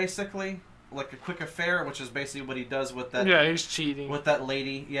affair, basically, like a quick affair, which is basically what he does with that. Yeah, he's cheating. With that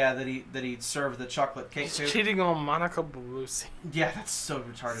lady, yeah, that he served the chocolate cake He's to. cheating on Monica Bellucci. Yeah, that's so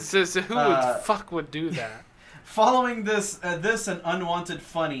retarded. So who would fuck would do that? Following this and unwanted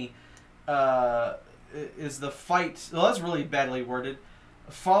funny is the fight. Well, that's really badly worded.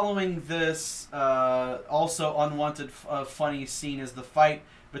 Following this, also unwanted funny scene is the fight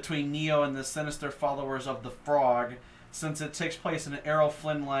between Neo and the sinister followers of the Frog, since it takes place in an Errol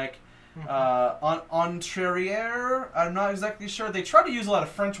Flynn-like entraière. I'm not exactly sure. They try to use a lot of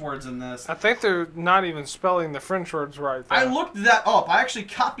French words in this. I think they're not even spelling the French words right there. I looked that up. I actually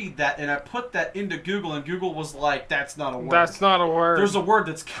copied that and I put that into Google, and Google was like, that's not a word. That's not a word. There's a word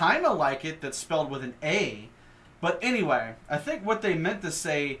that's kind of like it that's spelled with an A. But anyway, I think what they meant to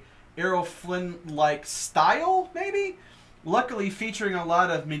say, Errol Flynn-like style, maybe? Luckily featuring a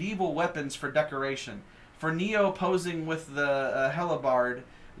lot of medieval weapons for decoration. For Neo posing with the hellebarde,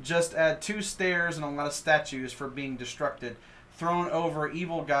 just add 2 stairs and a lot of statues for being destructed, thrown over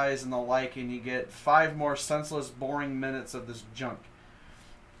evil guys and the like, and you get 5 more senseless, boring minutes of this junk.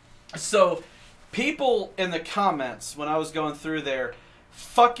 So, people in the comments, when I was going through there,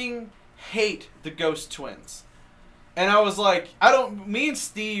 fucking hate the Ghost Twins. And I was like, me and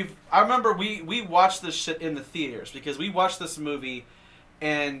Steve, I remember we watched this shit in the theaters because we watched this movie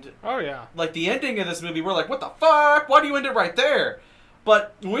and Oh yeah. like the ending of this movie, we're like, what the fuck? Why do you end it right there?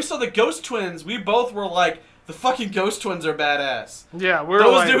 But when we saw the Ghost Twins, we both were like, the fucking Ghost Twins are badass. Yeah, we're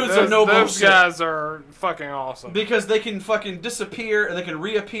Those like, dudes are no those bullshit. guys are fucking awesome. Because they can fucking disappear and they can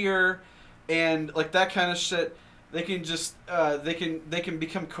reappear and like that kind of shit. They can just they can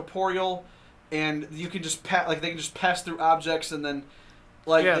become corporeal and you can just they can just pass through objects and then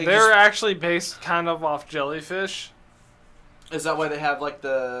like yeah, they're actually based kind of off jellyfish. Is that why they have like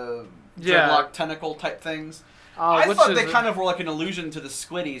the Yeah. dreadlock tentacle type things? I I thought they kind of were like an allusion to the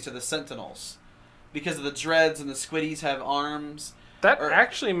Squiddies, to the Sentinels. Because of the dreads and the Squiddies have arms. That or-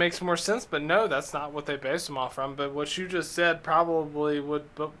 actually makes more sense, but no, that's not what they based them off from. But what you just said probably would,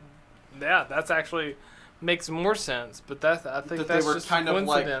 but yeah, that's actually makes more sense. But I think That that's they were just kind a of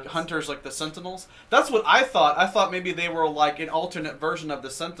like coincidence. hunters like the Sentinels. That's what I thought. I thought maybe they were like an alternate version of the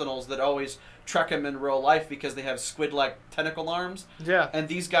Sentinels that always track them in real life because they have squid-like tentacle arms. Yeah, And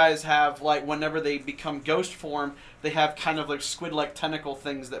these guys have, like, whenever they become ghost form, they have kind of like squid-like tentacle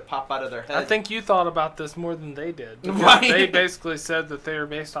things that pop out of their head. I think you thought about this more than they did. because Right. They basically said that they were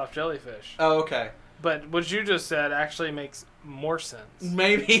based off jellyfish. Oh, okay. But what you just said actually makes more sense.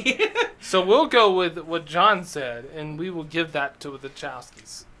 Maybe. So we'll go with what John said, and we will give that to the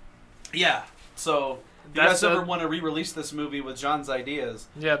Chowskis. Yeah. So, if you That's guys ever a- want to re-release this movie with John's ideas,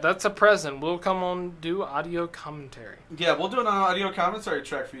 Yeah, that's a present. We'll come on do audio commentary. yeah, we'll do an audio commentary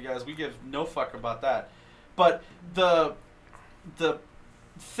track for you guys. We give no fuck about that. But the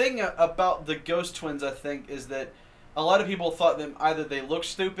thing about the Ghost Twins, I think, is that a lot of people thought them either they looked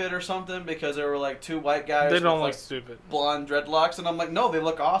stupid or something because they were like two white guys They don't with look like stupid. blonde dreadlocks, and I'm like, no, they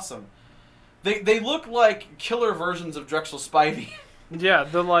look awesome. They look like killer versions of Drexel Spivey. Yeah,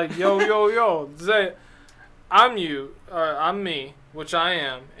 they're like, yo, say, I'm you, or I'm me, which I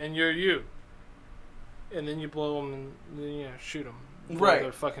am, and you're you. And then you blow them and then, shoot them. Right.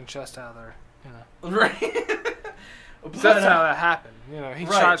 Their fucking chest out of there, Right. But, That's how that happened. He Right.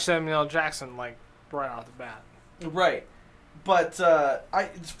 shot Samuel L. Jackson, like, right off the bat. Right. But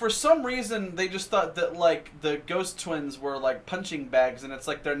for some reason they just thought that like the Ghost Twins were like punching bags, and it's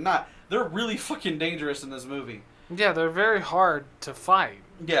like they're not. They're really fucking dangerous in this movie. Yeah, they're very hard to fight.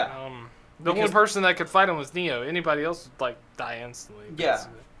 Yeah. The only Because- person that could fight him was Neo. Anybody else would, like, die instantly. Yeah.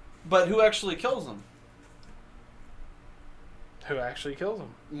 basically. But who actually kills them? Who actually kills him?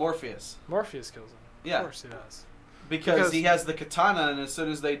 Morpheus. Morpheus kills him. Yeah. Of course he does. Because he has the katana, and as soon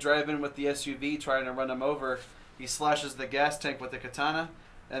as they drive in with the SUV trying to run him over, he slashes the gas tank with the katana,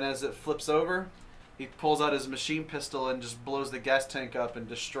 and as it flips over, he pulls out his machine pistol and just blows the gas tank up and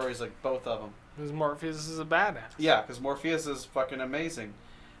destroys like both of them. Because Morpheus is a badass. Yeah, because Morpheus is fucking amazing.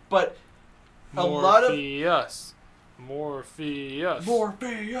 But a lot of... Morpheus. Morpheus!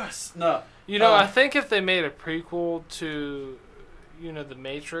 No. I think if they made a prequel to, The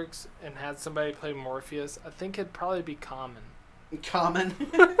Matrix and had somebody play Morpheus, I think it'd probably be Common. Common.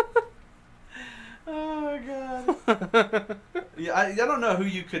 Oh, God. Yeah, I don't know who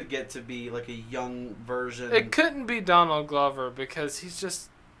you could get to be like a young version. It couldn't be Donald Glover because he's just,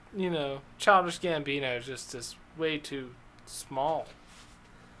 Childish Gambino is just way too small.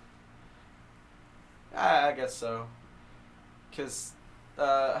 I guess so. Because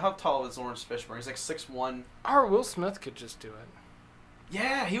how tall is Lawrence Fishburne? He's like 6'1". Or Will Smith could just do it.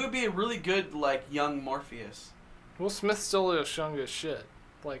 Yeah, he would be a really good like young Morpheus. Will Smith still looks young as shit.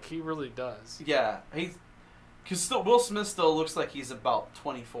 Like, he really does. Yeah, because Will Smith still looks like he's about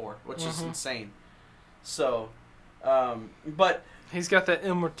 24, which is Mhm. insane. So, but He's got that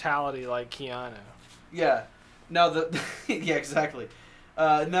immortality like Keanu. yeah, now yeah, exactly.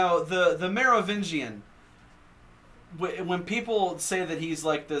 Now the Merovingian. When people say that he's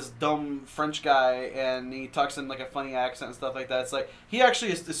like this dumb French guy and he talks in like a funny accent and stuff like that, it's like he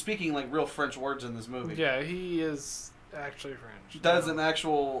actually is speaking like real French words in this movie. Yeah, he is actually French. That's an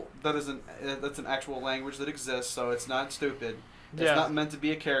actual language that exists, so it's not stupid. It's Yeah. not meant to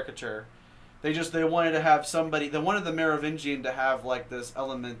be a caricature. They wanted to have somebody. They wanted the Merovingian to have like this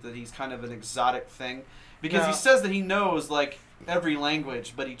element that he's kind of an exotic thing, because he Yeah. says that he knows like every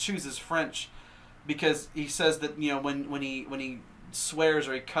language, but he chooses French because he says that when he swears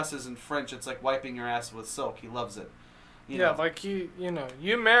or he cusses in French, it's like wiping your ass with silk. He loves it. You know? like you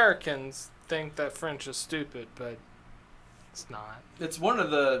Americans think that French is stupid, but it's not. It's one of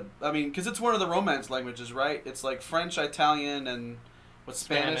the. I mean, because it's one of the Romance languages, right? It's like French, Italian, and what's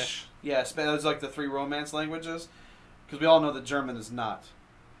Spanish? Yeah, those are like the three Romance languages. Because we all know that German is not.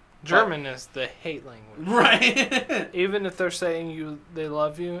 German is the hate language. Right. Even if they're saying they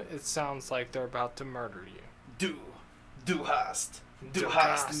love you, it sounds like they're about to murder you. Do. Du hast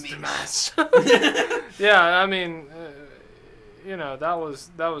mich. Yeah, I mean, that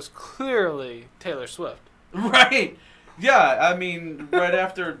was clearly Taylor Swift. Right. Yeah, I mean, right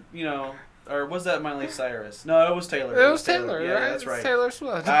after, or was that Miley Cyrus? No, it was Taylor. It was Taylor, Yeah, right? that's right. It's Taylor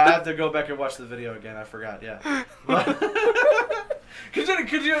Swift. I have to go back and watch the video again. I forgot. Yeah. Could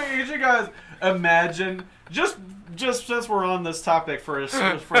you guys imagine just since we're on this topic for a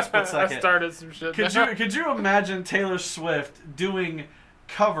split I second? started some shit. Could you imagine Taylor Swift doing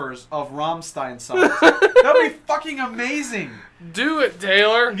covers of Rammstein songs? That'd be fucking amazing. Do it,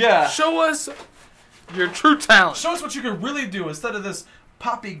 Taylor. Yeah. Show us your true talent. Show us what you could really do instead of this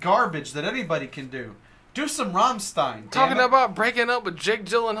poppy garbage that anybody can do. Do some Rammstein. Talking damn it. about breaking up with Jake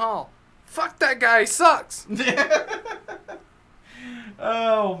Gyllenhaal. Fuck that guy. He sucks.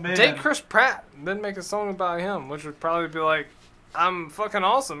 Oh man. Date Chris Pratt. Then make a song about him, which would probably be like, I'm fucking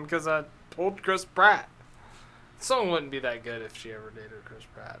awesome because I told Chris Pratt. The song wouldn't be that good if she ever dated Chris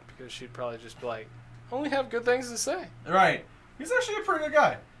Pratt because she'd probably just be like, I only have good things to say. Right. He's actually a pretty good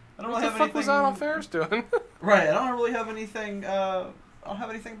guy. I don't What really the have fuck anything. was Anna Faris doing? Right. I don't really have anything. I don't have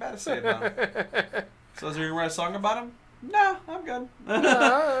anything bad to say about him. So is there gonna write a song about him? No, I'm good.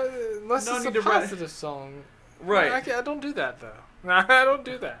 Unless No it's need a to write- positive song. Right. I don't do that though. I don't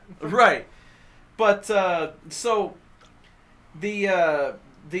do that. Right. But so the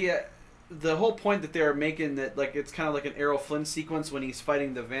whole point that they're making that like it's kind of like an Errol Flynn sequence when he's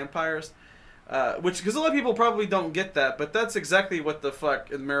fighting the vampires, which because a lot of people probably don't get that, but that's exactly what the fuck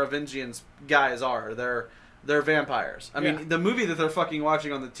the Merovingians guys are. They're vampires. I Yeah. mean, the movie that they're fucking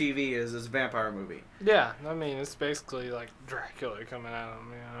watching on the TV is this vampire movie. Yeah, I mean it's basically like Dracula coming at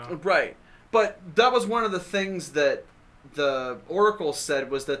him. Right. But that was one of the things that the Oracle said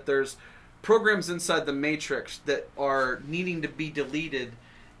was that there's programs inside the Matrix that are needing to be deleted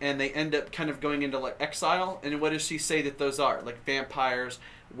and they end up kind of going into like exile. And what does she say that those are? Like vampires,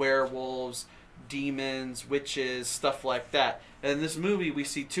 werewolves, demons, witches, stuff like that. And in this movie we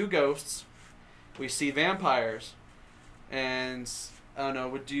see two ghosts, we see vampires, and I don't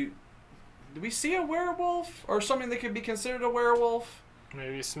know, do we see a werewolf or something that could be considered a werewolf?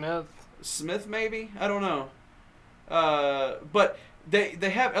 Maybe Smith. Smith, maybe? I don't know. But they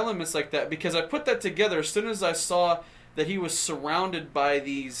have elements like that because I put that together as soon as I saw that he was surrounded by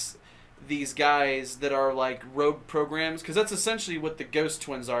these guys that are like rogue programs, because that's essentially what the Ghost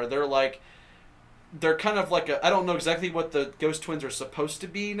Twins are. They're kind of like I don't know exactly what the Ghost Twins are supposed to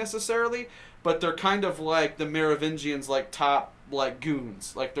be necessarily, but they're kind of like the Merovingians, like top like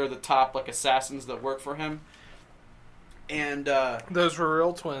goons, like they're the top like assassins that work for him. And Those were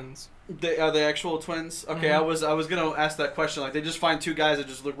real twins. are they actual twins? Okay, Mhm. I was gonna ask that question. Like they just find two guys that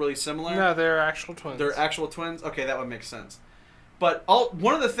just look really similar. No, they're actual twins. They're actual twins. Okay, that would make sense. But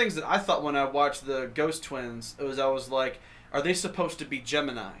one of the things that I thought when I watched the Ghost Twins was I was like, are they supposed to be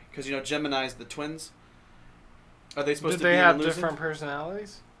Gemini? Because Gemini's the twins. Are they supposed Did to be they have elusive? different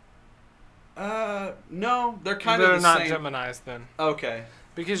personalities? No, they're kind They're of the not same. Geminis then, Okay.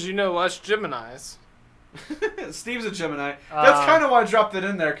 because us Geminis. Steve's a Gemini. That's Um, kind of why I dropped it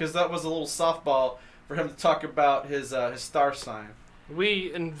in there because that was a little softball for him to talk about his star sign.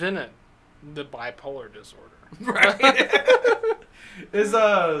 We invented the bipolar disorder. Right.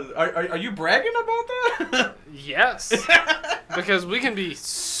 Are you bragging about that? Yes, because we can be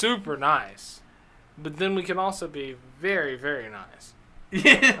super nice, but then we can also be very, very nice.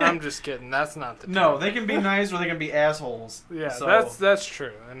 Yeah. I'm just kidding. That's not the No, truth. they can be nice or they can be assholes. Yeah, So- that's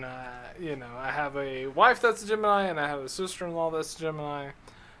true. And I have a wife that's a Gemini, and I have a sister-in-law that's a Gemini.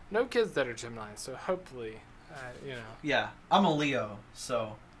 No kids that are Gemini, so hopefully, Yeah, I'm a Leo,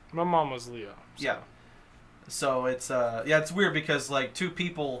 so my mom was Leo. So. yeah. So it's weird because like two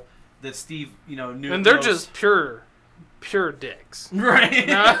people that Steve knew, And they're knows- just pure dicks. right.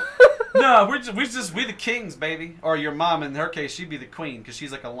 No? No, we the kings, baby. Or your mom, in her case, she'd be the queen because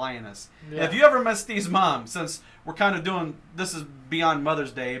she's like a lioness. Yeah. If you ever met Steve's mom, since we're kind of doing this is beyond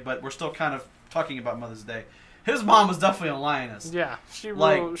Mother's Day, but we're still kind of talking about Mother's Day. His mom was definitely a lioness. Yeah, she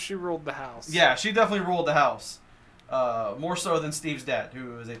Like- ruled the house. Yeah, she definitely ruled the house. More so than Steve's dad,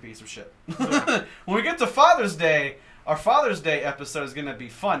 who is a piece of shit. Yeah. When we get to Father's Day, our Father's Day episode is going to be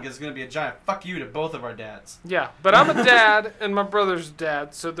fun because it's going to be a giant fuck you to both of our dads. Yeah, but I'm a dad and my brother's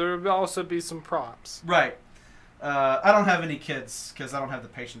dad, so there will also be some props. Right. I don't have any kids because I don't have the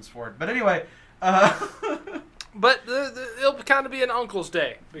patience for it. But anyway, But it'll kind of be an uncle's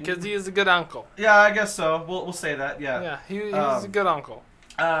day because he is a good uncle. yeah, I guess so. We'll say that. Yeah. Yeah, he's a good uncle.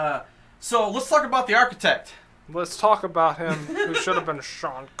 So let's talk about the architect, Let's talk about him who should have been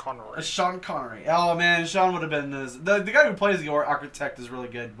Sean Connery. Sean Connery. Oh man, Sean would have been the guy who plays the architect is really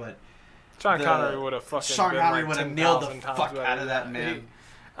good, but Sean Connery would have fucking Sean been Connery like would have 10,000 nailed the times fuck better out of that than man.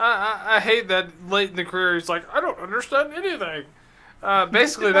 I hate that late in the career he's like, I don't understand anything.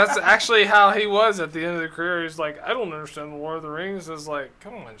 Basically, that's actually how he was at the end of the career. He's like, I don't understand the Lord of the Rings. It's like,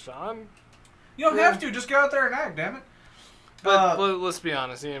 come on, Sean. You don't have to. Just go out there and act, damn it. But let's be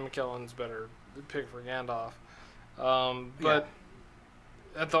honest, Ian McKellen's better pick for Gandalf. But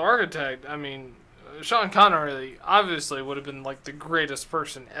at the Architect, I mean, Sean Connery obviously would have been like the greatest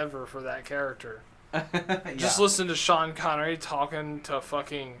person ever for that character. Just listen to Sean Connery talking to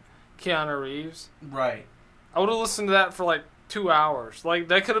fucking Keanu Reeves. Right. I would have listened to that for like 2 hours. Like,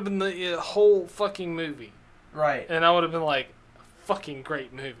 that could have been the whole fucking movie. Right. And I would have been like, fucking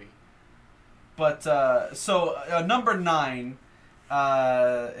great movie. But, number 9,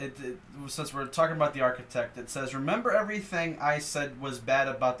 since we're talking about the Architect, it says, remember everything I said was bad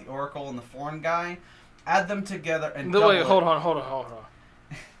about the Oracle and the foreign guy? Add them together and Wait, hold on.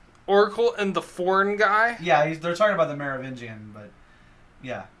 Oracle and the foreign guy? Yeah, they're talking about the Merovingian, but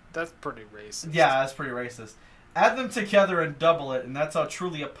yeah. That's pretty racist. Yeah, that's pretty racist. Add them together and double it, and that's how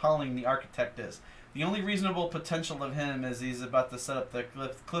truly appalling the Architect is. The only reasonable potential of him is he's about to set up the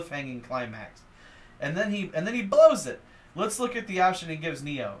cliffhanging climax. And then he blows it. Let's look at the option he gives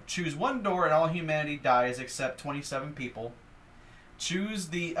Neo. Choose one door and all humanity dies except 27 people. Choose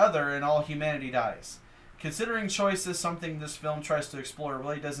the other and all humanity dies. Considering choice is something this film tries to explore, it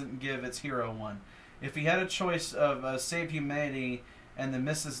really doesn't give its hero one. If he had a choice of save humanity and the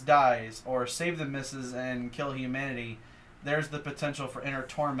missus dies, or save the missus and kill humanity, there's the potential for inner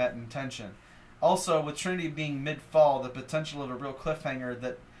torment and tension. Also, with Trinity being mid-fall, the potential of a real cliffhanger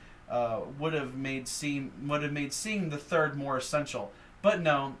that would have made seeing the third more essential. But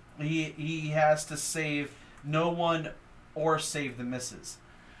no, he has to save no one or save the missus.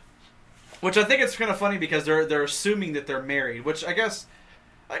 Which I think it's kind of funny because they're assuming that they're married, which I guess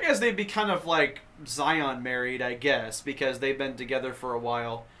they'd be kind of like Zion married, I guess, because they've been together for a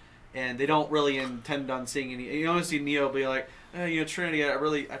while, and they don't really intend on seeing any. You don't see Neo be like, Trinity, I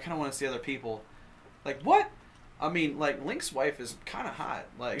kind of want to see other people. Like, what? I mean, like, Link's wife is kind of hot.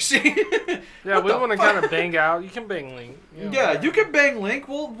 Like, she. Yeah, we want to kind of bang out. You can bang Link. You can bang Link.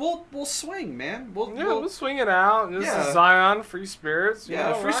 We'll swing, man. We'll swing it out. This is Zion, free spirits.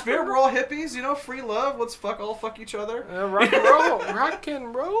 Free spirit. We're all hippies. Free love. Let's all fuck each other. Rock and roll, rock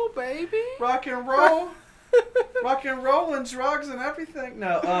and roll, baby. Rock and roll, rock and roll, and drugs and everything.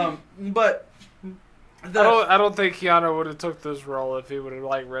 No, but. I don't think Keanu would have took this role if he would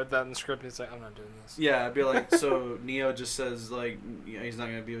have read that in the script and he's like, I'm not doing this. Yeah, I'd be like, so Neo just says he's not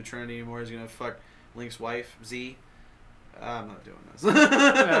gonna be with Trinity anymore. He's gonna fuck Link's wife Z. I'm not doing this.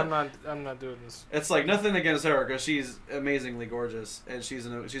 Yeah, I'm not doing this. It's like nothing against her because she's amazingly gorgeous and she's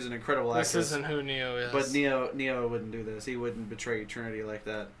an incredible actress. This isn't who Neo is. But Neo wouldn't do this. He wouldn't betray Trinity like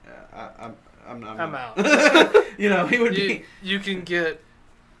that. I'm out. He would be.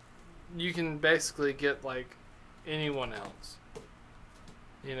 You can basically get anyone else.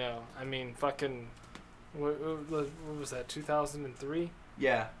 I mean, fucking, what was that, 2003?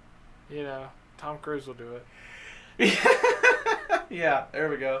 Yeah. Tom Cruise will do it. Yeah, there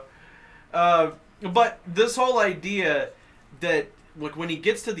we go. But this whole idea that, when he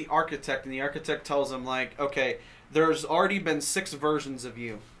gets to the Architect and the Architect tells him, okay, there's already been 6 versions of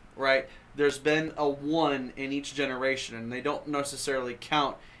you, right? There's been a 1 in each generation, and they don't necessarily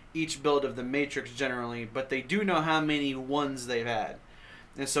count each build of the Matrix generally, but they do know how many 1s they've had.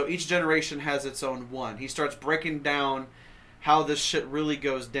 And so each generation has its own 1. He starts breaking down how this shit really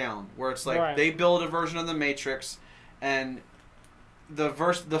goes down, where it's they build a version of the Matrix, and the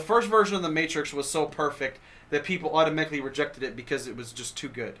first version of the Matrix was so perfect that people automatically rejected it because it was just too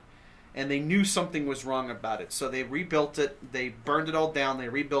good. And they knew something was wrong about it. So they rebuilt it, they burned it all down, they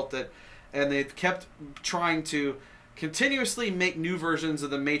rebuilt it, and they've kept trying to continuously make new versions of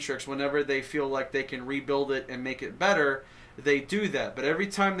the Matrix whenever they feel like they can rebuild it and make it better. They do that, but every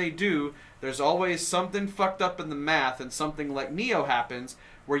time they do, there's always something fucked up in the math, and something like Neo happens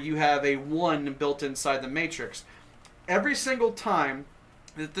where you have a 1 built inside the Matrix. Every single time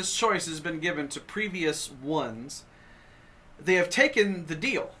that this choice has been given to previous 1s, they have taken the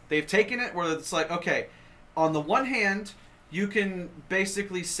deal. They've taken it where it's okay, on the one hand, you can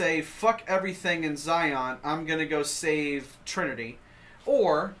basically say, fuck everything in Zion, I'm going to go save Trinity.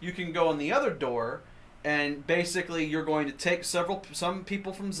 Or you can go in the other door, and basically you're going to take some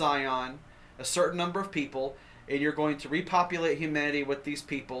people from Zion, a certain number of people, and you're going to repopulate humanity with these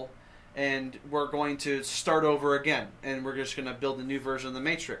people, and we're going to start over again, and we're just going to build a new version of the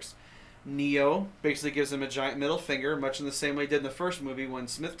Matrix. Neo basically gives him a giant middle finger, much in the same way he did in the first movie when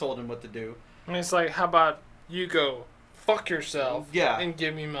Smith told him what to do. And it's how about you go fuck yourself. Yeah. And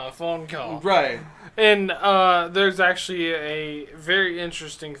give me my phone call. Right. And there's actually a very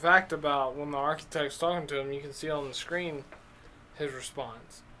interesting fact about when the architect's talking to him. You can see on the screen his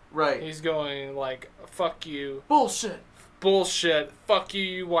response. Right. He's going like, "Fuck you, Bullshit. bullshit. Fuck you,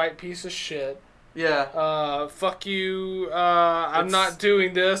 you white piece of shit. Yeah. Fuck you. I'm not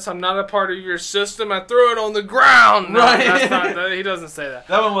doing this. I'm not a part of your system. I threw it on the ground." No, Right. that's not. He doesn't say that.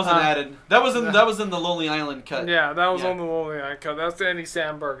 That one wasn't added. That was in the Lonely Island cut. Yeah, that was Yeah. on the Lonely Island cut. That's Andy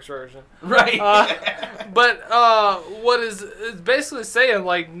Samberg's version. Right. But what is basically saying,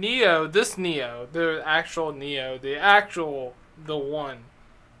 like, Neo, the actual Neo, the one,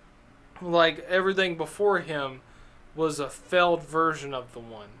 like, everything before him was a failed version of the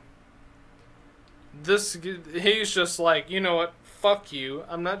one. He's just like, you know what, fuck you,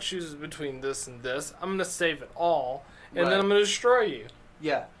 I'm not choosing between this and this, I'm going to save it all, and then I'm going to destroy you.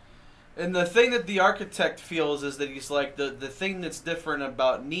 Yeah. And the thing that the architect feels is that he's like, the thing that's different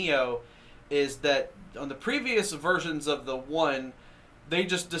about Neo is that on the previous versions of the one, they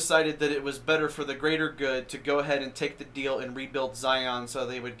just decided that it was better for the greater good to go ahead and take the deal and rebuild Zion so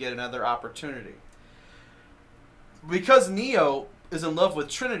they would get another opportunity. Because Neo is in love with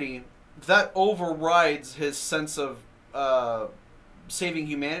Trinity, that overrides his sense of saving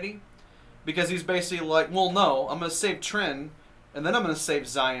humanity. Because he's basically like, well, no, I'm going to save Trin, and then I'm going to save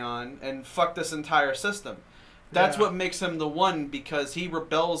Zion, and fuck this entire system. That's what makes him the one, because he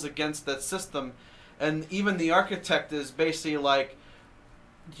rebels against that system. And even the architect is basically like,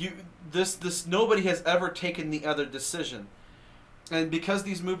 nobody has ever taken the other decision. And because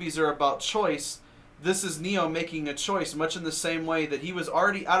these movies are about choice, this is Neo making a choice, much in the same way that he was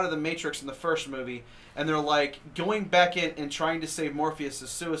already out of the Matrix in the first movie, and they're like, going back in and trying to save Morpheus is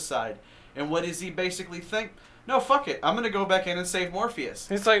suicide. And what does he basically think? No, fuck it. I'm going to go back in and save Morpheus.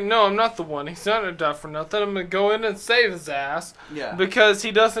 He's like, no, I'm not the one. He's not a die for nothing. I'm going to go in and save his ass. Yeah. Because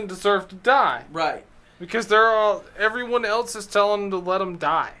he doesn't deserve to die. Right. Because everyone else is telling him to let him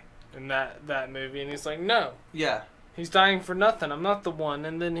die in that movie. And he's like, no. Yeah. He's dying for nothing. I'm not the one.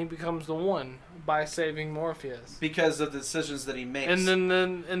 And then he becomes the one by saving Morpheus. Because of the decisions that he makes. And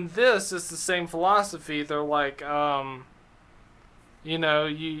then in this, it's the same philosophy. They're like, you know,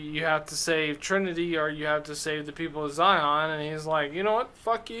 you have to save Trinity or you have to save the people of Zion. And he's like, you know what?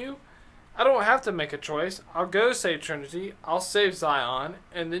 Fuck you. I don't have to make a choice. I'll go save Trinity. I'll save Zion.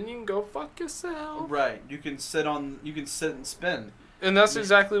 And then you can go fuck yourself. Right. You can sit and spin. And that's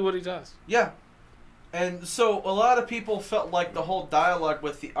exactly what he does. Yeah. And so a lot of people felt like the whole dialogue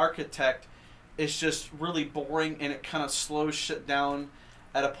with the architect is just really boring and it kind of slows shit down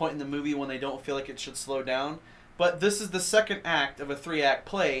at a point in the movie when they don't feel like it should slow down. But this is the second act of a 3-act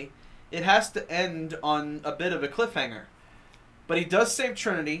play. It has to end on a bit of a cliffhanger. But he does save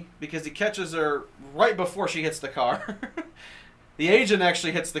Trinity because he catches her right before she hits the car. The agent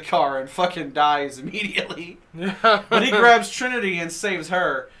actually hits the car and fucking dies immediately. But he grabs Trinity and saves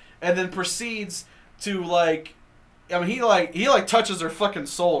her and then proceeds to like... I mean, he touches her fucking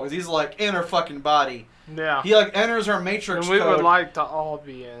soul because he's like in her fucking body. Yeah. He like enters her Matrix And we code. would like to all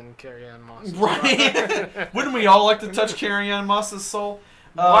be in Carrie-Anne Moss. Right? Wouldn't we all like to touch Carrie-Anne Moss's soul?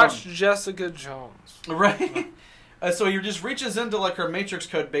 Watch Jessica Jones. Right? So he just reaches into like her Matrix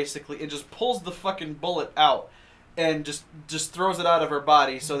code basically and just pulls the fucking bullet out and just throws it out of her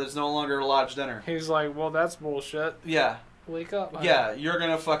body so that it's no longer lodged in her. He's like, well, that's bullshit. Yeah. Wake up. honey. Yeah, you're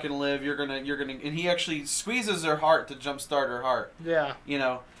gonna fucking live. You're gonna, and he actually squeezes her heart to jumpstart her heart. Yeah. You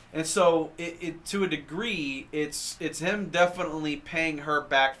know, and so it to a degree, it's him definitely paying her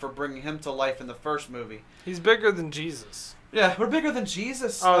back for bringing him to life in the first movie. He's bigger than Jesus. Yeah, we're bigger than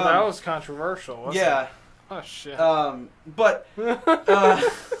Jesus. Oh, that was controversial. Wasn't yeah. It? Oh shit. But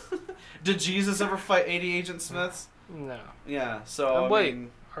did Jesus ever fight 80 Agent Smiths? No. Yeah. So wait, I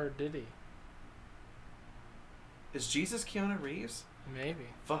mean, or did he? is Jesus Keanu Reeves? Maybe.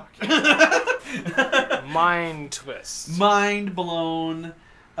 Fuck. Mind twist. Mind blown.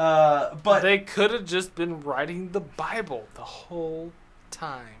 But they could have just been writing the Bible the whole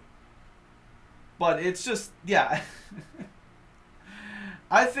time. But it's just, yeah.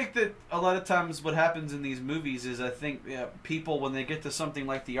 I think that a lot of times what happens in these movies is I think people, when they get to something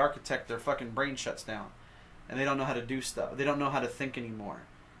like The Architect, their fucking brain shuts down. And they don't know how to do stuff. They don't know how to think anymore.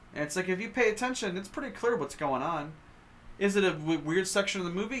 And it's like, if you pay attention, it's pretty clear what's going on. Is it a weird section of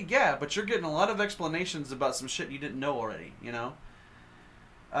the movie? Yeah, but you're getting a lot of explanations about some shit you didn't know already, you know?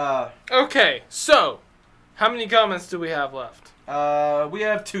 Okay, so, how many comments do we have left? We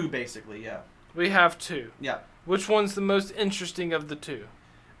have 2, basically, yeah. We have 2. Yeah. Which one's the most interesting of the 2?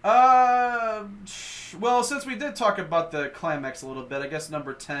 Well, since we did talk about the climax a little bit, I guess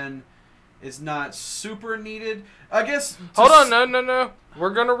number 10 is not super needed. I guess. Hold on, no.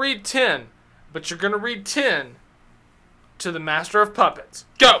 We're gonna read 10, but you're gonna read 10 to the Master of Puppets.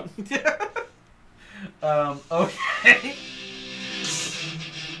 Go. Okay.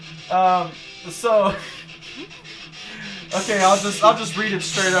 So. Okay, I'll just read it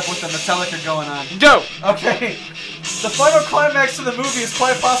straight up with the Metallica going on. Go. Okay. The final climax of the movie is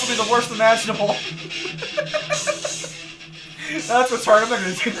quite possibly the worst imaginable. That's what's hard. I'm not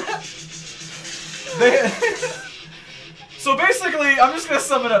gonna do that. So basically, I'm just gonna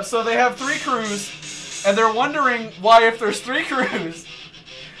sum it up. So they have 3 crews, and they're wondering why, if there's 3 crews,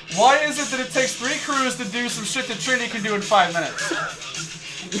 why is it that it takes 3 crews to do some shit that Trinity can do in 5 minutes?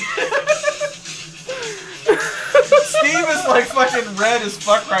 Steve is like fucking red as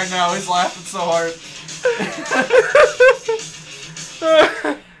fuck right now. He's laughing so hard.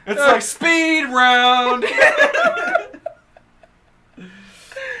 It's like speed round.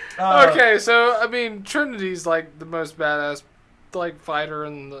 Okay, so I mean, Trinity's like the most badass, like fighter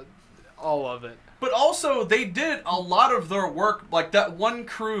in all of it. But also, they did a lot of their work. Like that one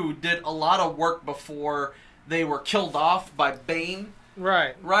crew did a lot of work before they were killed off by Bane.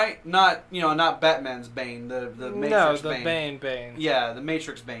 Right. Right? Not Batman's Bane, the Matrix Bane. Bane. Yeah, the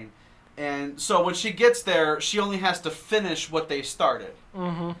Matrix Bane. And so when she gets there, she only has to finish what they started.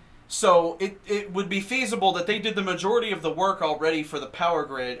 Mm-hmm. So it would be feasible that they did the majority of the work already for the power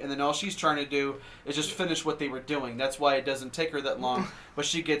grid, and then all she's trying to do is just finish what they were doing. That's why it doesn't take her that long, but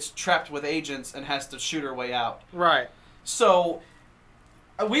she gets trapped with agents and has to shoot her way out. Right. So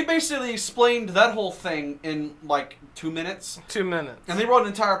we basically explained that whole thing in like 2 minutes. 2 minutes. And they wrote an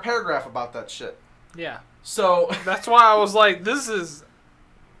entire paragraph about that shit. Yeah. So that's why I was like, this is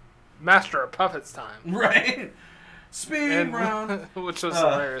Master of Puppets time. Right. Speed round. Which was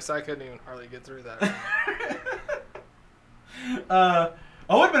hilarious. I couldn't even hardly get through that. It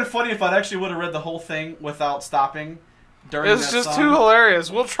would have been funny if I actually would have read the whole thing without stopping during that It's just song. too hilarious.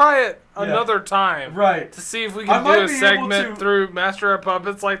 We'll try it another time. Right. To see if we I can might do a be able segment to- through Master of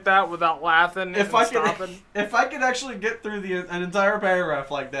Puppets like that without laughing and stopping. If I could actually get through an entire paragraph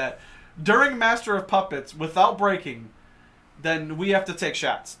like that during Master of Puppets without breaking, then we have to take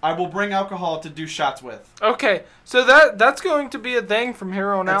shots. I will bring alcohol to do shots with. Okay, so that's going to be a thing from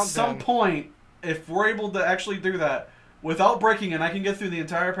here on out. At some point, if we're able to actually do that without breaking and I can get through the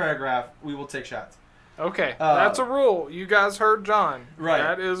entire paragraph, we will take shots. Okay, that's a rule. You guys heard John. Right.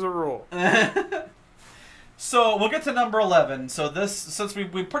 That is a rule. So we'll get to number 11. So this, since we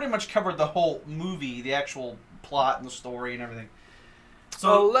pretty much covered the whole movie, the actual plot and the story and everything.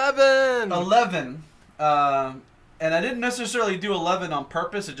 So 11. 11. And I didn't necessarily do 11 on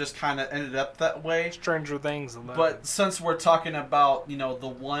purpose. It just kind of ended up that way. Stranger Things 11. But since we're talking about, the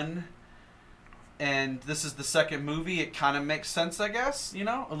one, and this is the second movie, it kind of makes sense, I guess.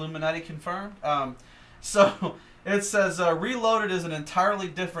 Illuminati confirmed. So it says, Reloaded is an entirely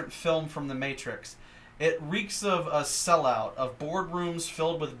different film from The Matrix. It reeks of a sellout, of boardrooms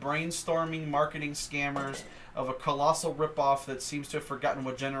filled with brainstorming marketing scammers, of a colossal ripoff that seems to have forgotten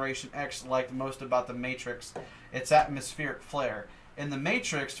what Generation X liked most about The Matrix, its atmospheric flair. In The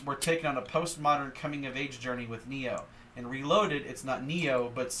Matrix, we're taking on a postmodern coming-of-age journey with Neo. In Reloaded, it's not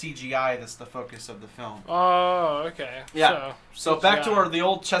Neo, but CGI that's the focus of the film. Oh, okay. Yeah. So back to CGI. the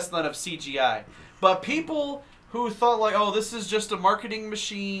old chestnut of CGI. But people who thought like, oh, this is just a marketing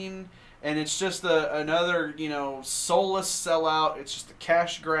machine, and it's just another, soulless sellout. It's just a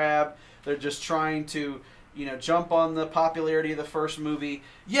cash grab. They're just trying to, jump on the popularity of the first movie.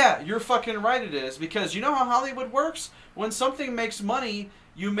 Yeah, you're fucking right it is. Because you know how Hollywood works? When something makes money,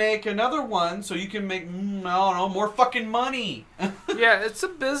 you make another one so you can make, more fucking money. Yeah, it's a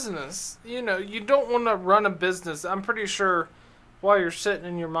business. You don't want to run a business. I'm pretty sure while you're sitting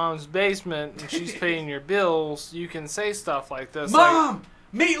in your mom's basement and she's paying your bills, you can say stuff like this. Mom!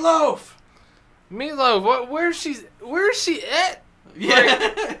 Meatloaf! Meatloaf, where's she at? Yeah.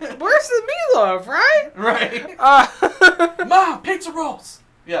 Like, where's the meatloaf, right? Right. Mom, pizza rolls!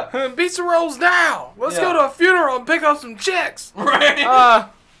 Yeah. Pizza rolls now. Let's go to a funeral and pick up some chicks. Right.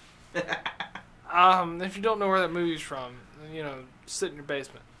 If you don't know where that movie's from, sit in your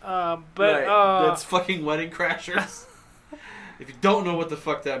basement. But right. That's fucking Wedding Crashers. If you don't know what the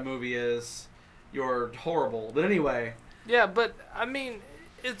fuck that movie is, you're horrible. But anyway. Yeah, but I mean,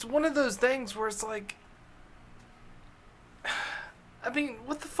 it's one of those things where it's like, I mean,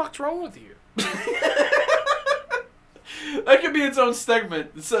 what the fuck's wrong with you? That could be its own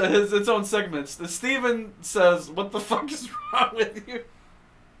segment. It's its own segments. Steven says, "What the fuck is wrong with you?"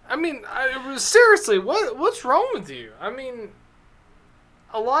 I mean, seriously, what's wrong with you? I mean,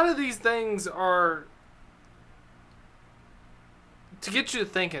 a lot of these things are to get you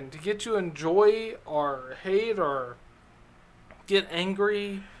thinking, to get you enjoy or hate or get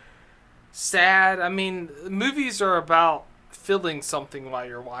angry, sad. I mean, movies are about feeling something while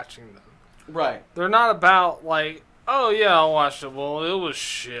you're watching them. Right. They're not about like, oh yeah, I watched it. Well, it was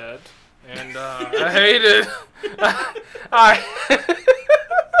shit, and I hate it. I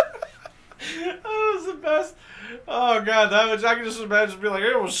That was the best. Oh god, I can just imagine being like,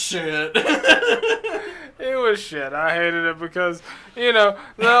 it was shit. It was shit. I hated it because, you know,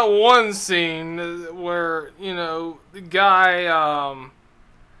 that one scene where, you know, the guy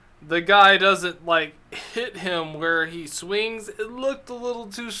doesn't, like, hit him where he swings. It looked a little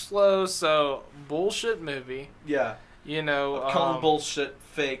too slow, so bullshit movie. Yeah. You know. Calling bullshit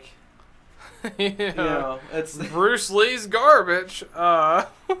fake. You know, it's Bruce Lee's garbage.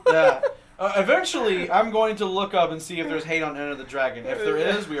 yeah. Eventually, I'm going to look up and see if there's hate on Enter the Dragon. If there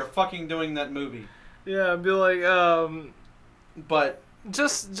is, we are fucking doing that movie. Yeah, be like, But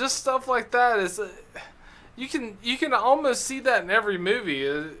just stuff like that is, you can almost see that in every movie.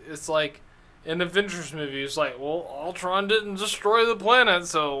 It's like an Avengers movie. It's like, well, Ultron didn't destroy the planet,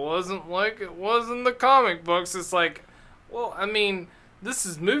 so it wasn't like it was in the comic books. It's like, well, I mean, this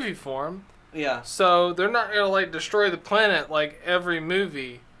is movie form, yeah, so they're not gonna like destroy the planet like every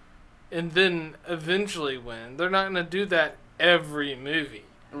movie, and then eventually win. They're not gonna do that every movie.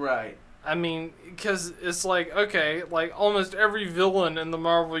 right. I mean, because it's like, okay, like almost every villain in the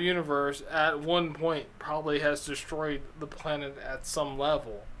Marvel Universe at one point probably has destroyed the planet at some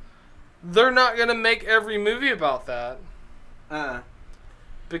level. They're not going to make every movie about that.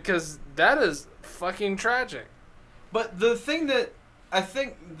 Because that is fucking tragic. But the thing that I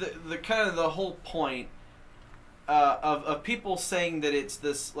think the kind of the whole point of people saying that it's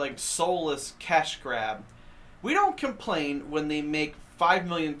this like soulless cash grab, we don't complain when they make 5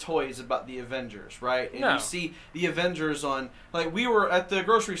 million toys about the Avengers, right? And No. you see the Avengers on, like, we were at the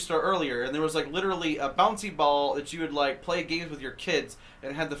grocery store earlier, and there was, like, literally a bouncy ball that you would, like, play games with your kids,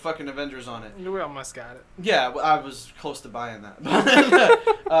 and it had the fucking Avengers on it. We almost got it. Yeah, well, I was close to buying that.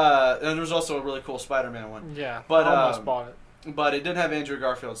 And there was also a really cool Spider-Man one. Yeah, But, I almost bought it. But it did have Andrew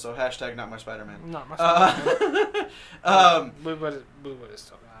Garfield, so hashtag not my Spider-Man. Not my Spider-Man. We would have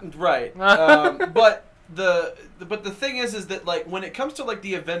still got it. Right. But the thing is that like when it comes to like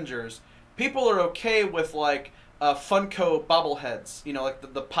the Avengers, people are okay with like Funko bobbleheads, you know, like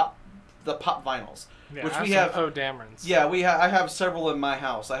the pop vinyls, Yeah, which I we some have. Poe Damerons. Yeah, I have several in my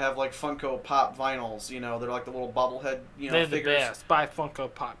house. I have like Funko Pop vinyls, you know, they're like the little bobblehead, you know, They're figures. the best. Buy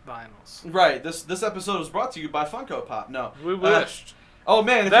Funko Pop vinyls. Right. This episode was brought to you by Funko Pop. No, We wished. oh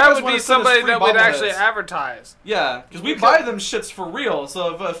man, if you that guys would wanna be send us somebody free that would actually bobbleheads- advertise. Yeah, because we We buy could- them shits for real.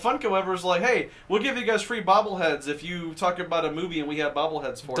 So if Funko ever's like, hey, we'll give you guys free bobbleheads if you talk about a movie and we have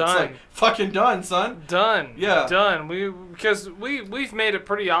bobbleheads for it. It's Done. like, fucking done, son. Done. Yeah. Done. Because we've made it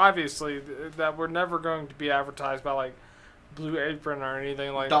pretty obviously that we're never going to be advertised by like Blue Apron or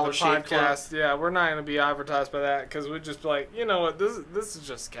anything like Dollar the Shave Club. podcast. Yeah, we're not going to be advertised by that because we'd just be like, you know what, this is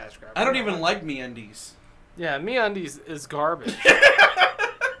just cash grab. I don't even like MeUndies. Yeah, MeUndies is garbage.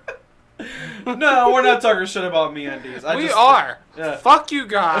 No, we're not talking shit about MeUndies. We are. Yeah. Fuck you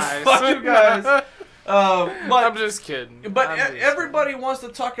guys. Fuck you guys. I'm But just kidding. but I'm just everybody wants to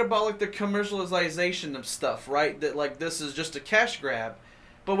talk about like the commercialization of stuff, right? That like this is just a cash grab.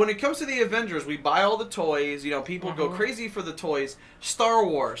 But when it comes to the Avengers, we buy all the toys. You know, people go crazy for the toys. Star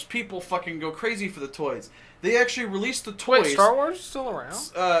Wars, people fucking go crazy for the toys. They actually released the toys. Wait, Star Wars is still around?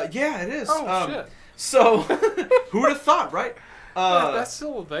 Yeah, it is. Oh shit. So, who would have thought, right? That's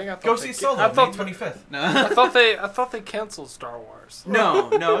still a thing. I thought Go they see Solo, I thought May 25th. I thought they canceled Star Wars. No,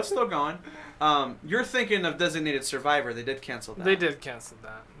 it's still going. You're thinking of Designated Survivor. They did cancel that. They did cancel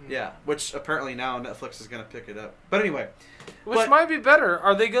that. Yeah, which apparently now Netflix is going to pick it up. But anyway. Which might be better.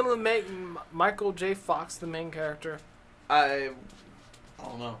 Are they going to make Michael J. Fox the main character? I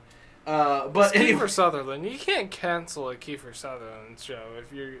don't know. But It's anyway. Kiefer Sutherland. You can't cancel a Kiefer Sutherland show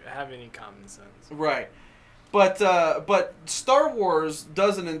if you have any common sense. Right. But Star Wars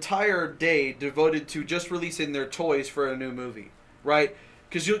does an entire day devoted to just releasing their toys for a new movie, right?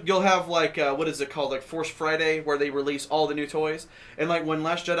 Because you'll have like what is it called, like Force Friday, where they release all the new toys. And like when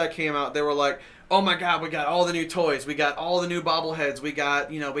Last Jedi came out, they were like, oh my god, we got all the new toys, we got all the new bobbleheads, we got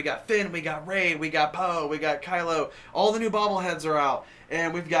Finn, we got Rey, we got Poe, we got Kylo, all the new bobbleheads are out,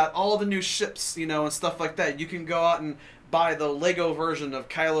 and we've got all the new ships, and stuff like that. You can go out and buy the Lego version of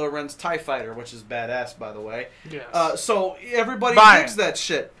Kylo Ren's TIE Fighter, which is badass, by the way. Yes. So everybody Buy digs it. that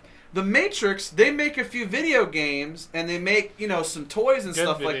shit. The Matrix, they make a few video games, and they make, some toys and Good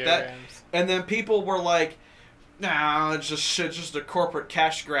stuff like video that. games. And then people were like, nah, it's just shit, just a corporate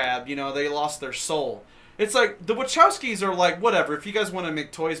cash grab, they lost their soul. It's like the Wachowskis are like, whatever. If you guys want to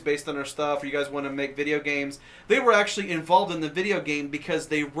make toys based on our stuff, or you guys want to make video games, they were actually involved in the video game because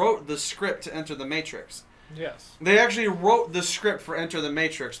they wrote the script to Enter the Matrix. Yes. They actually wrote the script for Enter the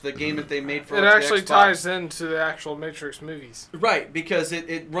Matrix, the game that they made for It the actually Xbox. ties into the actual Matrix movies. Right, because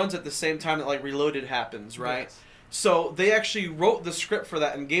it runs at the same time that like Reloaded happens, right? Yes. So they actually wrote the script for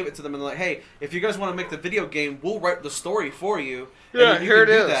that and gave it to them and like, hey, if you guys want to make the video game, we'll write the story for you. Yeah, and you here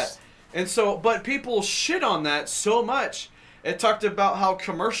can it do is. that. And so, but people shit on that so much. It talked about how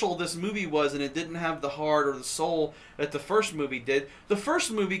commercial this movie was and it didn't have the heart or the soul that the first movie did. The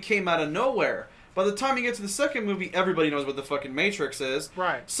first movie came out of nowhere. By the time you get to the second movie, everybody knows what the fucking Matrix is.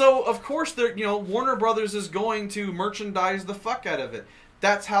 Right. So, of course, Warner Brothers is going to merchandise the fuck out of it.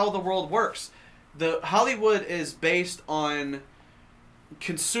 That's how the world works. The Hollywood is based on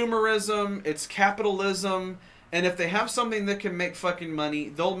consumerism, it's capitalism, and if they have something that can make fucking money,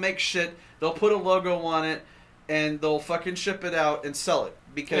 they'll make shit, they'll put a logo on it, and they'll fucking ship it out and sell it.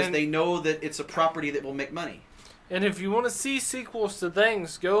 Because they know that it's a property that will make money. And if you want to see sequels to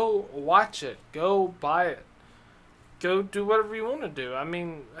things, go watch it. Go buy it. Go do whatever you want to do. I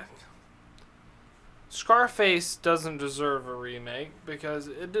mean, Scarface doesn't deserve a remake because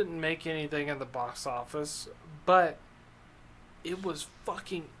it didn't make anything at the box office, but it was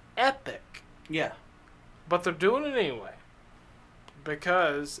fucking epic. Yeah. But they're doing it anyway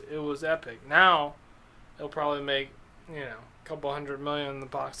because it was epic. Now, it'll probably make, a couple $100 million in the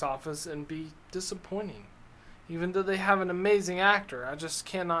box office and be disappointing. Even though they have an amazing actor, I just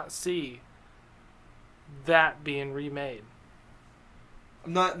cannot see that being remade.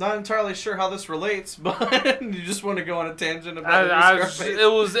 I'm not entirely sure how this relates, but you just want to go on a tangent about Scarface. It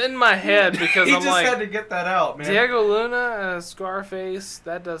was in my head because he I'm just like, had to get that out, man. Diego Luna as Scarface,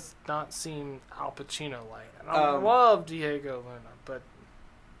 that does not seem Al Pacino-like. And I love Diego Luna,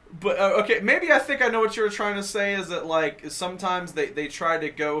 But okay, maybe I think I know what you were trying to say. Is that like sometimes they try to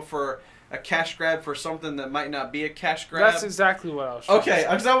go for a cash grab for something that might not be a cash grab? that's exactly what I was trying to Okay, say.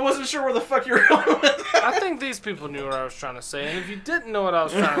 because I wasn't sure where the fuck you were going with that. I think these people knew what I was trying to say, and if you didn't know what I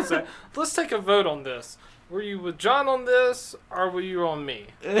was trying to say, let's take a vote on this. Were you with John on this, or were you on me?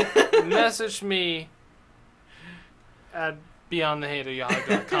 Message me at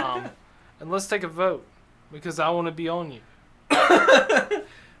beyondthehateryahoo.com, and let's take a vote, because I want to be on you.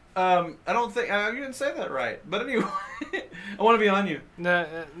 I don't think you didn't say that right. But anyway, I want to be on you. No,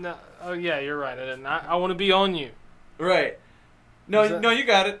 oh yeah, you're right. I didn't. I want to be on you. Right. No, you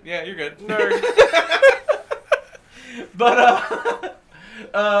got it. Yeah, you're good. Nerd. But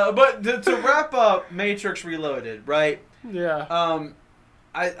to wrap up Matrix Reloaded, right? Yeah.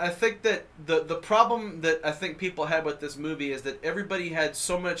 I think that the problem that I think people had with this movie is that everybody had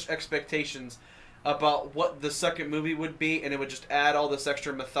so much expectations about what the second movie would be, and it would just add all this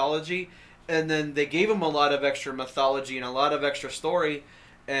extra mythology, and then they gave them a lot of extra mythology and a lot of extra story,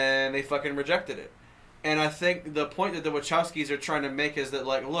 and they fucking rejected it. And I think the point that the Wachowskis are trying to make is that,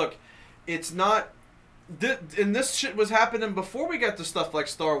 like, look, it's not... and this shit was happening before we got to stuff like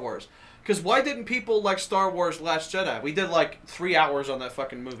Star Wars. Because why didn't people like Star Wars Last Jedi? We did like 3 hours on that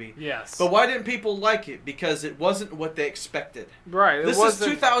fucking movie. Yes. But why didn't people like it? Because it wasn't what they expected. Right. This is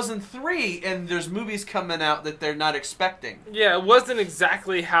 2003, and there's movies coming out that they're not expecting. Yeah, it wasn't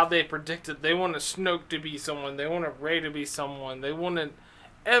exactly how they predicted. They wanted Snoke to be someone. They wanted Rey to be someone. They wanted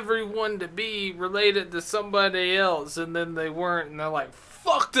everyone to be related to somebody else, and then they weren't, and they're like,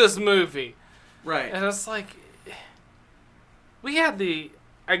 fuck this movie. Right. And it's like, we had the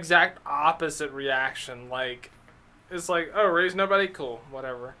exact opposite reaction. Like, it's like, oh, Rey's nobody, cool,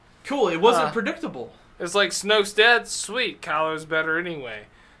 whatever. Cool, it wasn't predictable. It's like, Snoke's dead, sweet, Kylo's better anyway.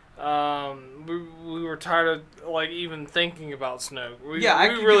 We were tired of like even thinking about Snoke. We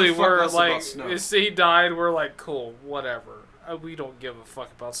really were like, he died, we're like, cool, whatever. We don't give a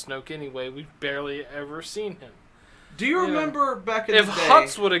fuck about Snoke anyway. We've barely ever seen him. Do you remember back in the day? If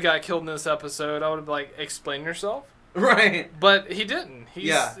Hux would have got killed in this episode, I would have been like, explain yourself. Right. But he didn't.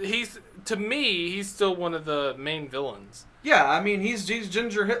 He's to me, he's still one of the main villains. Yeah, I mean, he's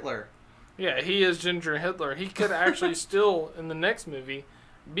Ginger Hitler. Yeah, he is Ginger Hitler. He could actually still, in the next movie,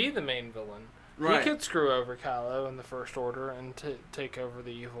 be the main villain. Right. He could screw over Kylo in the First Order and take over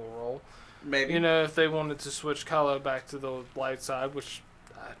the evil role. Maybe. You know, if they wanted to switch Kylo back to the light side, which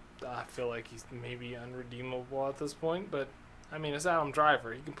I feel like he's maybe unredeemable at this point, but I mean, it's Adam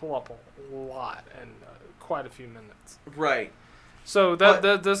Driver. He can pull up a lot in quite a few minutes. Right. So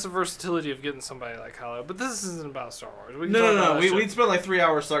that's the versatility of getting somebody like Kylo. But this isn't about Star Wars. No. We'd spent like 3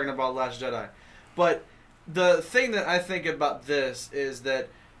 hours talking about Last Jedi. But the thing that I think about this is that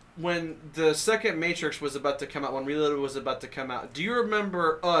when the second Matrix was about to come out, when Reloaded was about to come out, do you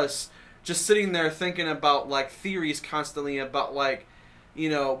remember us just sitting there thinking about like theories constantly about like, you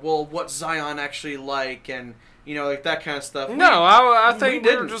know, well, what's Zion actually like, and you know, like that kind of stuff. No, I think we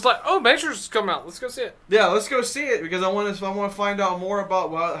were didn't. just like, oh, Matrix is coming out. Let's go see it. Yeah, let's go see it because I want to find out more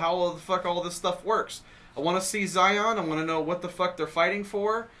about how the fuck all this stuff works. I want to see Zion. I want to know what the fuck they're fighting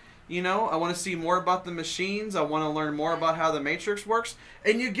for. You know, I want to see more about the machines. I want to learn more about how the Matrix works.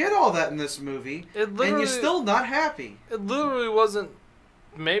 And you get all that in this movie, and you're still not happy. It literally wasn't,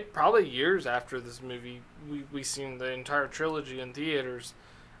 probably years after this movie, we seen the entire trilogy in theaters,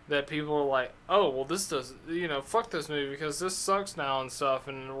 that people were like, oh, well, this does, you know, fuck this movie because this sucks now and stuff.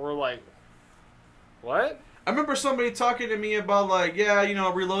 And we're like, what? I remember somebody talking to me about like, yeah, you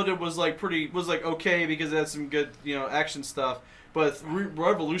know, Reloaded was like okay because it had some good, you know, action stuff. But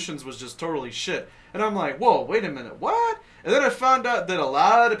Revolutions was just totally shit. And I'm like, whoa, wait a minute, what? And then I found out that a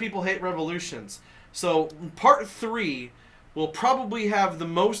lot of people hate Revolutions. So part 3 will probably have the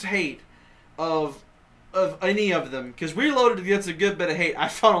most hate of any of them. Because Reloaded gets a good bit of hate. I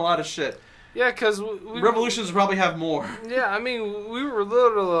found a lot of shit. Yeah, because Revolutions will probably have more. Yeah, I mean, we were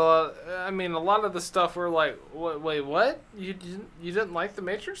literally, a lot of the stuff we're like, wait, what? You didn't like the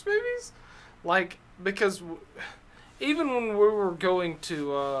Matrix movies? Like, because... Even when we were going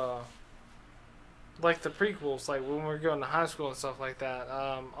to, like, the prequels, like, when we were going to high school and stuff like that,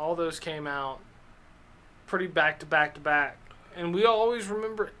 all those came out pretty back to back to back. And we always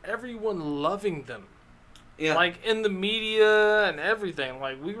remember everyone loving them. Yeah. Like, in the media and everything.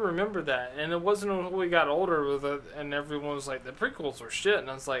 Like, we remember that. And it wasn't until we got older with it, and everyone was like, the prequels are shit. And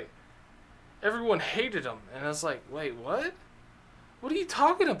I was like, everyone hated them. And I was like, wait, what? What are you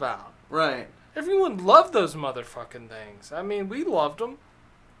talking about? Right. Everyone loved those motherfucking things. I mean, we loved them.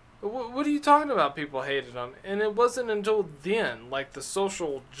 What are you talking about? People hated them. And it wasn't until then, like, the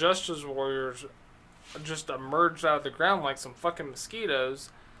social justice warriors just emerged out of the ground like some fucking mosquitoes.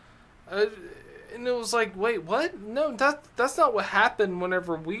 And it was like, wait, what? No, that's not what happened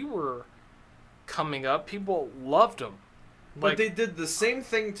whenever we were coming up. People loved them. But they did the same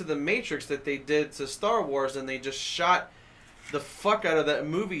thing to the Matrix that they did to Star Wars, and they just shot the fuck out of that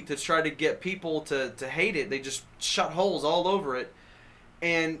movie to try to get people to hate it. They just shot holes all over it.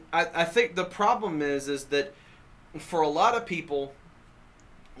 And I think the problem is that for a lot of people,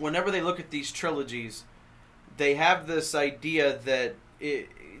 whenever they look at these trilogies, they have this idea that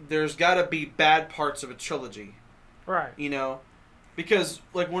there's got to be bad parts of a trilogy. Right. You know? Because,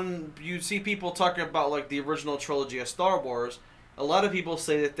 like, when you see people talking about, like, the original trilogy of Star Wars, a lot of people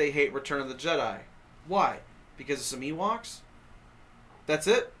say that they hate Return of the Jedi. Why? Because of some Ewoks? That's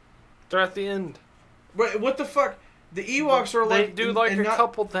it? They're at the end. Right, what the fuck? The Ewoks are like... They do like a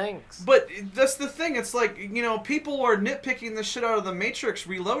couple things. But that's the thing. It's like, you know, people are nitpicking the shit out of the Matrix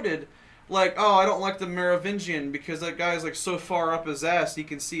Reloaded. Like, oh, I don't like the Merovingian because that guy's like so far up his ass he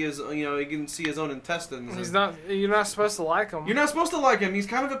can see his, you know, he can see his own intestines. You're not supposed to like him. You're not supposed to like him. He's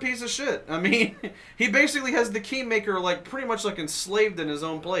kind of a piece of shit. I mean, he basically has the Keymaker like pretty much like enslaved in his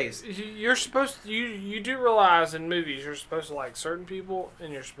own place. You're supposed to, you do realize in movies you're supposed to like certain people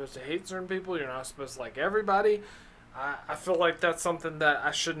and you're supposed to hate certain people. You're not supposed to like everybody. I feel like that's something that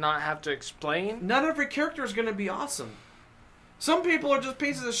I should not have to explain. Not every character is going to be awesome. Some people are just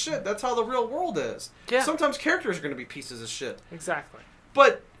pieces of shit. That's how the real world is. Yeah. Sometimes characters are going to be pieces of shit. Exactly.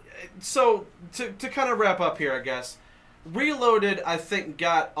 But, so, to kind of wrap up here, I guess, Reloaded, I think,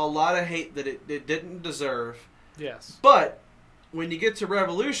 got a lot of hate that it didn't deserve. Yes. But, when you get to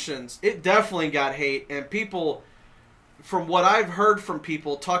Revolutions, it definitely got hate, and people, from what I've heard from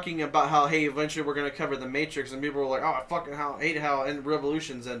people talking about how, hey, eventually we're going to cover the Matrix, and people were like, oh, I fucking hate how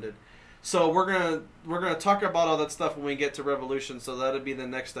Revolutions ended. So we're gonna talk about all that stuff when we get to Revolution. So that'll be the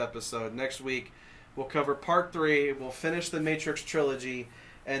next episode. Next week, we'll cover part 3. We'll finish the Matrix trilogy,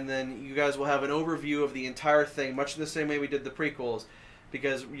 and then you guys will have an overview of the entire thing, much in the same way we did the prequels.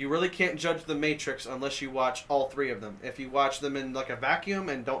 Because you really can't judge the Matrix unless you watch all 3 of them. If you watch them in like a vacuum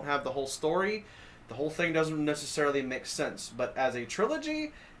and don't have the whole story, the whole thing doesn't necessarily make sense. But as a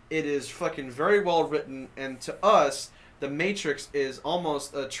trilogy, it is fucking very well written, and to us, The Matrix is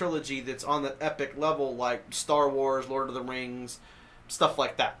almost a trilogy that's on the epic level, like Star Wars, Lord of the Rings, stuff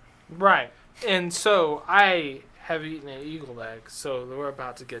like that. Right. And so I have eaten an eagle egg, so we're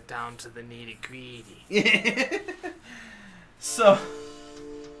about to get down to the nitty-gritty. So,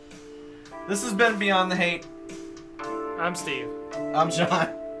 this has been Beyond the Hate. I'm Steve. I'm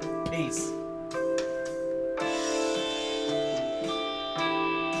John. Peace.